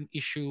you had an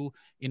issue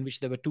in which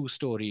there were two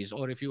stories,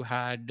 or if you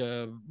had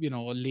a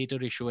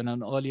later issue and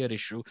an earlier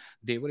issue,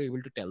 they were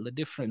able to tell the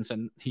difference.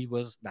 And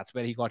that's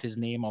where he got his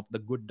name of the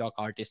good dog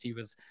artist. He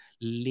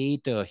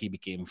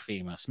became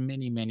famous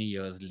many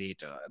years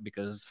later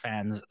because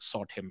fans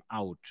sought him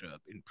out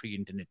in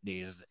pre-internet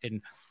days.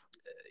 And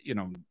you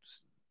know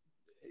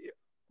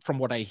from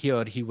what I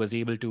hear, he was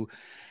able to,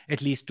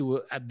 at least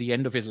to at the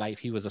end of his life,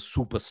 he was a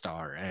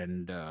superstar,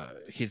 and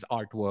his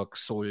artwork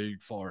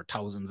sold for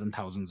thousands and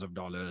thousands of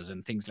dollars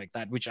and things like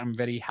that, which I'm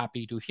very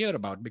happy to hear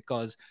about,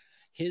 because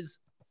his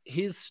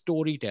his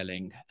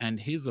storytelling and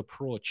his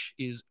approach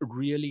is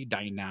really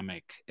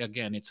dynamic.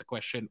 Again, it's a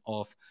question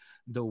of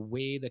the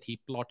way that he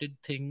plotted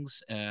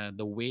things,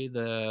 the way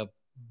the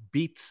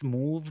beats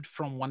moved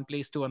from one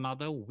place to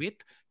another with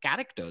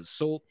characters.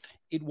 So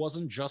it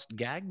wasn't just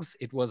gags,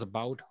 it was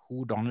about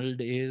who Donald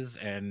is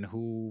and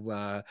who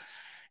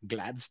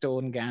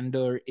Gladstone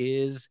Gander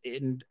is.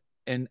 And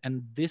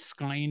this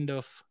kind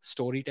of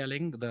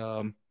storytelling,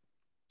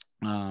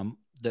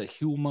 the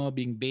humor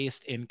being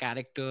based in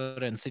character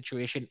and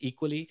situation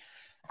equally,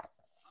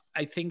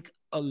 I think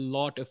a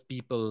lot of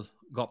people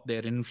got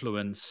their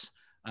influence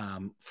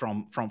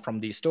from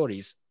these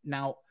stories.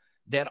 Now,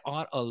 there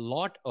are a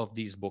lot of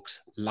these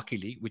books,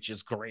 luckily, which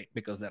is great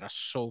because there are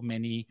so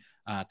many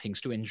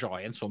things to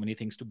enjoy and so many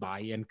things to buy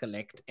and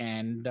collect.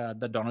 And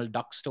the Donald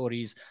Duck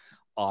stories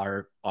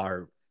are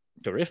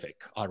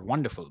terrific, are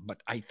wonderful.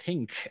 But I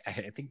think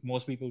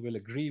most people will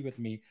agree with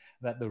me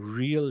that the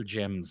real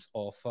gems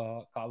of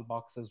Karl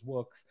Barks's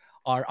works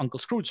are Uncle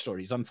Scrooge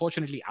stories.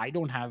 Unfortunately, I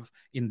don't have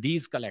in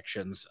these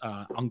collections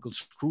Uncle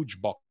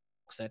Scrooge box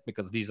set,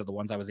 because these are the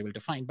ones I was able to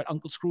find. But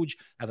Uncle Scrooge,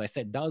 as I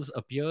said, does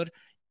appear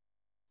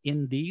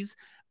in these.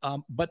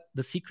 But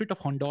The Secret of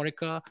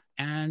Hondorica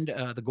and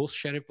The Ghost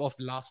Sheriff of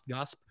Last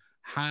Gasp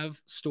have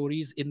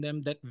stories in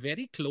them that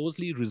very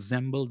closely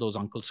resemble those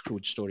Uncle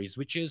Scrooge stories,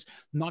 which is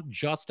not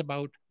just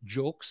about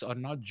jokes or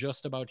not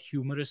just about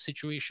humorous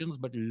situations,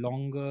 but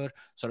longer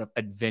sort of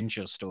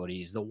adventure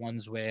stories, the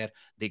ones where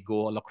they go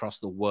all across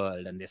the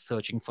world and they're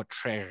searching for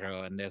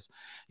treasure, and there's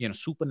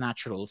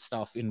supernatural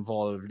stuff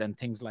involved and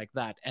things like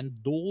that. And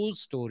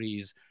those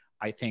stories,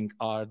 I think,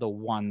 are the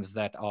ones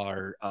that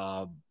are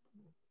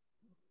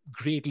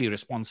greatly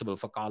responsible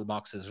for Karl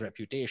Barks's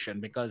reputation,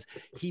 because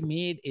he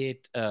made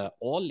it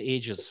all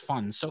ages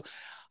fun. So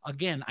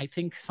again, I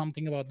think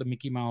something about the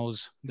Mickey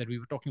Mouse that we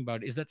were talking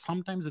about is that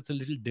sometimes it's a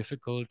little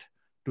difficult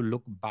to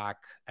look back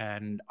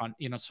and on,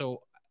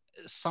 so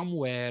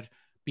somewhere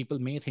people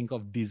may think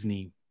of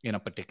Disney in a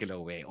particular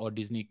way, or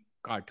Disney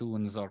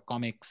cartoons or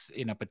comics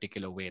in a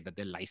particular way, that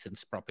they're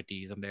licensed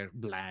properties and they're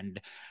bland.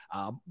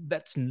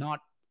 That's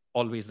not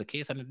always the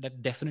case, and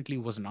that definitely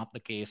was not the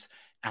case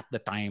at the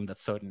time that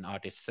certain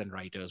artists and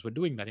writers were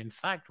doing that. In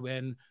fact,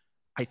 when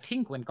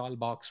Karl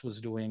Barks was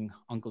doing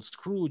Uncle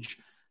Scrooge,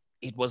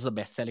 it was the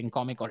best-selling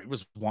comic, or it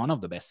was one of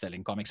the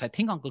best-selling comics. I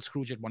think Uncle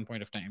Scrooge at one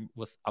point of time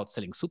was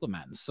outselling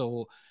Superman.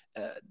 So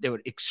they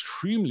were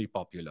extremely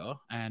popular,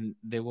 and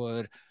they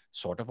were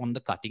sort of on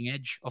the cutting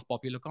edge of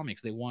popular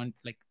comics. They weren't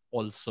like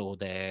also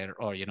there,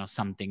 or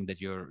something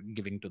that you're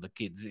giving to the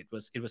kids. It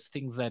was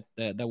things that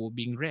were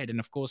being read. And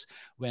of course,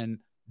 when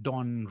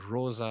Don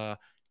Rosa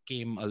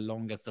came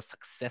along as the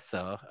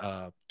successor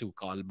to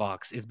Karl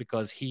Barks, is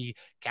because he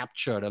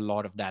captured a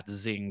lot of that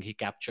zing. He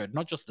captured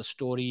not just the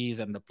stories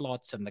and the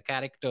plots and the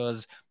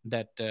characters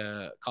that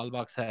Karl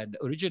Barks had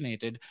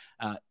originated,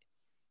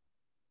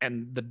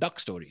 and the duck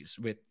stories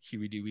with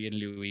Huey, Dewey, and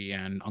Louie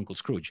and Uncle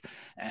Scrooge,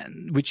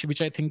 and which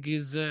I think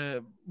is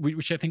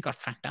which I think are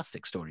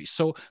fantastic stories.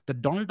 So the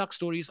Donald Duck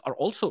stories are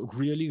also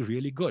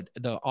really good.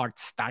 The art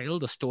style,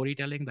 the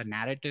storytelling, the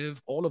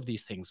narrative, all of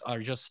these things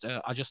are just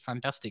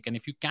fantastic. And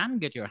if you can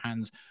get your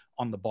hands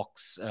on the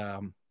box.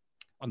 On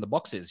the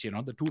boxes, the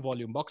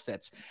 2-volume box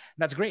sets,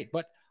 that's great.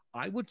 But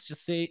I would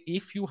just say,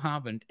 if you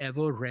haven't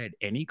ever read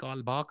any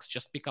Karl Barks,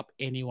 just pick up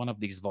any one of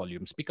these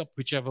volumes. Pick up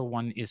whichever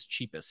one is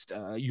cheapest.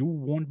 You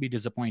won't be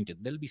disappointed.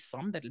 There'll be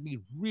some that'll be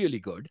really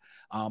good,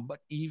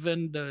 but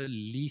even the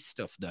least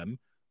of them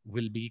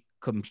will be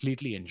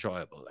completely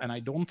enjoyable. And I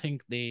don't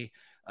think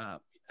uh,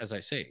 as I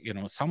say,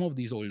 some of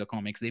these older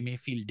comics, they may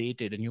feel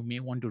dated, and you may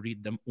want to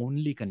read them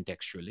only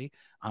contextually.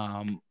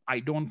 I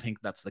don't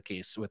think that's the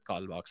case with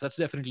Karl Barks. That's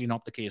definitely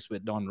not the case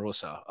with Don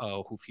Rosa,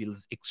 who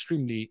feels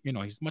extremely,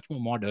 he's much more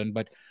modern.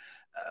 But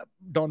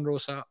Don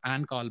Rosa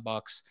and Karl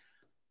Barks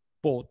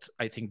both,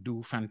 I think,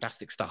 do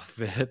fantastic stuff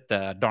with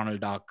Donald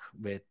Duck,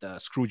 with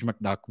Scrooge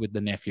McDuck, with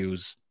the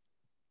nephews.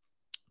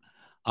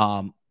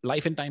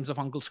 Life and Times of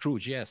Uncle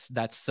Scrooge, yes,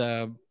 that's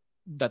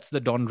that's the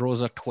Don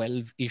Rosa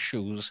 12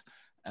 issues.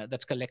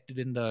 That's collected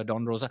in the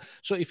Don Rosa.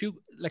 So if you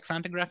like,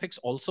 Fantagraphics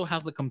also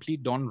has the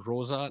complete Don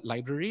Rosa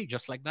library,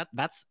 just like that.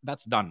 That's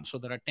done. So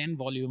there are 10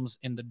 volumes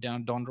in the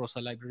Don Rosa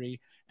library,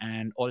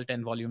 and all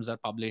 10 volumes are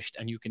published,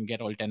 and you can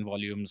get all 10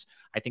 volumes.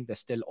 I think they're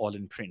still all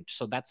in print.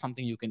 So that's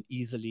something you can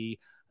easily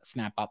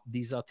snap up.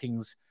 These are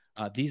things.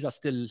 These are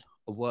still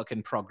a work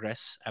in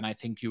progress, and I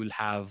think you'll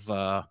have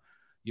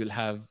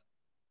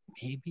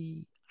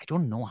maybe, I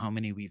don't know how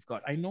many we've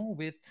got. I know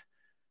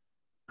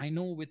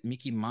with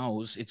Mickey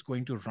Mouse, it's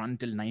going to run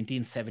till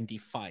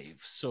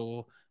 1975.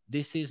 So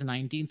this is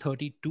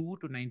 1932 to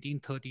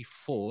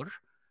 1934.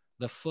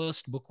 The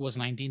first book was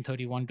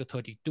 1931 to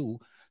 32.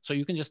 So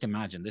you can just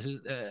imagine this is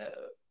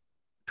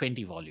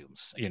 20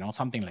 volumes,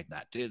 something like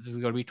that. There's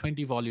going to be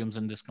 20 volumes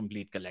in this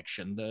complete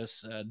collection.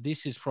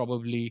 This is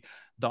probably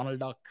Donald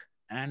Duck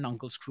and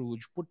Uncle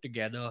Scrooge put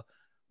together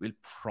will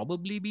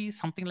probably be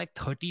something like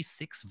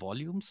 36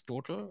 volumes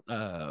total.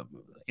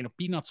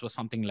 Peanuts was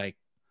something like,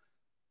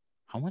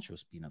 how much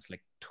was Peanuts?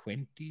 Like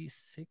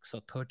 26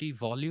 or 30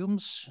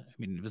 volumes. I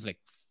mean, it was like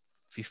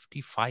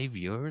 55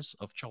 years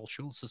of Charles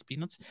Schulz's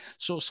Peanuts.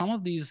 So some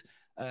of these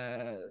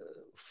uh,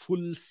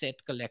 full set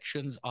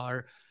collections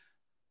are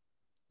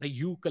like,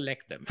 you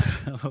collect them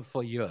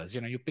for years.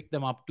 You pick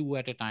them up two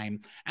at a time,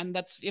 and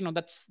that's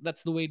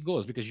the way it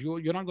goes, because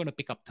you're not going to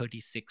pick up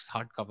 36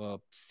 hardcover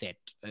set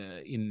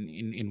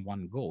in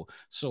one go.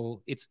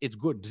 So it's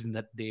good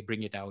that they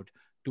bring it out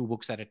two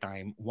books at a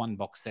time, one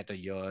box set a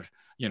year,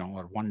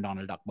 or one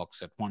Donald Duck box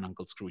set, one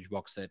Uncle Scrooge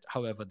box set,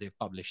 however they've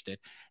published it.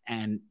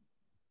 And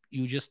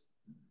you just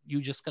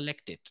you just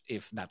collect it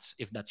if that's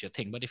your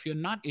thing. But if you're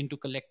not into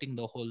collecting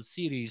the whole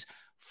series,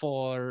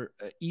 for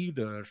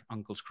either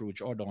Uncle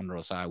Scrooge or Don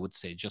Rosa, I would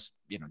say just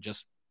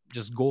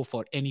go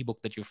for any book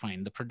that you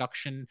find. The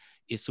production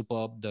is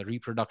superb, the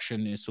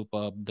reproduction is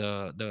superb,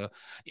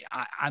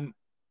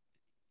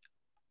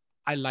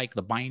 I like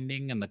the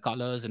binding and the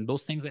colors, and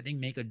those things I think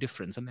make a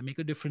difference. And they make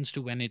a difference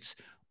too when it's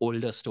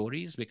older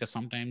stories, because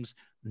sometimes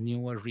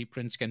newer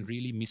reprints can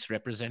really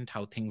misrepresent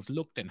how things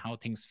looked and how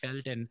things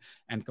felt, and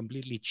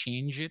completely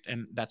change it.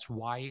 And that's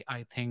why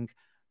I think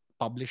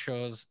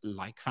publishers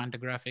like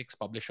Fantagraphics,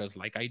 publishers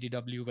like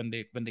IDW, when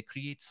they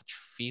create such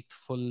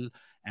faithful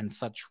and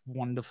such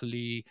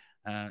wonderfully,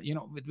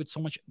 with so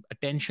much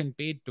attention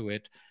paid to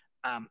it,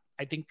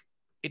 I think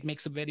it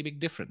makes a very big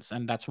difference.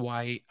 And that's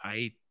why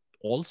I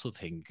also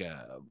think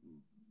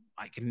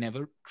I can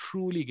never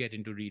truly get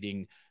into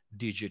reading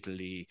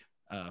digitally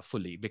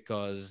fully,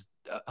 because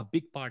a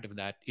big part of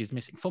that is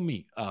missing for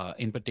me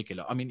in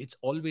particular. I mean, it's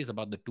always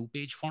about the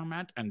two-page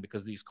format, and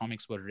because these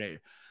comics were rare,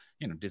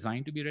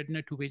 designed to be read in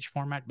a two-page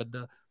format, but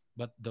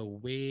the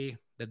way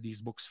that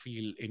these books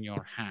feel in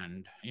your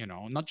hand,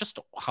 not just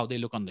how they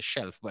look on the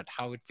shelf, but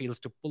how it feels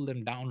to pull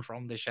them down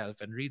from the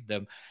shelf and read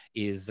them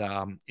is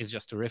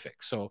just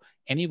terrific. So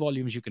any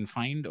volumes you can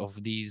find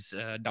of these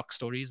duck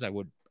stories, I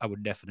would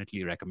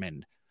definitely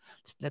recommend.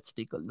 Let's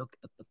take a look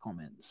at the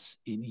comments.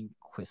 Any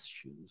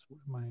questions? What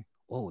am I?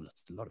 Oh,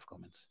 that's a lot of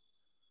comments.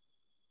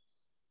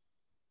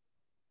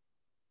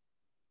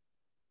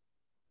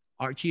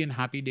 Archie and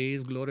Happy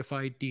Days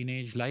glorified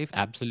teenage life.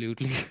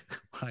 Absolutely.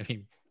 I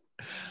mean,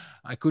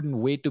 I couldn't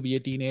wait to be a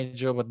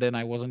teenager, but then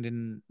I wasn't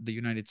in the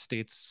United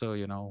States. So,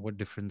 what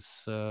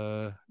difference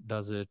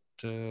does it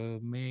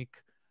make?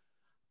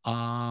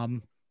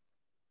 Um,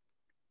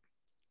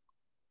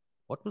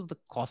 what was the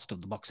cost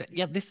of the box set?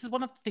 Yeah, this is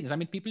one of the things. I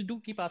mean, people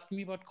do keep asking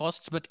me about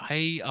costs, but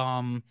I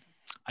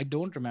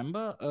don't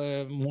remember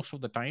most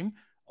of the time,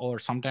 or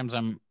sometimes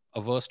I'm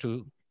averse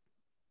to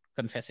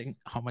confessing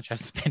how much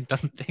I've spent on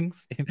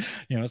things,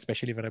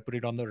 especially when I put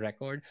it on the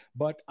record.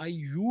 But I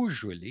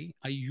usually,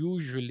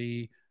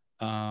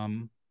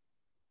 um,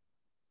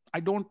 I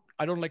don't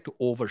like to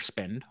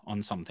overspend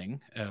on something.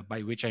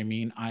 By which I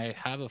mean I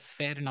have a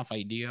fair enough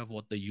idea of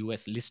what the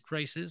U.S. list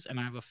price is, and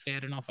I have a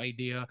fair enough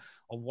idea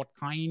of what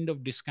kind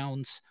of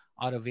discounts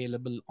are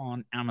available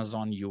on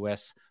Amazon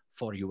US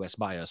for US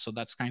buyers. So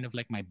that's kind of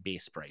like my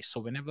base price.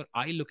 So whenever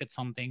I look at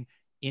something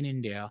in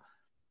India,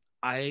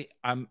 I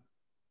am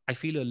I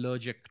feel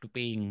allergic to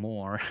paying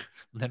more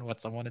than what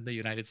someone in the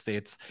United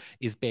States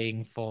is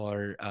paying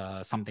for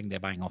something they're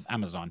buying off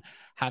Amazon.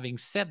 Having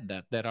said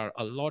that, there are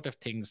a lot of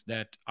things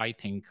that I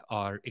think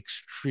are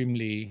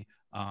extremely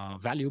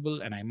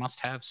valuable and I must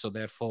have. So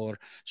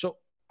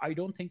I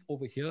don't think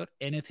over here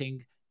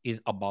anything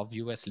is above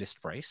US list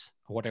price,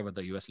 whatever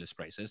the US list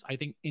price is. I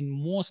think in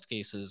most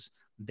cases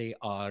they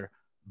are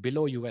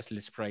below US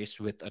list price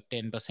with a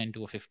 10%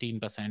 to a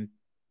 15%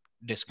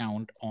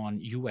 discount on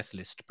US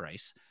list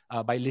price.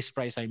 By list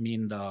price, I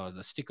mean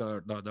the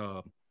sticker,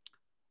 the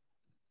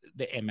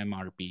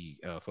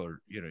MMRP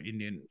for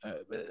Indian.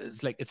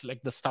 It's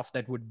like the stuff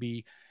that would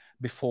be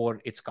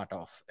before it's cut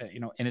off.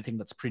 Anything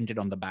that's printed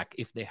on the back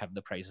if they have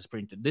the prices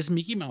printed. This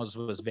Mickey Mouse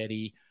was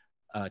very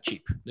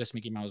cheap. This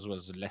Mickey Mouse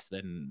was less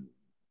than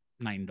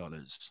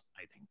 $9,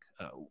 I think.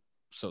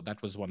 So that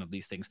was one of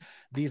these things.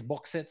 These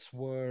box sets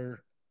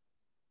were,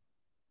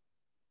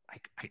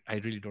 I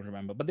really don't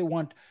remember, but they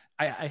weren't.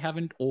 I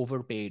haven't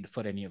overpaid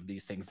for any of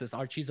these things. This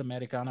Archie's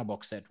Americana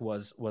box set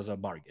was a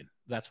bargain.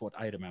 That's what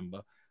I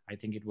remember. I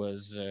think it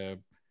was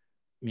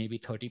maybe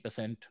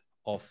 30%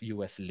 of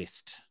US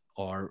list,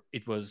 or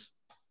it was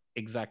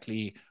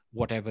exactly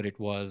whatever it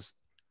was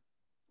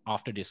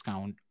after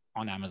discount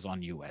on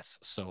Amazon US.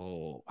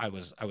 So I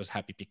was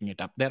happy picking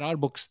it up. There are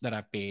books that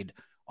I've paid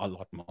a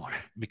lot more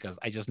because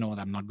I just know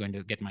that I'm not going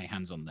to get my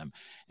hands on them.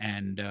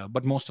 And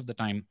but most of the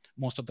time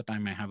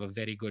I have a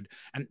very good,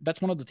 and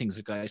that's one of the things,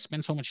 because I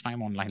spend so much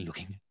time online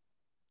looking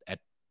at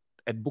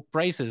at book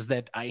prices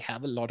that I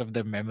have a lot of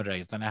them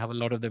memorized and I have a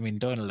lot of them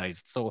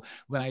internalized. So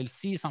when I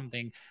see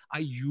something, I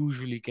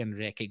usually can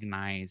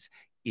recognize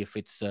if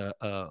it's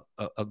a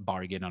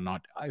bargain or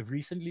not. I've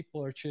recently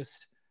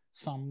purchased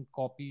some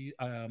copy.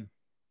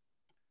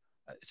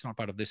 It's not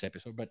part of this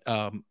episode, but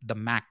the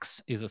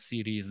Max is a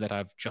series that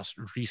I've just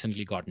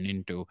recently gotten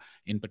into,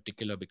 in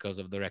particular because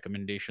of the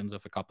recommendations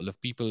of a couple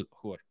of people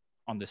who are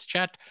on this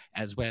chat,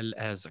 as well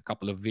as a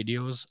couple of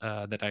videos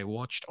that I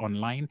watched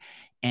online.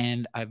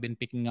 And I've been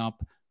picking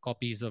up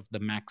copies of the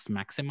Max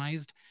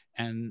Maximized,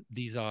 and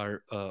these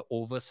are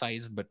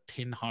oversized but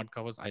thin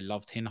hardcovers. I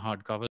love thin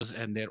hardcovers,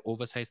 and they're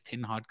oversized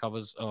thin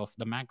hardcovers of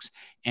the Max.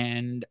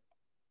 And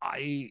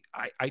I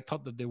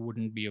thought that they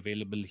wouldn't be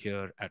available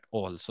here at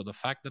all. So the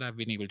fact that I've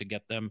been able to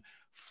get them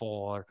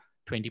for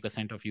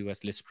 20% of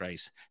US list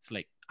price, it's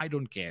like, I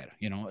don't care.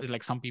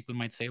 Like some people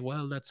might say,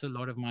 well, that's a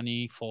lot of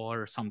money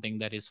for something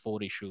that is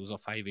 4 issues or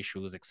 5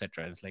 issues,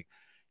 etc. It's like,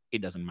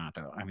 it doesn't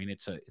matter. I mean,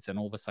 it's an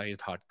oversized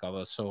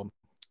hardcover. So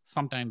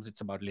sometimes it's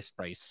about list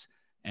price.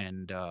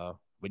 And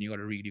when you got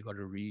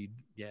to read.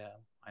 Yeah,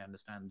 I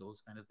understand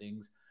those kind of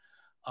things.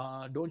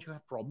 Don't you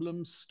have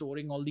problems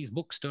storing all these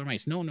books,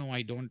 termites? No, no,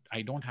 I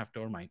don't have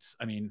termites.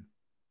 I mean,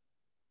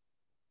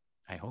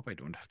 I hope I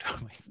don't have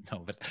termites.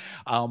 No, but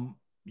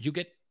you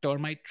get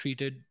termite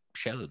treated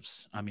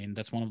shelves. I mean,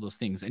 that's one of those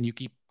things, and you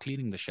keep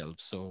cleaning the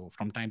shelves. So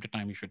from time to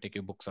time, you should take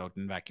your books out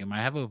and vacuum.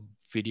 I have a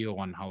video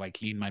on how I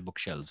clean my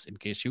bookshelves in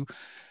case you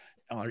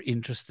are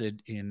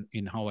interested in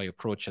how I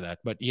approach that.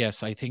 But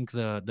yes, I think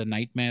the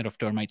nightmare of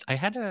termites. I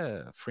had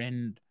a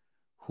friend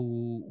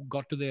who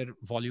got to their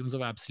volumes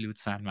of Absolute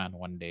Sandman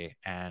one day,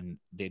 and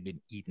they'd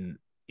been eaten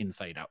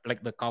inside out.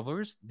 Like the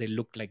covers, they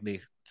looked like they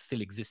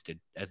still existed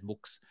as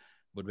books,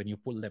 but when you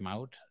pull them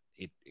out,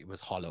 it was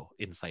hollow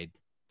inside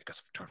because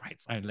of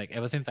termites. And like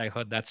ever since I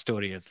heard that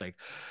story, it's like,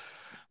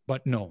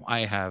 but no,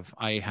 I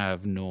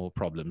have no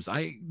problems.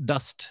 I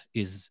dust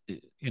is,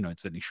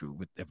 it's an issue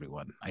with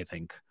everyone, I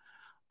think.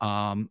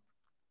 um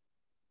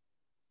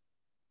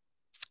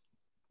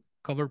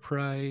Cover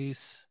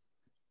price,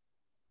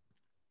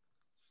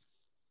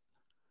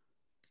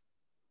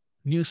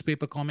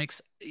 newspaper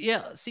comics.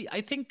 Yeah, see,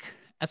 I think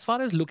as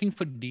far as looking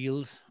for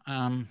deals,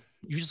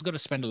 you just got to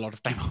spend a lot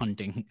of time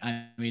hunting.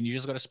 I mean, you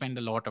just got to spend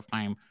a lot of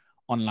time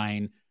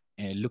online,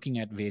 looking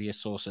at various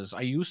sources.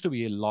 I used to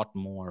be a lot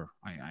more.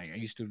 I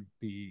used to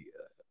be.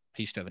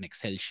 I used to have an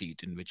Excel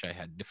sheet in which I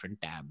had different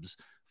tabs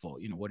for,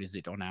 what is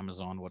it on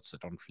Amazon, what's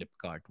it on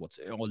Flipkart, what's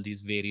all these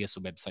various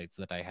websites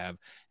that I have,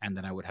 and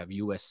then I would have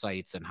US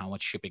sites and how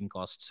much shipping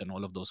costs and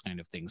all of those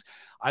kind of things.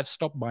 I've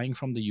stopped buying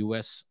from the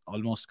US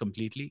almost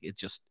completely.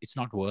 It's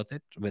not worth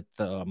it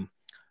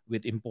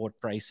with import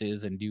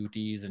prices and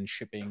duties and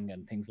shipping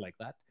and things like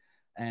that.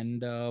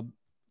 And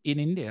in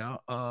India,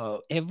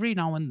 every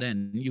now and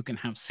then you can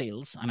have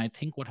sales, and I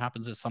think what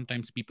happens is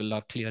sometimes people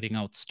are clearing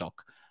out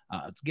stock.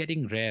 It's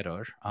getting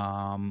rarer,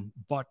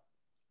 but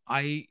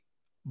I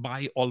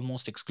buy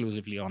almost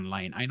exclusively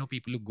online. I know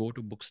people who go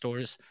to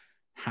bookstores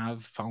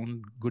have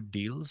found good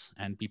deals,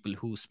 and people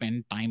who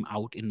spend time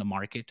out in the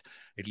market,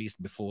 at least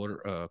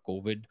before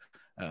COVID,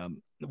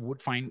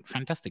 would find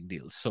fantastic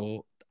deals.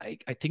 So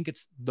I think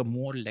it's the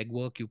more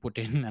legwork you put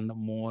in and the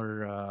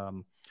more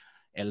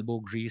elbow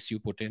grease you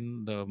put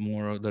in, the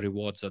more the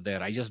rewards are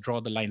there. I just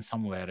draw the line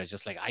somewhere. It's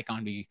just like, I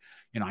can't be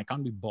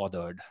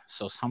bothered.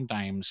 So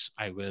sometimes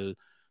I will,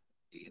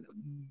 you know,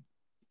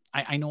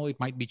 I know it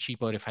might be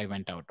cheaper if I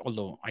went out,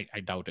 although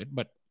I doubt it,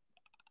 but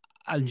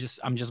I'm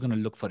just gonna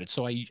look for it.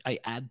 So I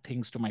add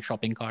things to my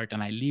shopping cart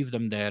and I leave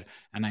them there,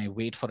 and I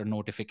wait for a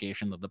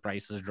notification that the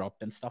price has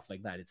dropped and stuff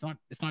like that. It's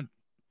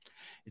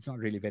not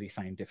really very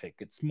scientific.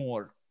 It's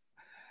more,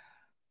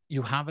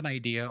 you have an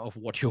idea of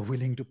what you're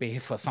willing to pay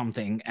for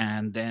something,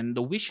 and then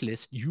the wish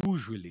list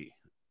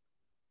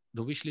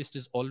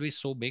is always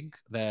so big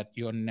that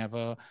you're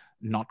never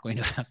not going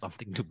to have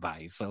something to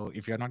buy. So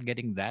if you're not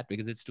getting that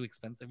because it's too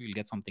expensive, you'll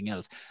get something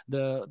else.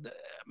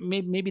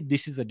 Maybe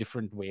this is a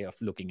different way of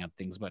looking at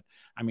things, but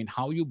I mean,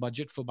 how you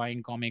budget for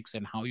buying comics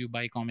and how you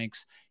buy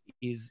comics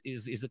is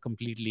a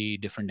completely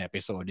different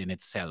episode in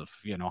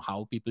itself.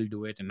 How people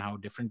do it and how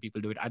different people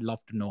do it. I'd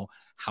love to know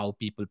how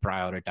people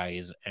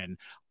prioritize. And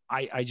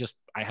I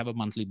have a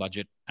monthly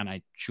budget, and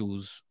I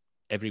choose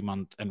every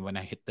month. And when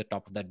I hit the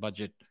top of the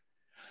budget,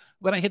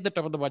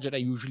 I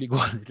usually go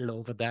a little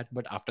over that.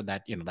 But after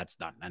that, that's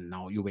done. And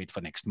now you wait for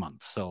next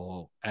month.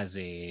 So as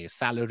a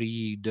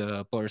salaried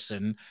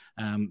person,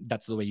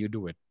 that's the way you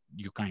do it.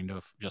 You kind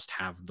of just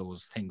have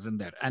those things in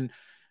there. And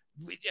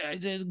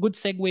It's a good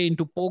segue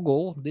into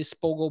Pogo. This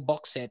Pogo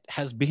box set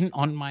has been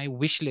on my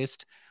wish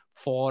list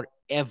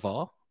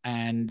forever,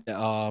 and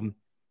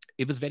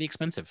it was very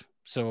expensive.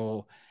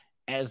 So,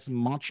 as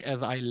much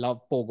as I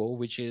love Pogo,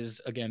 which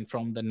is again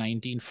from the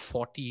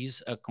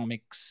 1940s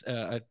comics,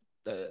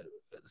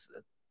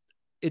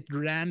 it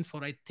ran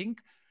for, I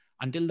think,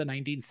 until the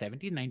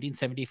 1970s,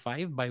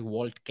 1975 by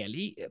Walt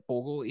Kelly.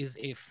 Pogo is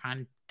a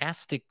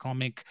fantastic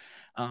comic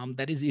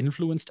that has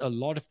influenced a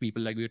lot of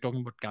people. Like we were talking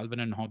about Calvin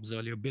and Hobbes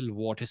earlier. Bill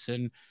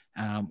Watterson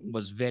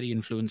was very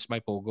influenced by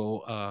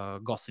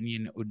Pogo. Goscinny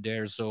and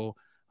Uderzo,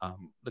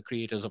 the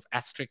creators of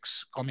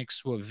Asterix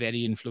comics, were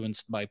very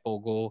influenced by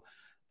Pogo.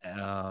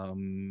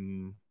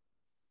 Um,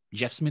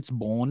 Jeff Smith's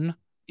Bone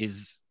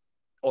is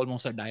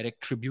almost a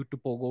direct tribute to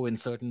Pogo in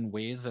certain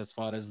ways, as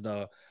far as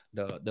the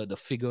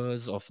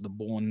figures of the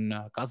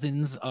Bone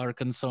cousins are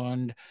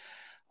concerned.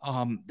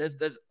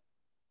 There's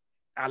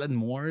Alan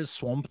Moore's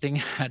Swamp Thing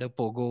had a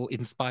Pogo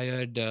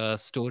inspired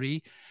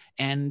story,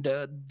 and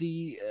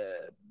the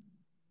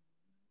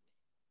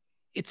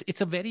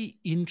it's a very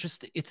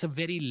interesting, it's a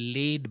very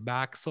laid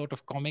back sort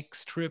of comic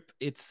strip.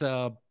 It's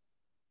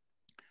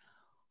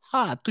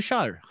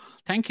Tushar,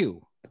 thank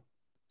you,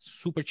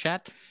 super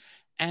chat.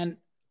 And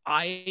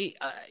I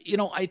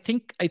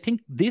think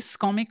this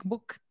comic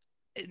book,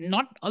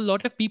 not a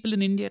lot of people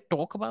in India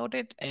talk about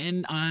it,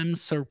 and I'm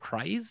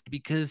surprised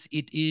because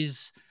it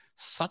is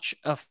such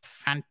a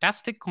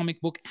fantastic comic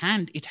book,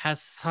 and it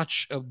has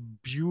such a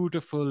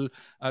beautiful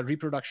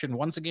reproduction,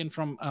 once again,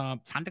 from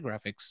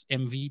Fantagraphics,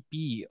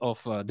 MVP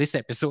of this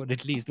episode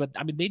at least. But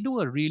I mean, they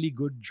do a really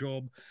good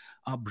job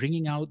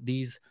bringing out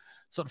these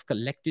sort of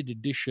collected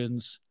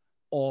editions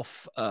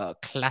of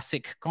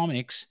classic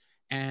comics,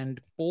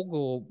 and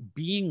Pogo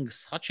being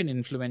such an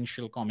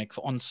influential comic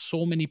on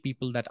so many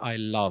people that I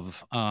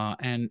love,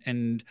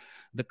 and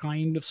the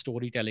kind of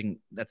storytelling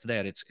that's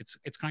there, it's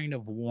kind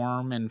of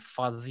warm and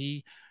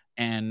fuzzy,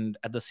 and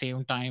at the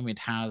same time it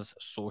has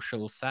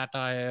social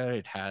satire,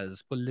 it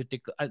has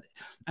political,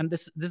 and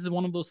this is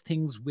one of those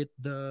things with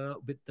the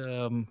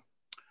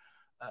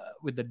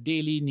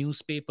daily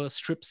newspaper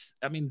strips.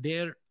 I mean,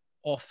 they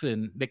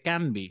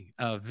can be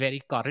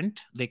very current.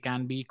 They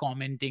can be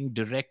commenting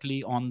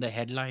directly on the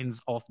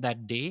headlines of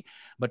that day.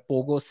 But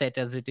Pogo, set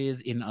as it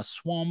is in a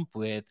swamp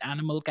with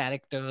animal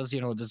characters,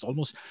 there's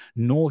almost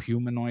no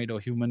humanoid or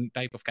human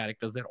type of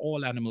characters. They're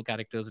all animal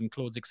characters in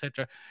clothes,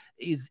 etc.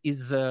 Is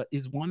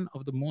one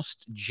of the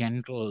most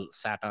gentle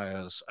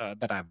satires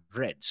that I've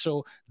read.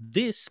 So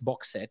this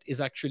box set is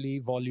actually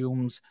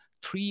volumes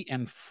 3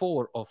 and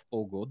 4 of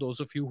Pogo. Those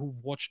of you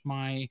who've watched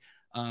my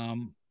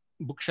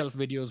bookshelf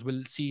videos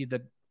will see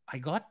that I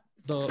got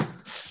the.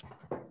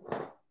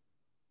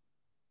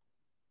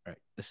 Right,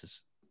 this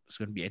is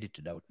going to be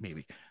edited out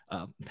maybe.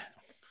 Um,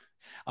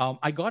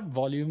 I got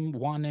volume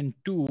 1 and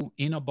 2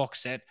 in a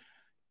box set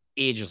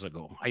ages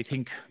ago. I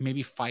think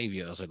maybe 5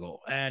 years ago,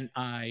 and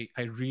I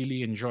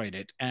really enjoyed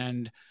it.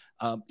 And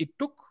it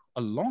took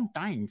a long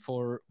time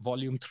for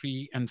volume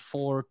 3 and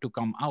 4 to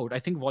come out. I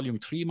think volume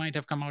 3 might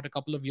have come out a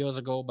couple of years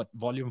ago, but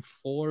volume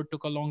 4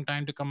 took a long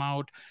time to come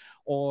out,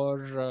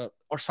 or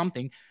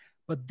something.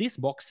 But this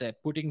box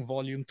set, putting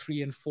volume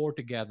 3 and 4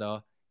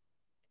 together,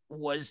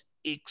 was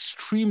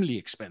extremely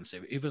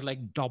expensive. It was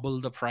like double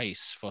the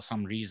price for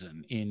some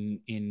reason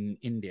in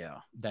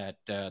India that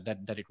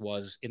it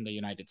was in the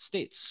United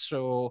States.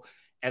 So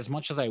as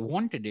much as I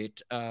wanted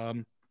it,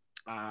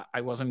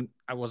 I wasn't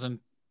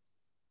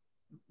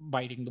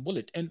biting the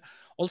bullet. And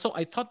also,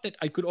 I thought that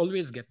I could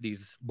always get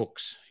these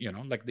books,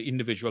 like the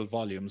individual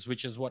volumes,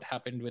 which is what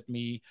happened with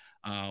me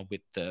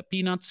with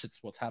Peanuts. It's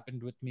what's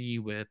happened with me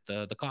with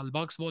the Karl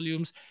Barks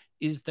volumes.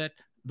 Is that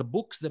the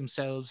books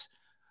themselves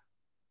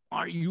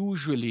are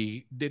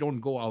usually, they don't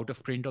go out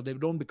of print, or they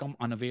don't become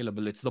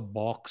unavailable. It's the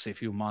box. If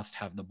you must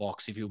have the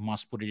box, if you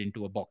must put it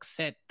into a box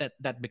set,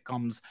 that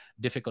becomes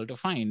difficult to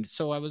find.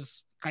 So I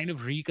was kind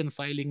of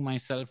reconciling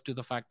myself to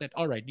the fact that,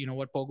 all right, you know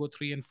what, Pogo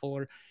 3 and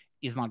 4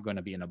 is not going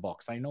to be in a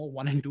box. I know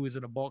 1 and 2 is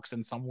in a box,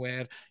 and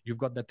somewhere you've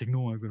got that thing,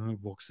 no, I'm going to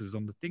have boxes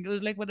on the thing. It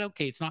was like, but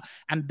okay, it's not.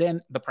 And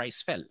then the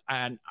price fell,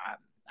 and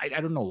I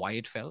don't know why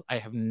it fell. I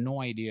have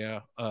no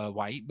idea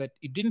why, but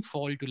it didn't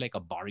fall to like a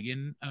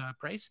bargain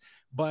price.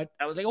 But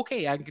I was like,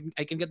 okay, I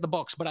can get the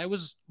box. But I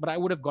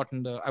would have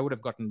gotten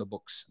the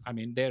books. I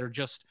mean, they're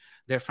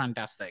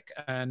fantastic,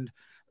 and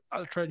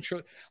I'll try and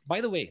show.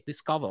 By the way,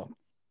 these covers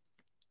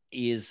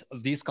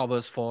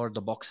for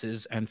the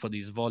boxes and for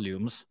these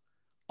volumes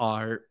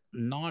are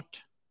not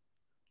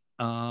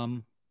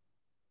um,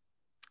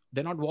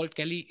 they're not Walt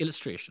Kelly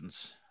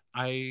illustrations.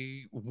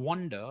 I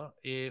wonder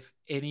if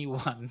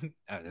anyone.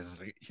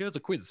 Here's a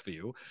quiz for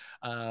you.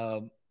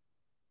 Um,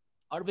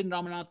 Arvind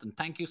Ramanathan,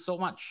 thank you so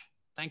much.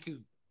 Thank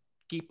you.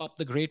 Keep up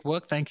the great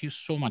work. Thank you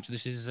so much.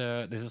 This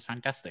is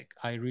fantastic.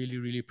 I really,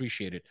 really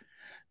appreciate it.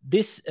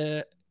 This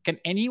Can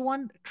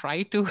anyone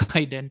try to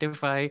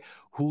identify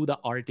who the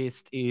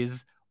artist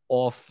is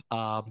of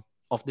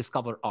this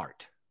cover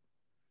art?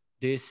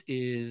 This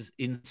is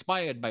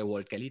inspired by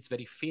Walt Kelly. It's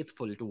very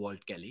faithful to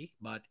Walt Kelly,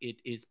 but it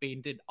is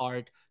painted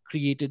art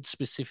created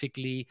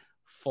specifically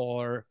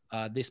for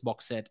this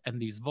box set and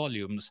these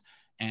volumes,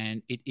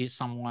 and it is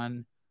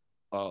someone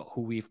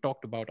who we've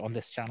talked about on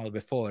this channel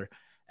before.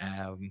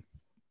 Um,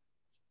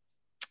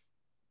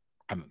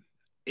 I'm,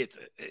 it's,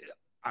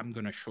 I'm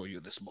going to show you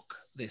this book.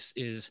 This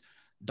is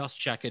Dust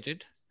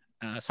Jacketed.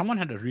 Someone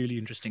had a really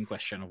interesting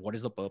question of what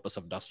is the purpose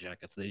of dust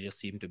jackets. They just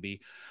seem to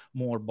be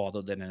more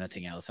bothered than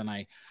anything else, and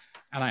I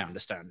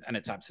understand, and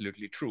it's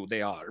absolutely true.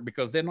 They are,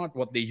 because they're not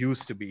what they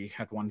used to be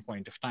at one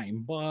point of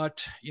time.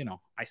 But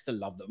I still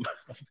love them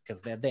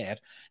because they're there.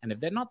 And if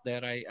they're not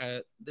there,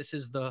 this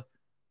is the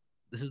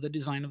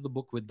design of the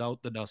book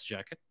without the dust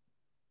jacket,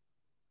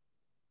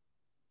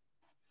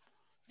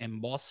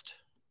 embossed.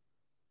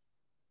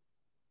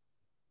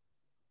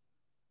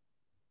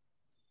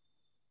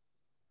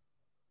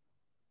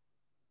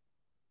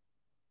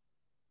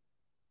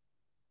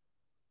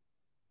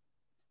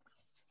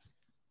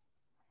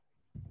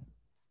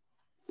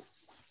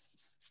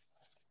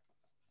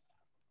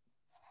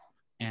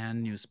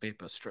 And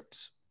newspaper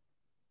strips.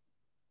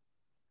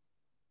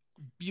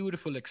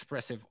 Beautiful,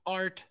 expressive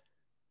art,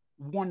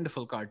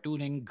 wonderful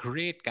cartooning,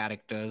 great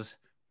characters,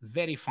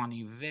 very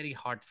funny, very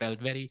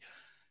heartfelt, very,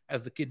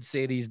 as the kids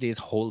say these days,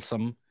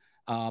 wholesome.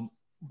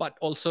 But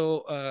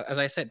also, as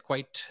I said,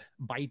 quite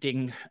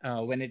biting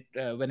when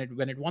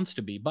it wants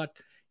to be, but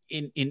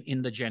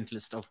in the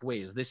gentlest of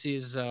ways. This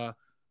is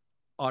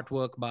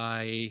artwork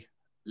by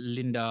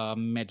Linda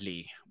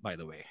Medley, by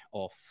the way,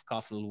 of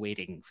Castle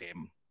Waiting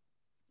fame.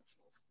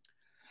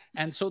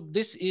 And so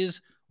this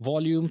is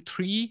volume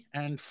 3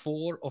 and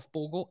 4 of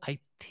Pogo. I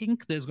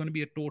think there's going to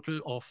be a total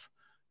of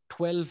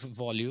 12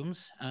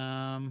 volumes.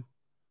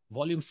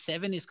 Volume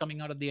 7 is coming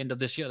out at the end of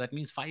this year. That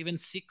means 5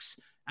 and 6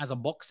 as a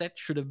box set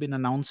should have been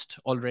announced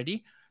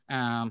already.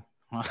 Um,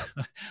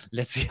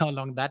 let's see how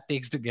long that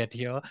takes to get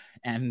here,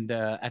 and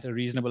at a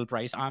reasonable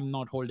price. I'm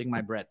not holding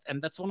my breath,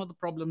 and that's one of the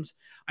problems,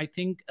 I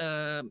think,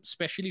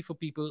 especially for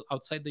people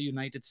outside the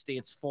United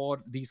States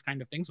for these kind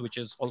of things, which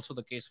is also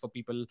the case for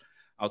people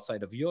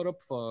outside of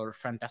Europe for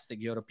fantastic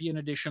European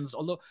editions.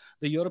 Although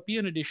the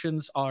European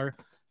editions are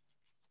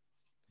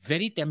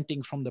very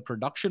tempting from the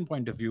production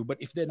point of view, but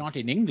if they're not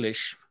in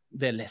English,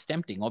 they're less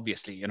tempting,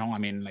 obviously. I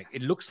mean, like,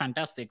 it looks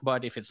fantastic,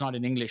 but if it's not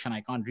in English and I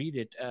can't read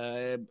it,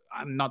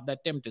 I'm not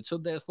that tempted. So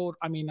therefore,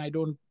 I mean, I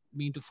don't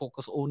mean to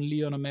focus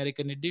only on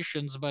American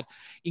editions, but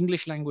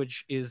English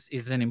language is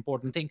an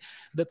important thing.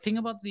 The thing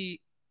about the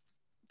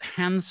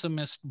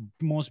handsomest,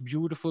 most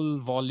beautiful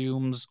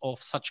volumes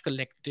of such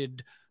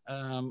collected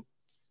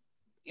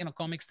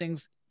comics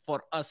things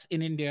for us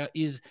in India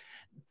is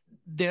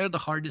they're the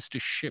hardest to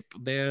ship.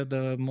 They're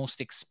the most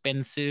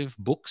expensive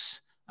books.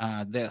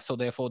 So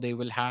therefore, they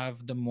will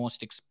have the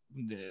most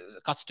the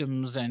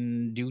customs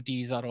and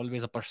duties are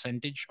always a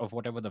percentage of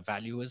whatever the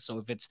value is. So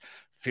if it's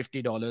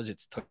 $50,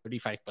 it's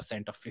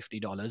 35% of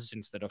 $50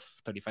 instead of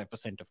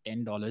 35% of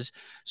 $10.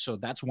 So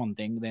that's one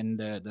thing. Then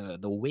the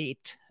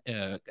weight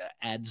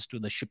adds to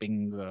the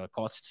shipping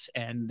costs,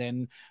 and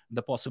then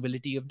the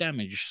possibility of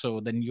damage. So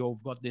then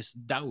you've got this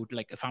doubt,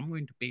 like, if I'm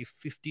going to pay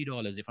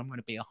 $50, if I'm going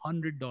to pay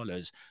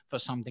 $100 for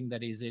something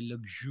that is a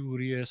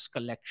luxurious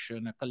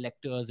collection, a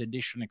collector's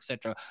edition,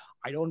 etc.,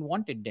 I don't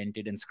want it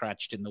dented and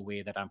scratched in the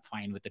way that I'm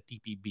fine with the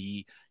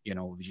TPB,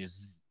 which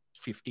is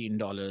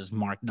 $15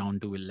 marked down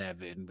to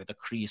 11 with a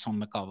crease on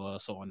the cover,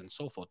 so on and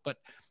so forth. But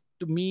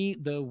to me,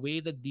 the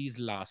way that these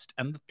last,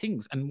 and the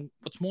things, and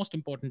what's most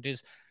important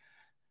is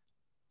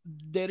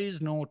there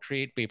is no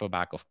trade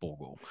paperback of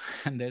Pogo,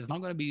 and there's not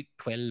going to be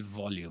 12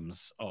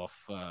 volumes of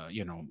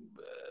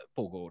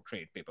Pogo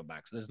trade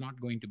paperbacks. There's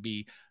not going to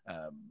be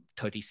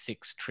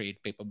 36 trade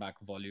paperback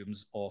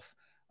volumes of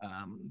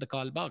the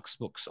Karl Barks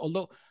books.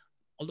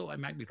 Although I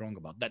might be wrong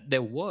about that.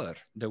 There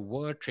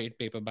were trade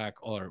paperback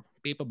or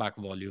paperback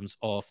volumes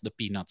of the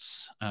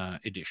Peanuts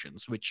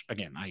editions, which,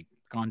 again, I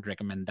can't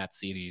recommend that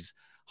series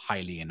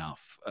highly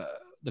enough.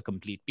 The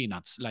complete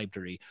Peanuts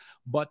library,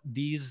 but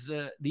these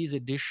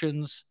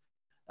editions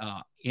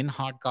in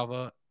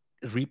hardcover,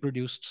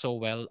 reproduced so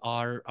well,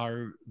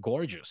 are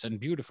gorgeous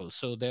and beautiful.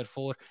 So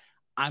therefore,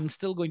 I'm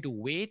still going to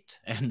wait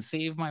and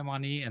save my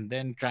money and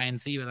then try and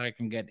see whether I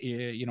can get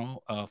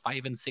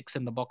 5 and 6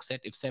 in the box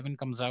set. If 7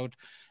 comes out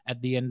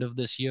at the end of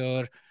this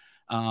year,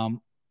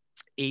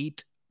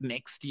 8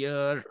 next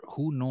year,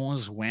 who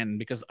knows when,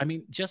 because I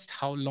mean, just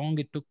how long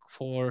it took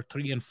for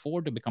 3 and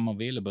 4 to become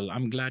available.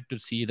 I'm glad to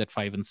see that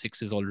 5 and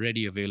 6 is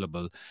already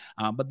available.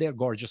 But they're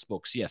gorgeous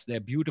books. Yes,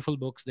 they're beautiful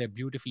books. They're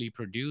beautifully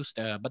produced.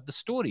 But the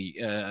story,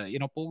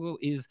 Pogo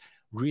is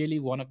really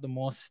one of the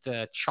most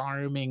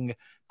charming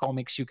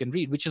comics you can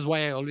read, which is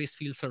why I always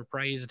feel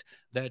surprised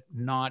that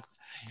not,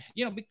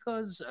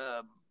 because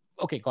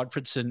okay,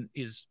 Gotfredson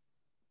is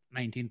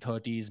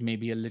 1930s,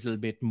 maybe a little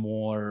bit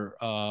more,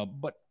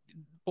 but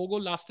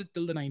Pogo lasted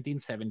till the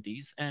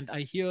 1970s, and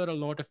I hear a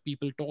lot of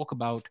people talk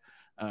about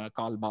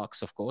Karl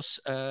Barks, of course.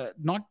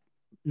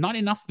 Not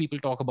enough people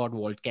talk about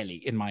Walt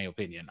Kelly, in my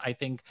opinion. I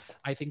think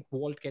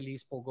Walt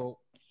Kelly's Pogo.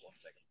 One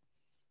second.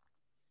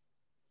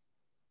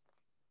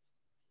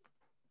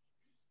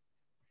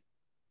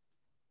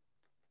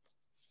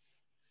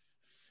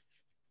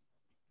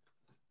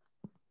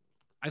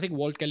 I think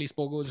Walt Kelly's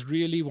Pogo is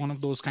really one of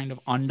those kind of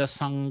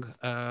undersung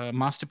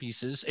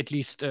masterpieces, at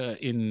least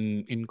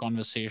in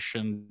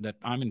conversation that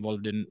I'm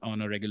involved in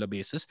on a regular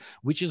basis.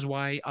 Which is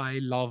why I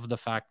love the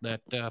fact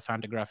that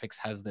Fantagraphics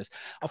has this.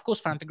 Of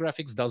course,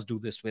 Fantagraphics does do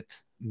this with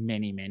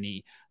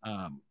many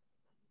um,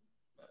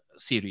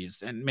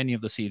 series, and many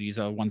of the series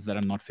are ones that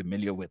I'm not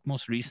familiar with.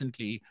 Most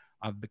recently,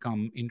 I've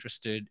become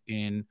interested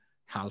in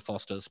Hal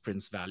Foster's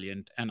Prince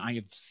Valiant, and I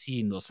have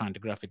seen those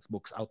Fantagraphics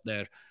books out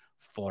there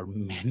for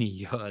many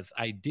years.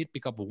 I did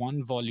pick up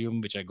one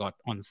volume which I got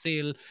on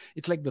sale.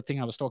 It's like the thing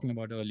I was talking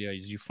about earlier: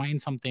 is you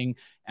find something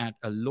at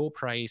a low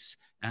price,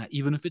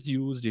 even if it's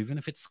used, even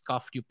if it's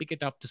scuffed, you pick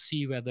it up to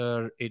see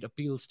whether it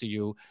appeals to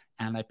you.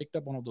 And I picked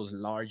up one of those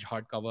large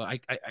hardcover.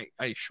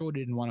 I showed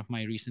it in one of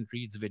my recent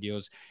reads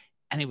videos,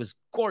 and it was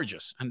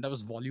gorgeous, and that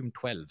was volume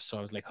 12. So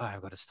I was like, oh,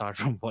 I've got to start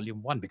from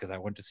volume 1 because I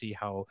want to see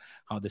how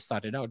this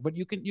started out. But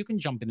you can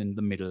jump in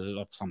the middle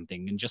of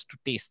something and just to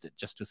taste it,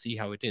 just to see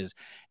how it is.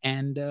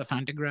 And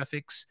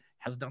Fantagraphics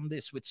has done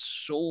this with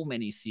so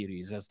many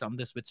series, has done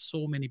this with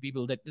so many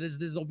people, that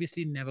this is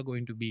obviously never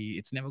going to be,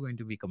 it's never going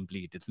to be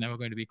complete, it's never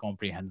going to be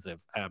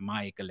comprehensive,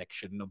 my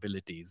collection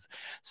abilities.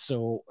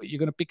 So you're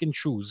going to pick and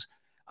choose.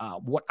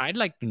 What I'd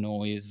like to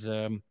know is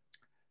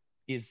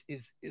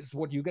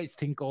what you guys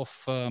think of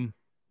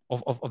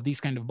these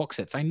kind of box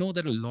sets. I know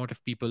that a lot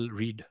of people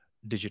read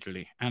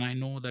digitally, and I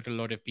know that a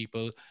lot of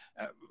people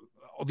uh,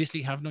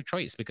 obviously have no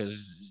choice, because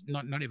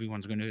not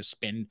everyone's going to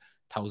spend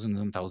thousands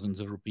and thousands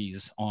of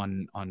rupees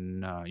on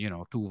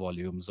two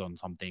volumes on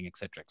something,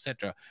 etc.,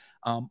 etc.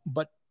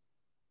 But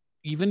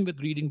even with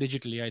reading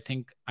digitally, I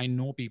think I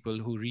know people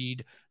who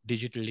read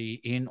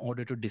digitally in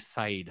order to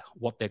decide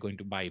what they're going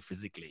to buy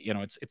physically.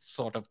 It's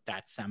sort of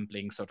that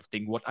sampling sort of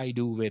thing. What I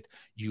do with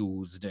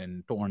used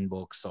and torn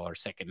books or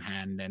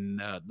secondhand and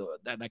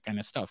that kind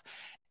of stuff.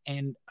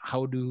 And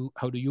how do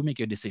you make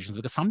your decisions?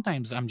 Because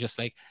sometimes I'm just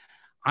like,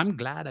 I'm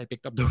glad I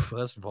picked up the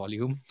first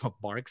volume of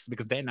Barks,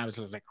 because then I was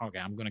just like, okay,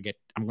 I'm gonna get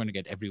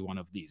every one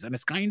of these. And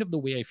it's kind of the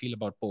way I feel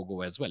about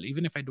Pogo as well.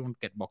 Even if I don't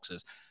get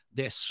boxes,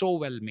 they're so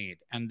well made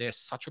and they're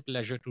such a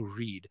pleasure to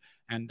read.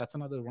 And that's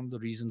another one of the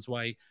reasons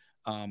why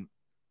um,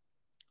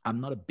 I'm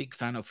not a big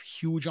fan of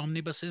huge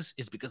omnibuses,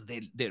 is because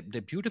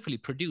they're beautifully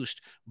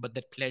produced, but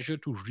that pleasure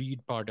to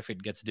read part of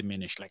it gets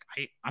diminished. Like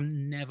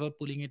I'm never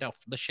pulling it off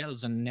the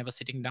shelves and never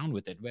sitting down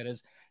with it.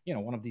 Whereas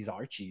one of these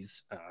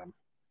Archies,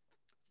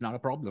 not a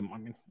problem. I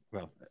mean,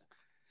 well,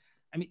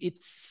 I mean,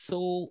 it's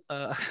so.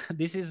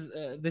 This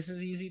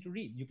is easy to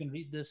read. You can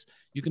read this.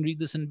 You can read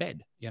this in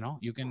bed.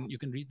 You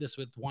can read this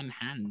with one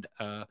hand,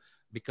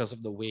 because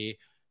of the way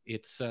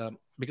it's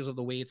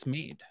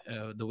made,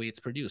 the way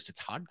it's produced.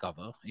 It's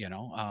hardcover,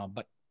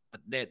 but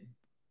that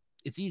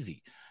it's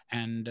easy,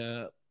 and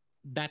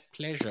that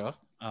pleasure,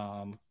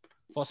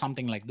 for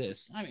something like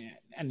this. I mean,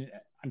 and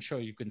I'm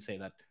sure you can say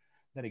that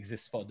that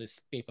exists for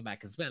this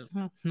paperback as well.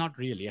 Not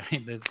really. I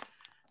mean,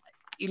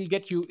 it'll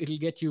get you.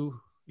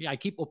 Yeah, I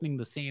keep opening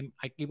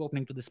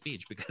to this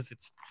page because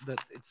it's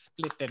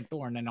split and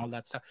torn and all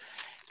that stuff.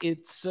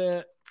 It's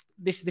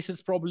this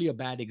is probably a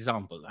bad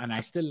example, and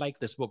I still like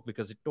this book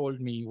because it told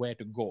me where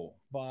to go.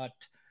 But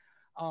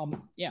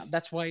yeah,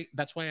 that's why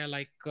I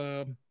like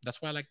the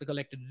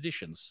collected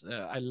editions.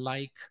 I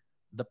like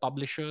the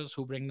publishers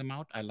who bring them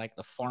out. I like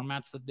the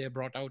formats that they're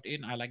brought out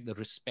in. I like the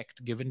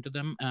respect given to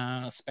them,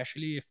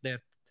 especially if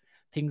they're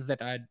things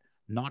that I'd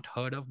not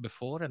heard of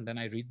before, and then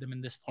I read them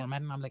in this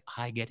format, and I'm like,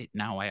 I get it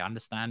now. I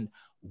understand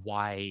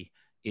why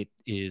it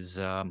is,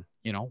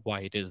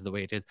 why it is the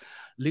way it is.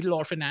 Little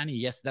Orphan Annie,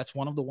 yes, that's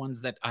one of the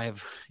ones that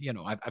I've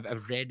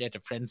read at a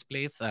friend's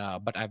place,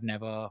 but I've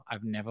never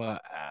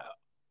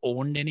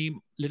owned any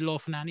Little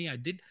Orphan Annie. I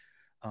did.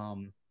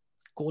 Um,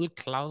 Cole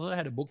Klauser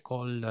had a book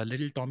called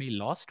Little Tommy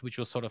Lost, which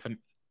was sort of an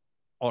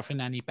Orphan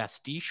Annie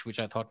pastiche, which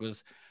I thought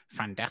was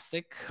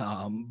fantastic,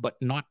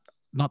 but not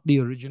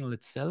the original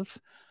itself.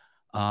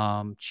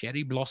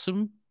 Cherry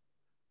Blossom,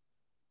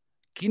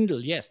 Kindle,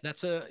 yes,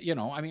 that's I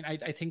mean,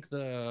 I think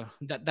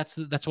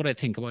that's what I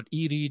think about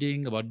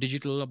e-reading, about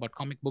digital, about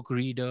comic book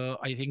reader.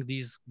 I think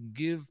these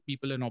give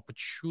people an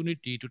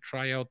opportunity to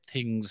try out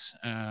things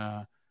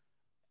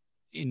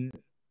in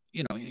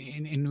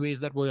in ways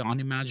that were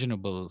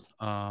unimaginable.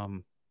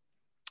 Can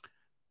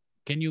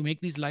you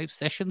make these live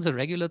sessions a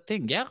regular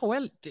thing? Yeah,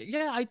 well,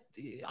 yeah,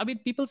 I mean,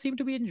 people seem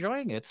to be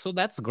enjoying it, so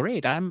that's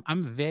great. I'm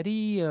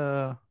very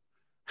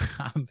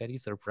I'm very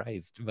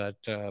surprised, but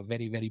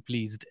very, very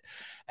pleased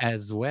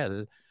as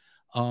well.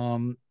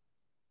 Um,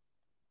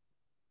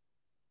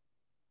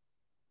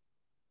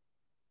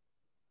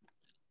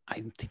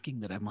 I'm thinking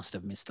that I must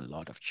have missed a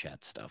lot of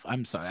chat stuff.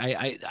 I'm sorry.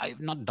 I've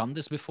not done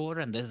this before,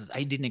 and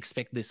I didn't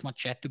expect this much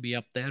chat to be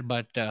up there.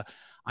 But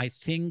I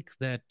think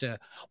that.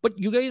 But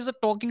you guys are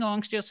talking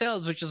amongst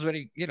yourselves, which is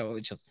very,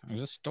 it's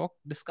just talk,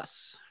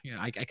 discuss.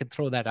 I can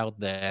throw that out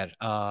there.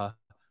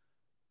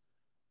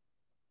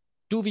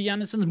 Tuvie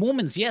Jansson's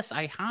Moments. Yes,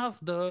 I have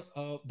the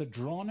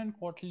drawn and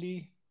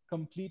quarterly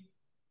complete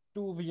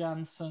Tuvie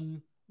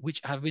Jansson which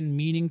I've been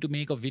meaning to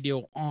make a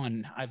video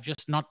on. I've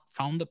just not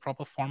found the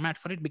proper format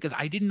for it because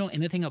I didn't know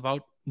anything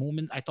about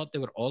movement. I thought they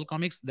were all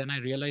comics. Then I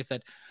realized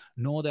that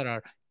no, there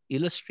are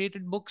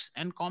illustrated books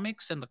and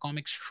comics, and the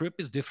comic strip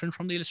is different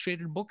from the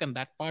illustrated book. And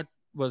that part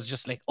was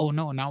just like, oh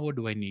no, now what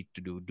do I need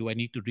to do? Do I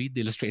need to read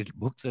the illustrated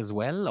books as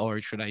well,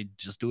 or should I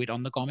just do it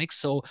on the comics?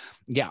 So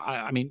yeah,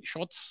 I mean,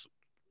 shorts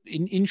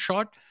in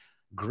short,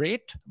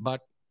 great,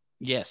 but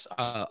yes,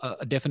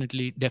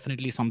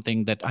 definitely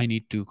something that I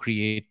need to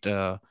create.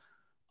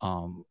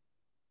 Um,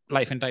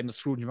 Life and Times of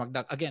Scrooge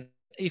McDuck. Again,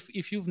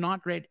 if you've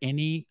not read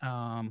any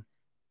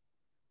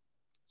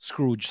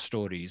Scrooge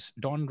stories,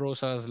 Don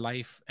Rosa's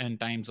Life and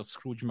Times of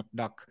Scrooge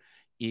McDuck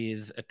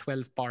is a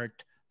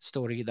 12-part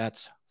story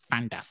that's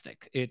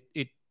fantastic.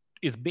 It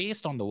is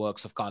based on the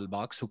works of Karl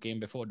Barks, who came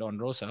before Don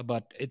Rosa,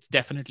 but it's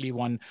definitely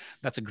one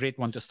that's a great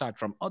one to start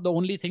from. The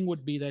only thing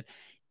would be that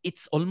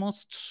it's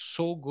almost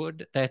so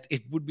good that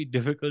it would be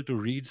difficult to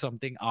read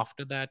something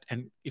after that.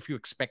 And if you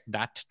expect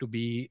that to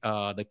be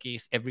the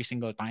case every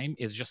single time,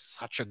 it's just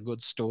such a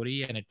good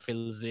story, and it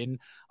fills in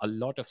a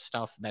lot of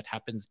stuff that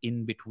happens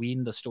in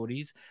between the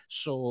stories.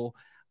 So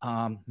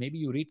maybe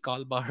you read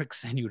Karl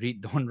Barks and you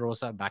read Don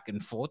Rosa back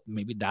and forth.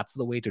 Maybe that's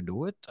the way to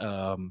do it.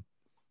 Um,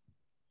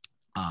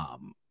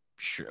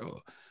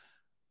 sure.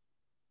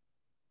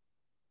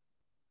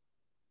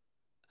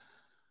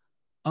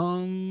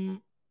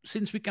 Um,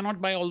 since we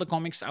cannot buy all the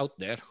comics out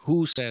there,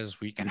 who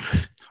says we can?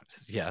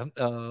 Yeah.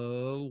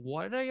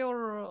 What are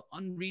your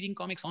on reading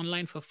comics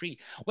online for free?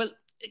 Well,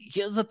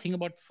 here's the thing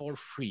about for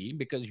free,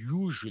 because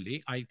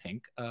usually I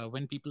think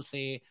when people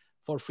say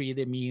for free,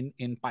 they mean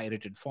in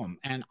pirated form.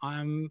 And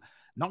I'm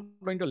not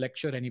going to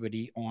lecture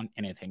anybody on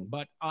anything,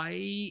 but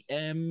I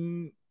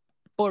am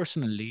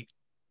personally,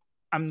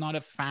 I'm not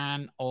a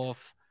fan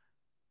of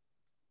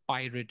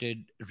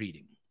pirated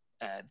reading.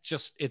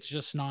 It's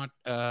just not.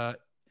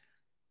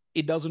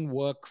 It doesn't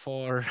work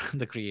for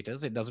the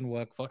creators. It doesn't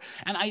work for,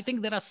 and I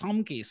think there are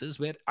some cases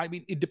where, I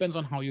mean, it depends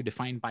on how you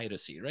define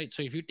piracy, right?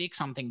 So if you take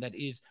something that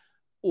is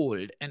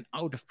old and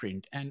out of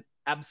print and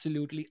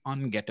absolutely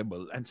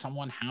ungettable, and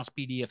someone has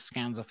PDF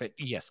scans of it,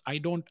 yes, I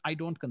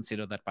don't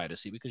consider that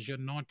piracy, because you're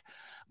not.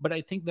 But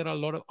I think there are a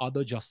lot of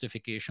other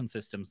justification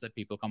systems that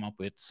people come up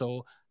with.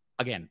 So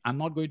again, I'm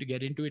not going to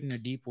get into it in a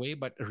deep way,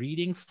 but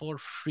reading for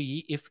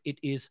free, if it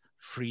is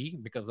free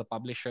because the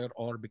publisher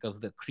or because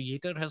the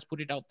creator has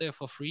put it out there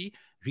for free,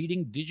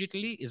 reading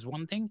digitally is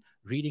one thing,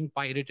 reading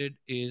pirated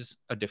is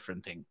a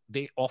different thing.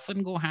 They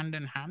often go hand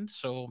in hand.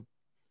 So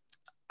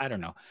I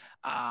don't know.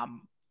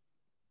 um,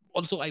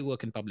 Also, I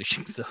work in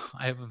publishing, so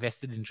I have a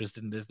vested interest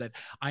in this. That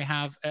I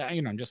have,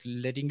 just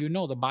letting you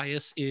know, the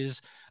bias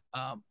is,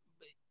 um,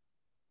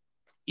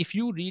 if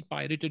you read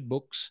pirated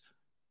books,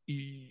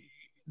 y-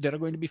 there are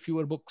going to be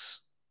fewer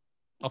books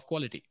of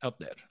quality out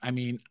there. I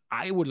mean,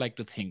 I would like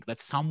to think that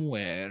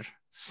somewhere,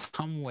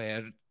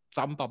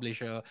 some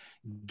publisher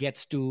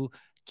gets to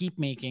keep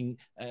making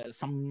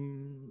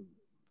some,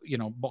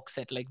 box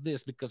set like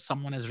this because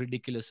someone as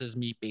ridiculous as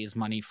me pays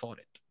money for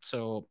it.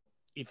 So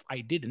if I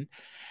didn't,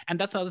 and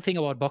that's the other thing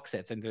about box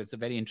sets, and it's a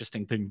very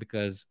interesting thing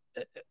because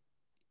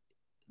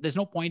there's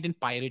no point in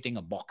pirating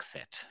a box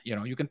set.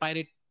 You can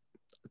pirate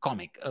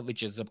comic,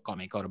 which is a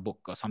comic or a book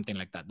or something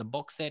like that. The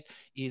box set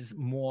is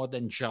more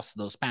than just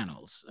those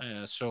panels.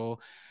 So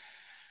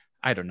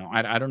I don't know.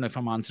 I don't know if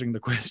I'm answering the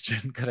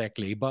question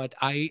correctly, but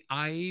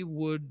I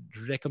would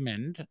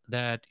recommend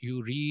that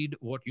you read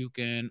what you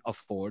can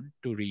afford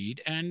to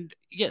read. And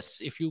yes,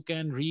 if you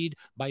can read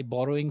by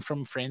borrowing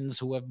from friends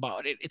who have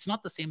bought it, it's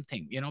not the same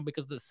thing,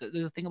 because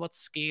there's a thing about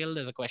scale.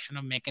 There's a question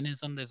of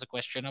mechanism. There's a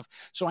question of,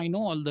 so I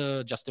know all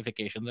the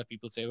justification that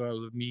people say,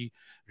 well, me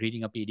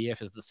reading a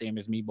PDF is the same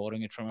as me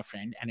borrowing it from a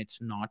friend. And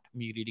it's not.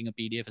 Me reading a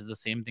PDF is the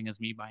same thing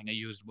as me buying a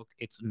used book.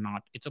 It's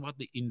not. It's about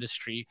the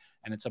industry,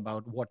 and it's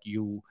about what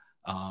you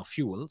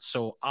fuel.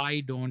 So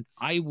I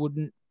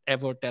wouldn't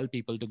ever tell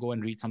people to go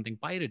and read something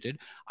pirated.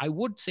 I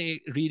would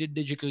say read it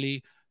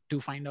digitally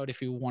to find out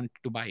if you want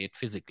to buy it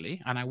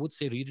physically. And I would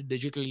say read it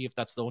digitally if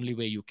that's the only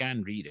way you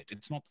can read it.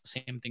 It's not the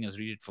same thing as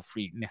read it for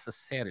free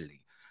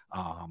necessarily.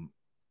 Um,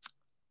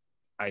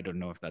 I don't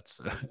know if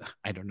that's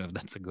I don't know if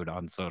that's a good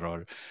answer,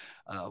 or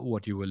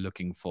what you were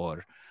looking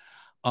for.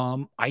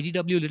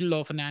 IDW Little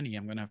Orphan Annie.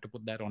 I'm gonna have to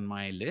put that on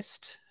my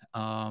list.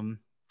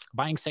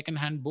 Buying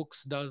secondhand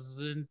books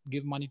doesn't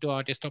give money to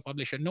artist or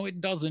publisher. No, it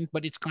doesn't.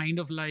 But it's kind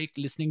of like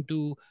listening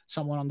to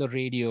someone on the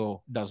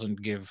radio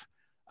doesn't give.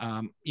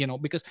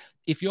 Because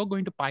if you're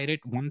going to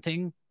pirate one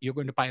thing, you're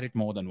going to pirate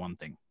more than one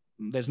thing.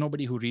 There's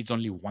nobody who reads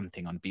only one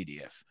thing on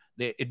PDF.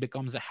 It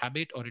becomes a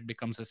habit, or it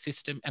becomes a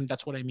system, and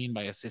that's what I mean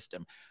by a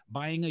system.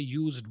 Buying a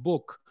used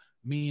book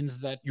means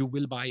that you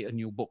will buy a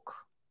new book.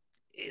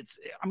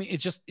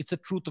 It's a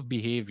truth of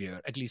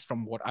behavior, at least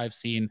from what I've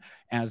seen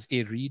as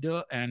a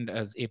reader and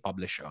as a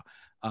publisher.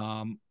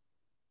 um,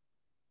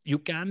 you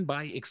can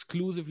buy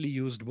exclusively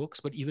used books,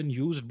 but even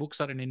used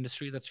books are an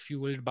industry that's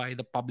fueled by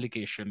the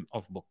publication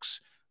of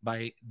books,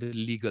 by the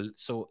legal.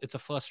 So it's a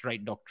first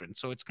right doctrine.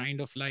 So it's kind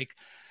of like,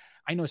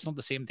 I know it's not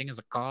the same thing as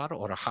a car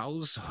or a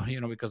house,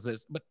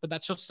 because but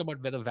that's just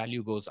about whether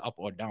value goes up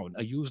or down.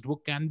 A used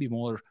book can be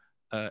more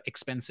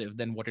expensive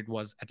than what it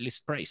was at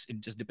list price. It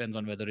just depends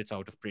on whether it's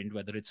out of print,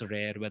 whether it's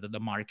rare, whether the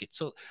market.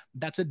 So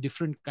that's a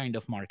different kind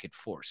of market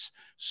force.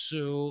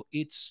 So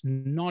it's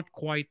not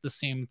quite the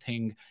same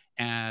thing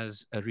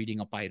as reading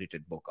a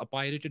pirated book. A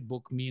pirated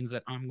book means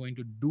that I'm going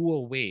to do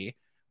away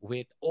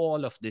with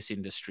all of this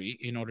industry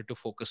in order to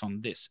focus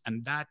on this.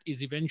 And that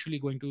is eventually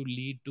going to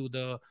lead to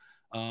the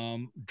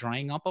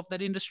drying up of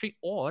that industry,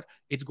 or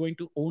it's going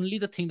to only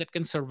the thing that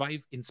can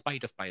survive in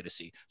spite of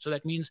piracy. So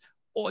that means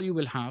all you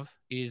will have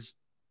is,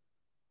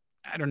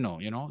 I don't know,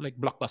 like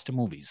blockbuster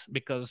movies,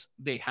 because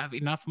they have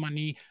enough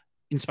money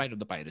in spite of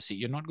the piracy.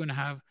 You're not going to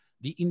have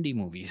the indie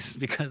movies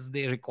because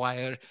they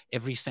require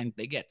every cent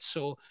they get.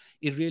 So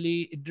it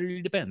really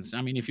depends.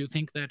 I mean, if you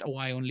think that, oh,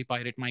 I only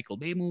pirate Michael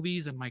Bay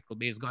movies and Michael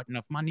Bay's got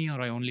enough money,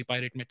 or I only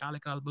pirate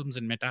Metallica albums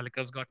and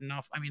Metallica's got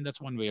enough, I mean, that's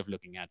one way of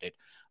looking at it.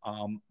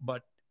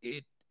 But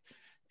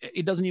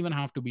it doesn't even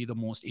have to be the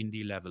most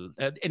indie level.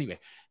 Anyway,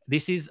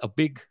 this is a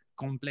big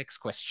complex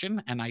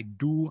question, and I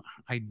do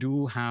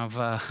have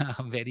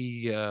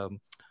very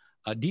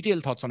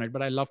detailed thoughts on it,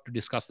 but I love to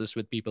discuss this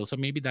with people. So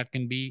maybe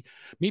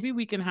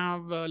we can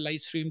have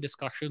live stream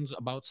discussions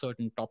about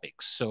certain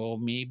topics. So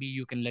maybe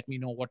you can let me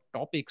know what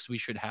topics we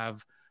should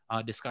have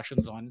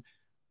discussions on.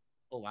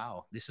 Oh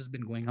wow, this has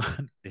been going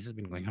on. This has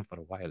been going on for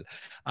a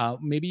while.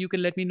 Maybe you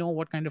can let me know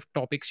what kind of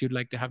topics you'd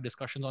like to have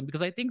discussions on,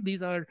 because I think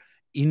these are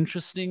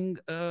interesting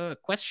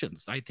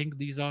questions. I think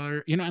these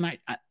are, and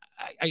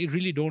I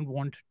really don't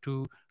want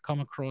to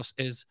come across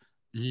as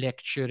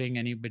lecturing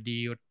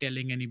anybody or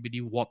telling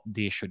anybody what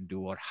they should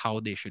do or how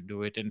they should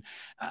do it. And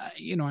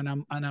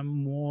and I'm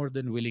more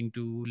than willing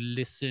to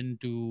listen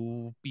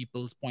to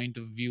people's point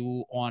of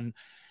view on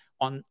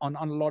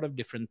a lot of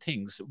different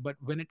things. But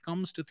when it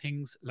comes to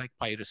things like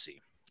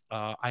piracy,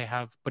 I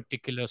have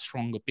particular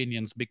strong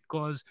opinions,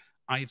 because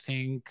I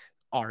think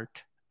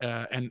art,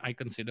 and I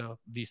consider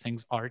these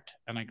things art,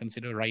 and I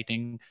consider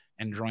writing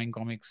and drawing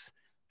comics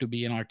to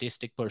be an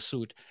artistic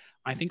pursuit.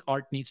 I think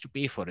art needs to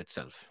pay for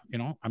itself.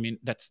 I mean,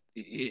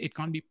 it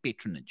can't be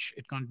patronage.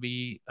 It can't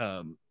be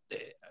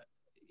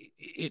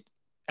it,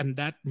 and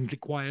that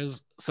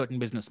requires certain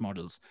business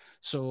models.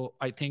 So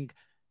I think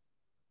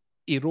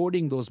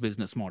eroding those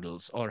business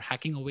models or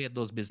hacking away at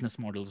those business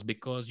models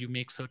because you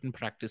make certain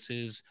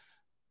practices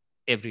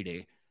every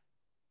day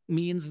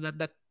means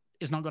that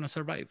is not going to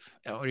survive,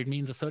 or it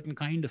means a certain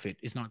kind of it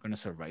is not going to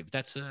survive.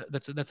 That's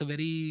a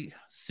very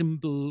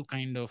simple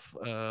kind of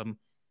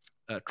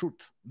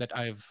truth that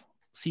I've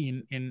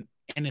seen in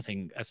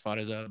anything as far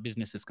as a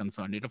business is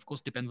concerned. It of course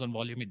depends on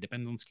volume, it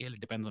depends on scale, it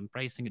depends on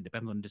pricing, it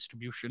depends on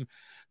distribution.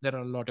 There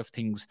are a lot of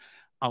things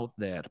out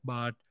there,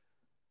 but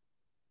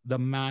the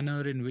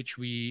manner in which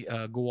we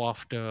go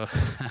after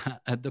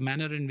the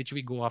manner in which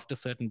we go after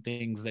certain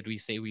things that we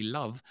say we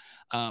love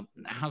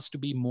has to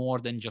be more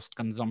than just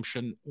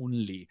consumption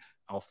only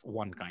of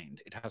one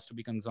kind. It has to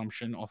be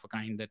consumption of a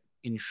kind that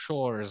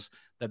ensures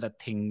that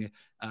that thing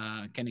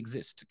can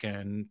exist,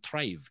 can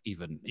thrive,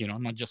 even,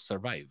 not just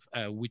survive,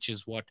 which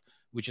is what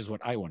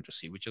I want to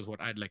see, which is what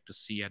I'd like to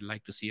see. I'd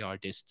like to see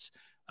artists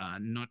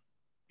not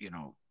you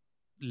know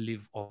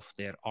live off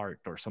their art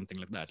or something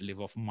like that,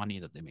 live off money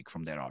that they make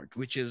from their art,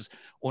 which is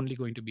only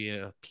going to be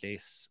a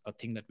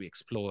thing that we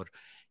explore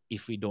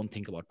if we don't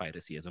think about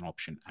piracy as an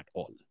option at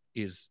all,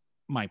 is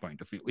my point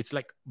of view. It's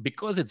like,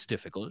 because it's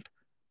difficult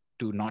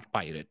to not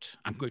pirate,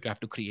 I'm going to have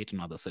to create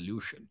another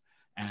solution.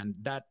 And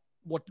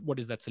what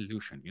is that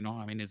solution?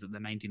 I mean, is it the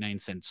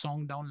 99-cent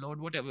song download?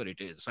 Whatever it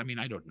is. I mean,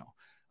 I don't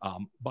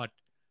know. But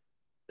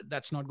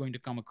that's not going to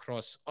come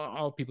across.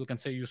 Or people can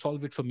say, you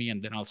solve it for me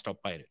and then I'll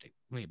stop pirating,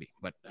 maybe.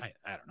 But I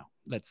don't know.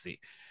 Let's see.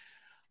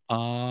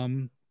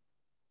 um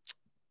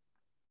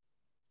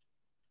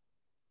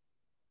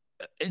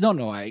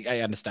no,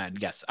 I understand.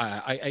 Yes,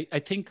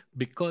 I think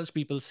because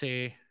people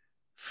say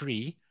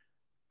free,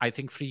 I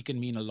think free can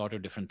mean a lot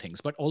of different things.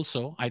 But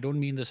also, I don't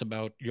mean this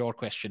about your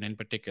question in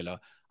particular.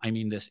 I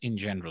mean this in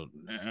general.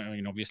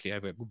 Obviously, I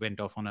went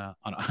off on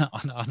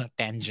a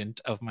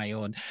tangent of my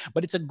own,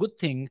 but it's a good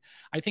thing.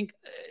 I think,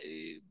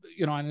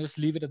 and I'll just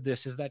leave it at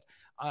this: is that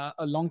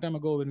a long time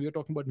ago, when we were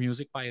talking about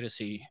music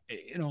piracy,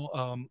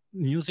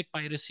 music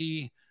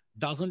piracy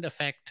doesn't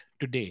affect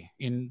today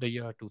in the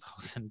year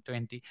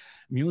 2020.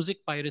 Music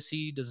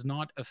piracy does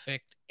not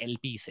affect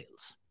LP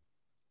sales.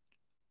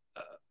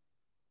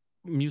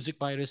 Music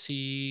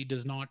piracy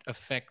does not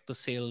affect the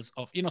sales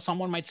of,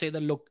 someone might say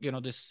that, look,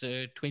 this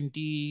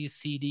 20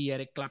 CD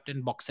Eric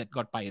Clapton box set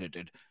got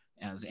pirated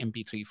as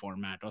MP3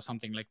 format or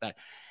something like that.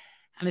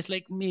 And it's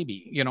like,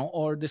 maybe,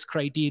 or this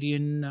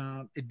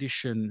Criterion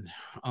edition.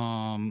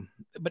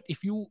 But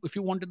if you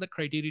wanted the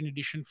Criterion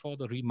edition for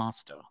the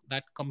remaster,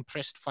 that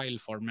compressed file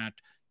format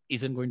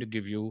isn't going to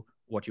give you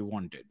what you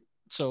wanted.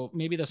 So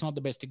maybe that's not the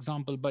best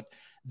example, but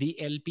the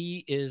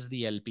LP is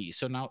the LP.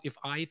 So now if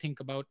I think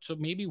about, so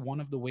maybe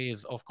one of the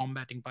ways of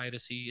combating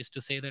piracy is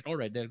to say that, all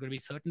right, there are going to be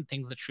certain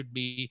things that should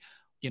be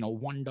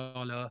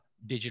 $1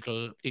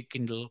 digital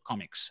Kindle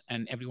comics,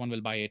 and everyone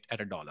will buy it at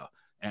 $1.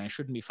 And it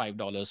shouldn't be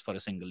 $5 for a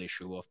single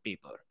issue of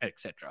paper,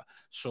 etc.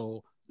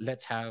 So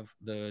let's have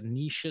the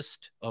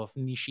nichest of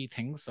niche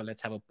things. So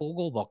let's have a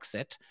Pogo box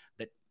set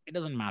that it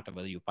doesn't matter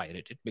whether you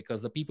pirate it,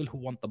 because the people who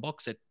want the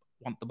box set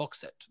want the box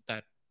set.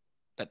 That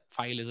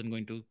file isn't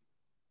going to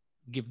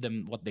give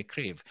them what they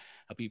crave.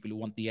 People who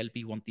want the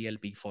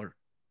LP for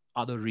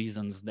other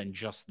reasons than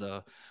just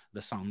the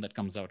sound that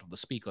comes out of the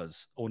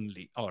speakers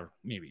only, or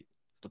maybe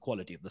the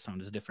quality of the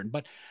sound is different.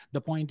 But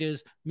the point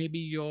is, maybe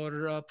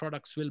your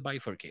products will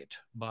bifurcate.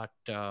 But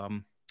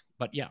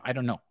yeah, I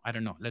don't know.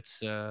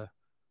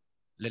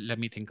 Let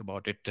me think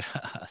about it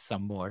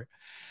some more.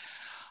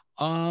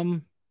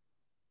 Um,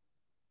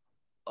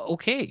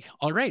 okay,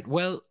 all right.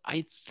 Well,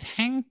 I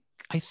think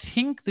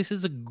this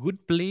is a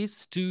good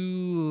place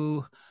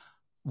to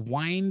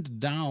wind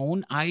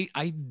down.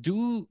 I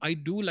do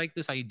like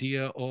this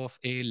idea of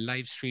a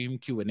live stream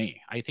Q&A.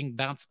 I think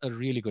that's a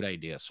really good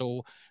idea.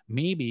 So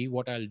maybe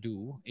what I'll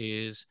do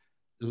is,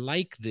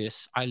 like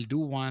this, I'll do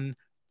one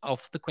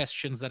of the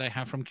questions that I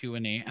have from Q&A,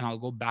 and I'll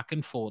go back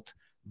and forth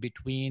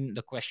between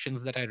the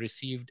questions that I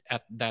received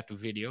at that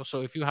video.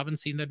 So if you haven't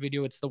seen that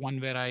video, it's the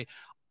one where I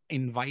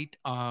invite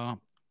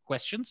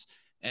questions,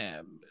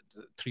 um,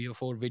 3 or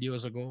 4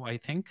 videos ago, I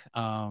think,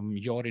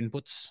 your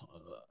inputs,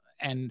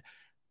 and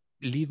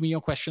leave me your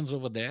questions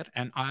over there,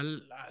 and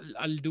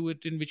I'll do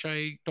it in which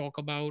I talk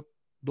about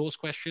those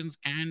questions,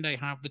 and I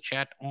have the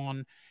chat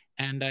on,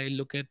 and I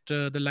look at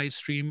the live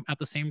stream at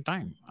the same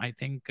time. I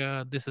think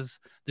this is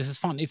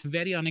fun. It's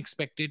very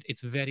unexpected.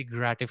 It's very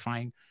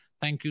gratifying.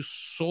 Thank you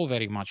so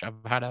very much. I've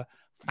had a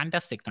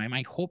fantastic time.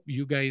 I hope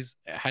you guys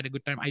had a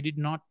good time. I did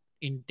not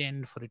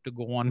intend for it to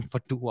go on for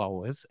 2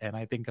 hours, and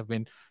I think I've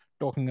been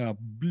talking a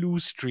blue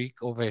streak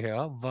over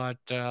here. But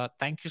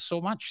thank you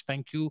so much.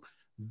 Thank you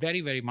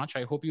very, very much.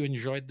 I hope you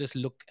enjoyed this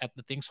look at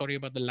the thing. Sorry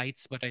about the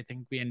lights, but I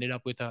think we ended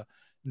up with a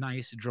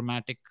nice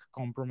dramatic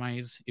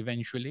compromise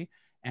eventually.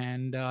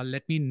 And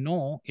let me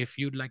know if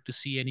you'd like to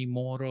see any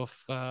more of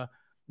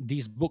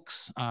these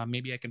books.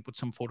 Maybe I can put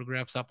some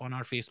photographs up on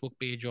our Facebook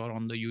page or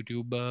on the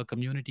YouTube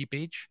community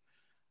page.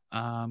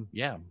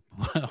 Yeah,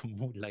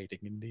 mood lighting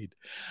indeed.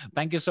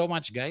 Thank you so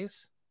much,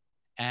 guys.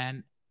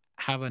 And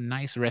have a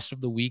nice rest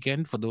of the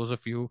weekend for those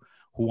of you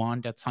who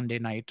aren't at Sunday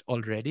night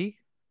already.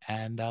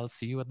 And I'll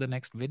see you at the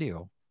next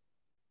video.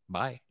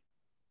 Bye.